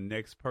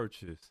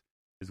purchase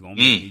is gonna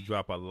make me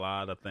drop a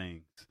lot of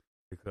things,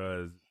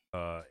 because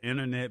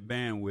internet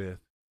bandwidth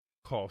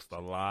costs a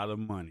lot of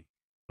money.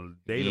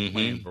 Data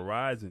plan,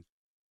 Verizon,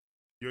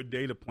 your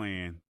data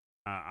plan.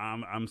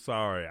 I'm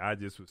sorry. I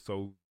just was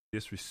so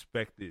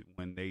disrespected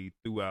when they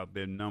threw out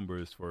their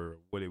numbers for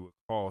what it would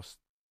cost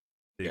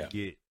to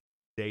get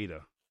data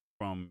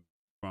from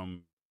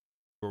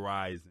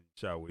Verizon,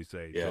 shall we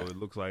say. Yeah. So it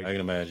looks like I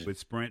can imagine. With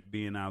Sprint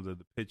being out of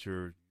the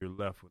picture, you're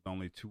left with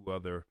only two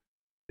other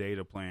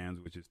data plans,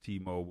 which is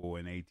T-Mobile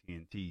and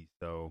AT&T.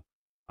 So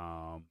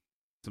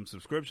some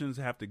subscriptions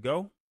have to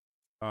go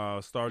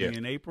starting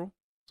in April.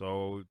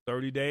 So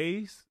 30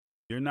 days,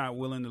 you're not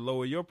willing to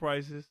lower your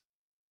prices.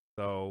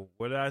 So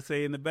what did I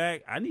say in the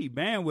back? I need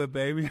bandwidth,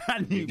 baby. I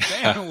need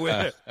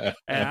bandwidth,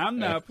 and I'm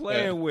not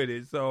playing with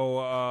it.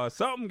 So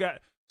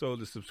so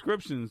the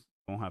subscriptions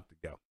don't have to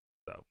go.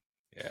 So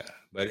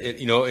but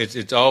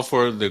it's all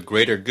for the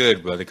greater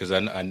good, brother. Because I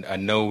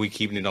know we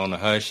keeping it on the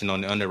hush and on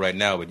the under right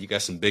now, but you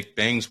got some big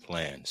things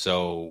planned.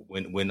 So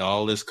when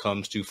all this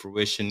comes to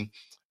fruition,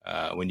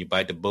 when you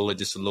bite the bullet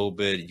just a little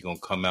bit, you're gonna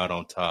come out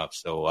on top.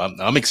 So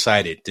I'm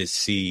excited to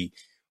see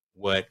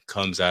what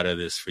comes out of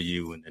this for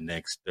you in the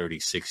next 30,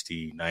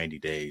 60, 90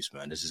 days,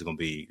 man. This is gonna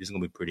be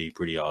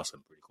pretty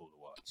awesome, pretty cool to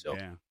watch. So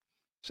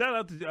shout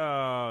out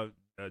to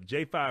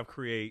J5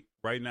 Create.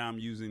 Right now I'm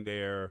using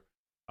their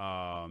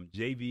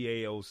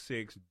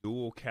JVA06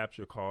 dual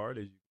capture card,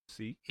 as you can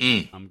see.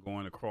 I'm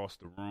going across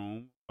the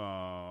room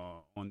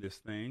on this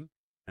thing.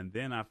 And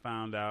then I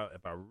found out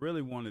if I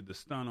really wanted to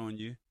stun on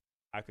you,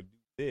 I could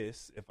do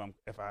this if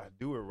I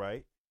do it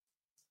right.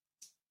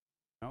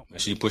 Nope.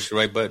 So you push the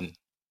right button.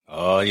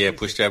 Oh yeah,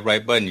 push that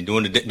right button. You're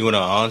doing an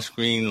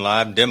on-screen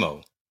live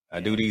demo. I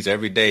do these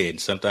every day,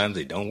 and sometimes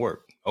they don't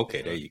work.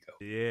 Okay, there you go.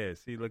 Yeah,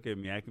 see, look at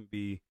me. I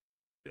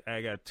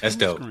got two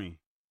screens.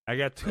 I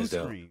got two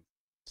screens.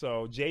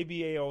 So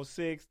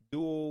JVA06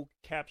 dual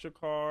capture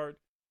card.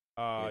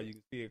 You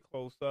can see it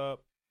close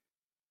up,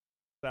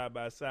 side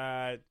by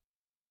side.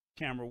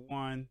 Camera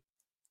 1,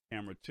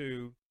 camera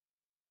 2,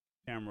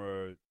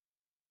 camera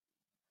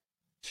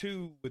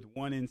 2 with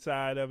one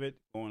inside of it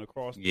going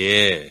across.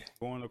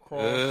 Going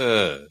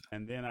across,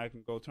 and then I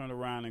can go turn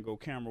around and go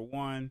camera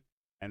 1,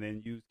 and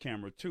then use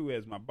camera 2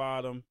 as my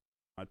bottom,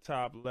 my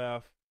top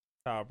left,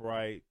 top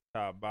right,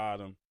 top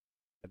bottom.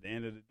 At the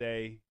end of the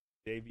day,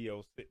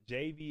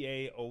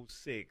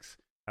 JVA06.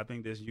 I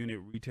think this unit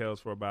retails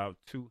for about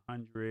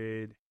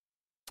 $240,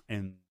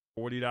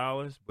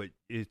 but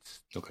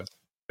it's okay.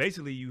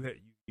 Basically, you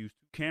use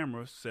 2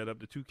 cameras, set up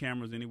the 2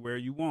 cameras anywhere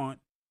you want.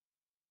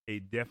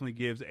 It definitely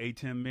gives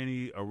A10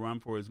 Mini a run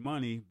for its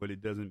money, but it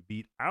doesn't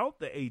beat out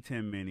the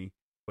A10 Mini,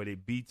 but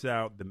it beats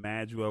out the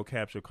Magwell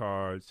capture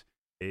cards.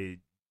 It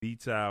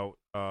beats out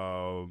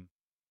the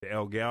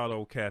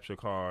Elgato capture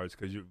cards,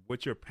 because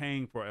what you're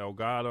paying for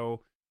Elgato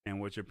and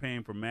what you're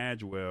paying for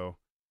Magwell,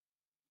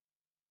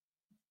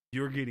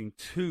 you're getting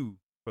 2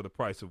 for the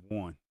price of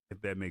 1, if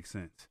that makes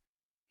sense.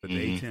 But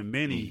the A10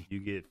 Mini,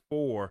 you get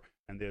 4,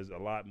 and there's a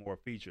lot more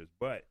features.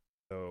 But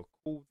the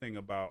cool thing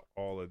about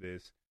all of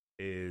this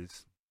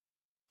is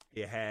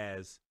it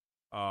has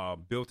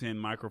built-in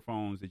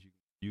microphones that you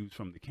can use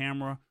from the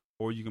camera,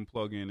 or you can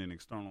plug in an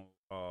external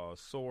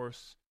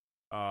source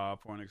for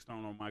an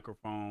external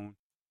microphone.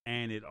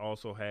 And it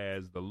also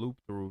has the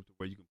loop-through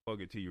where you can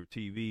plug it to your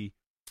TV.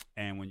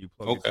 And when you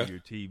plug it to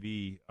your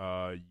TV,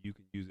 you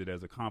can use it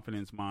as a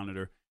confidence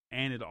monitor.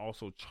 And it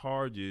also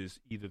charges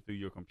either through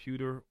your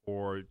computer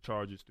or it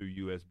charges through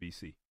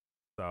USB-C.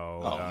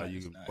 So you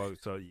can plug.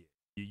 So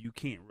you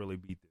can't really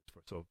beat this.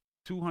 So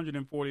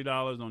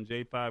 $240 on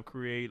J5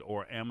 Create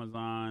or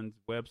Amazon's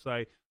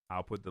website.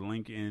 I'll put the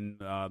link in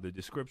the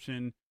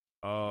description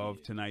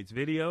of tonight's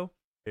video.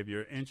 If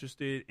you're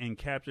interested in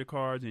capture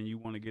cards and you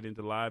want to get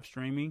into live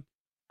streaming,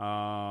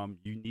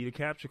 you need a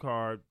capture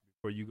card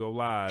before you go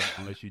live,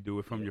 unless you do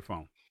it from your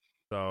phone.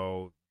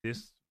 So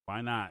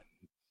why not?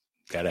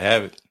 Gotta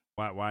have it.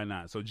 Why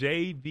not? So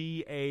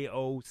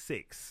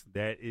JVA06.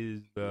 That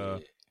is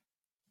the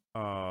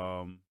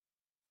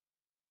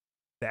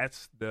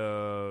that's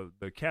the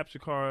capture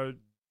card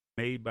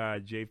made by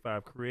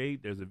J5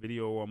 Create. There's a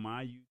video on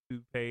my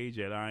YouTube page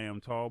at I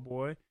Am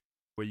Tallboy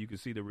where you can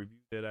see the review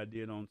that I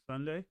did on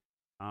Sunday.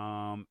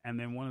 And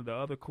then one of the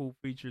other cool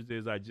features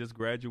is I just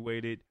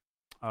graduated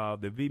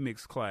the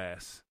vMix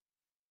class.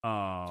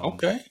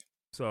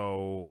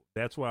 So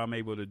that's why I'm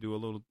able to do a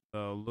little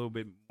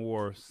bit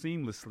more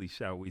seamlessly,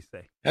 shall we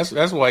say?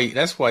 That's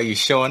why you're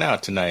showing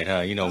out tonight, huh?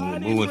 You know,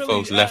 moving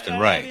folks left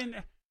and right.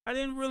 I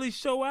didn't really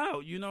show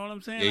out. You know what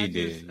I'm saying?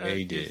 Yeah,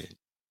 you did.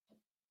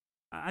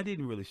 I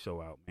didn't really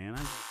show out, man.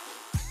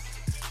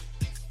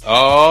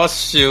 Oh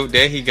shoot!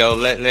 There he go.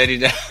 Let it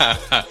down.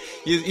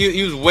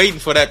 You was waiting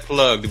for that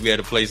plug to be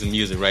able to play some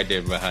music right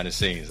there behind the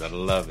scenes. I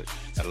love it.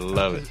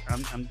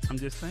 I'm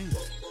just saying.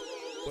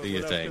 Do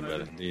your thing,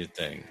 brother. Do your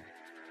thing.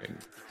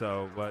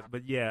 So,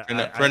 but yeah,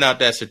 print out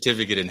that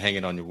certificate and hang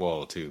it on your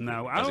wall too.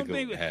 No, I don't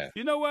think.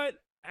 You know what?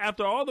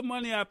 After all the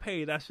money I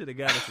paid, I should have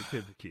got a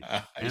certificate.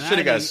 You should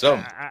have got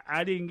something.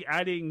 I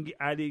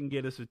didn't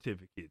get a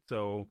certificate.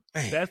 So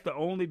that's the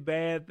only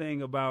bad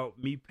thing about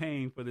me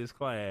paying for this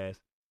class.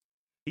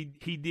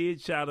 He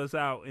did shout us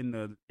out in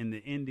the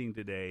ending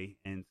today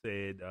and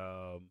said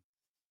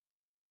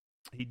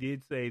he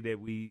did say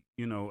that we,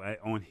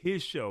 on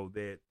his show,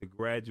 that the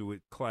graduate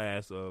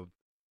class of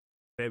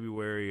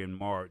February and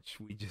March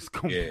we just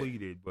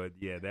completed. Yeah. But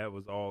yeah, that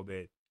was all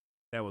that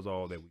we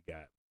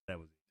got. That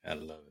was it. I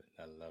love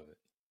it.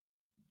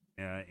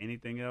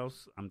 Anything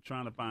else? I'm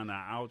trying to find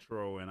our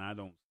outro and I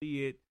don't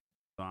see it.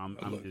 So I'm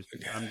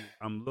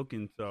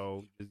looking.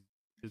 So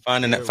just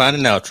find an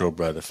outro,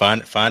 brother.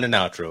 Find an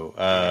outro.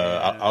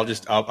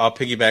 I'll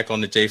piggyback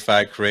on the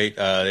J5 Create.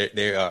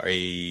 They are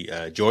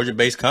a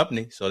Georgia-based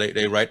company, so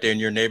they right there in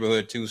your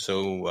neighborhood too.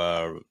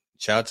 So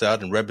shouts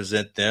out and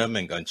represent them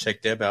and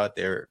check them out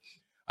there.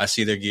 I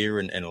see their gear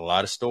in a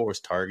lot of stores,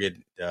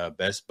 Target,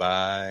 Best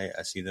Buy.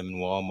 I see them in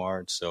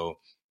Walmart. So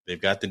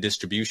they've got the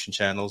distribution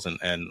channels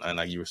and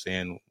like you were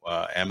saying,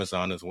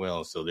 Amazon as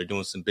well. So they're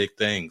doing some big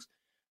things.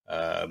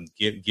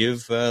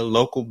 Give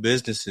local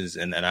businesses,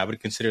 and I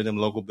would consider them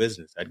local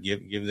business. I'd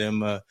give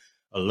them a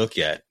look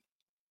at.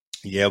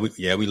 Yeah,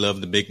 we love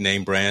the big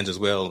name brands as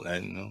well.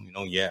 And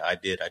I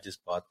did. I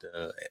just bought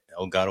the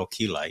Elgato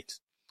key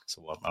lights,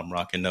 so I'm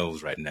rocking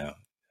those right now.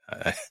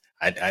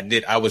 I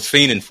did. I was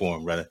fiending for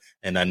them, brother.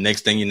 And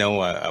next thing you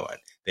know,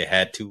 they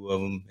had 2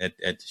 of them at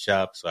the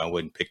shop, so I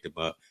went and picked them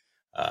up.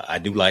 I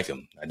do like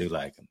them.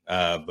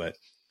 But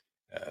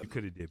you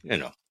could have did.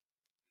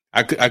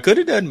 I could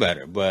have done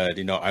better, but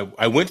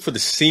I went for the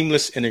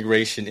seamless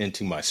integration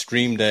into my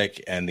Stream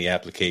Deck and the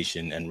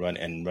application and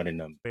running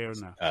them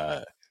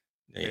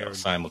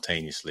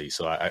simultaneously.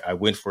 So I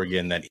went for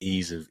that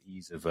ease of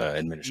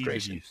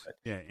administration. Ease of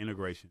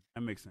integration.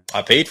 That makes sense.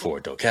 I paid for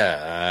it though.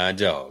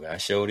 Dog, I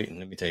showed it, and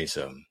let me tell you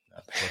something.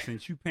 Well,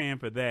 since you paying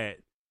for that,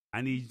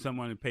 I need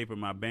someone to pay for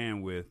my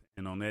bandwidth.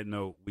 And on that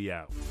note, we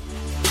out.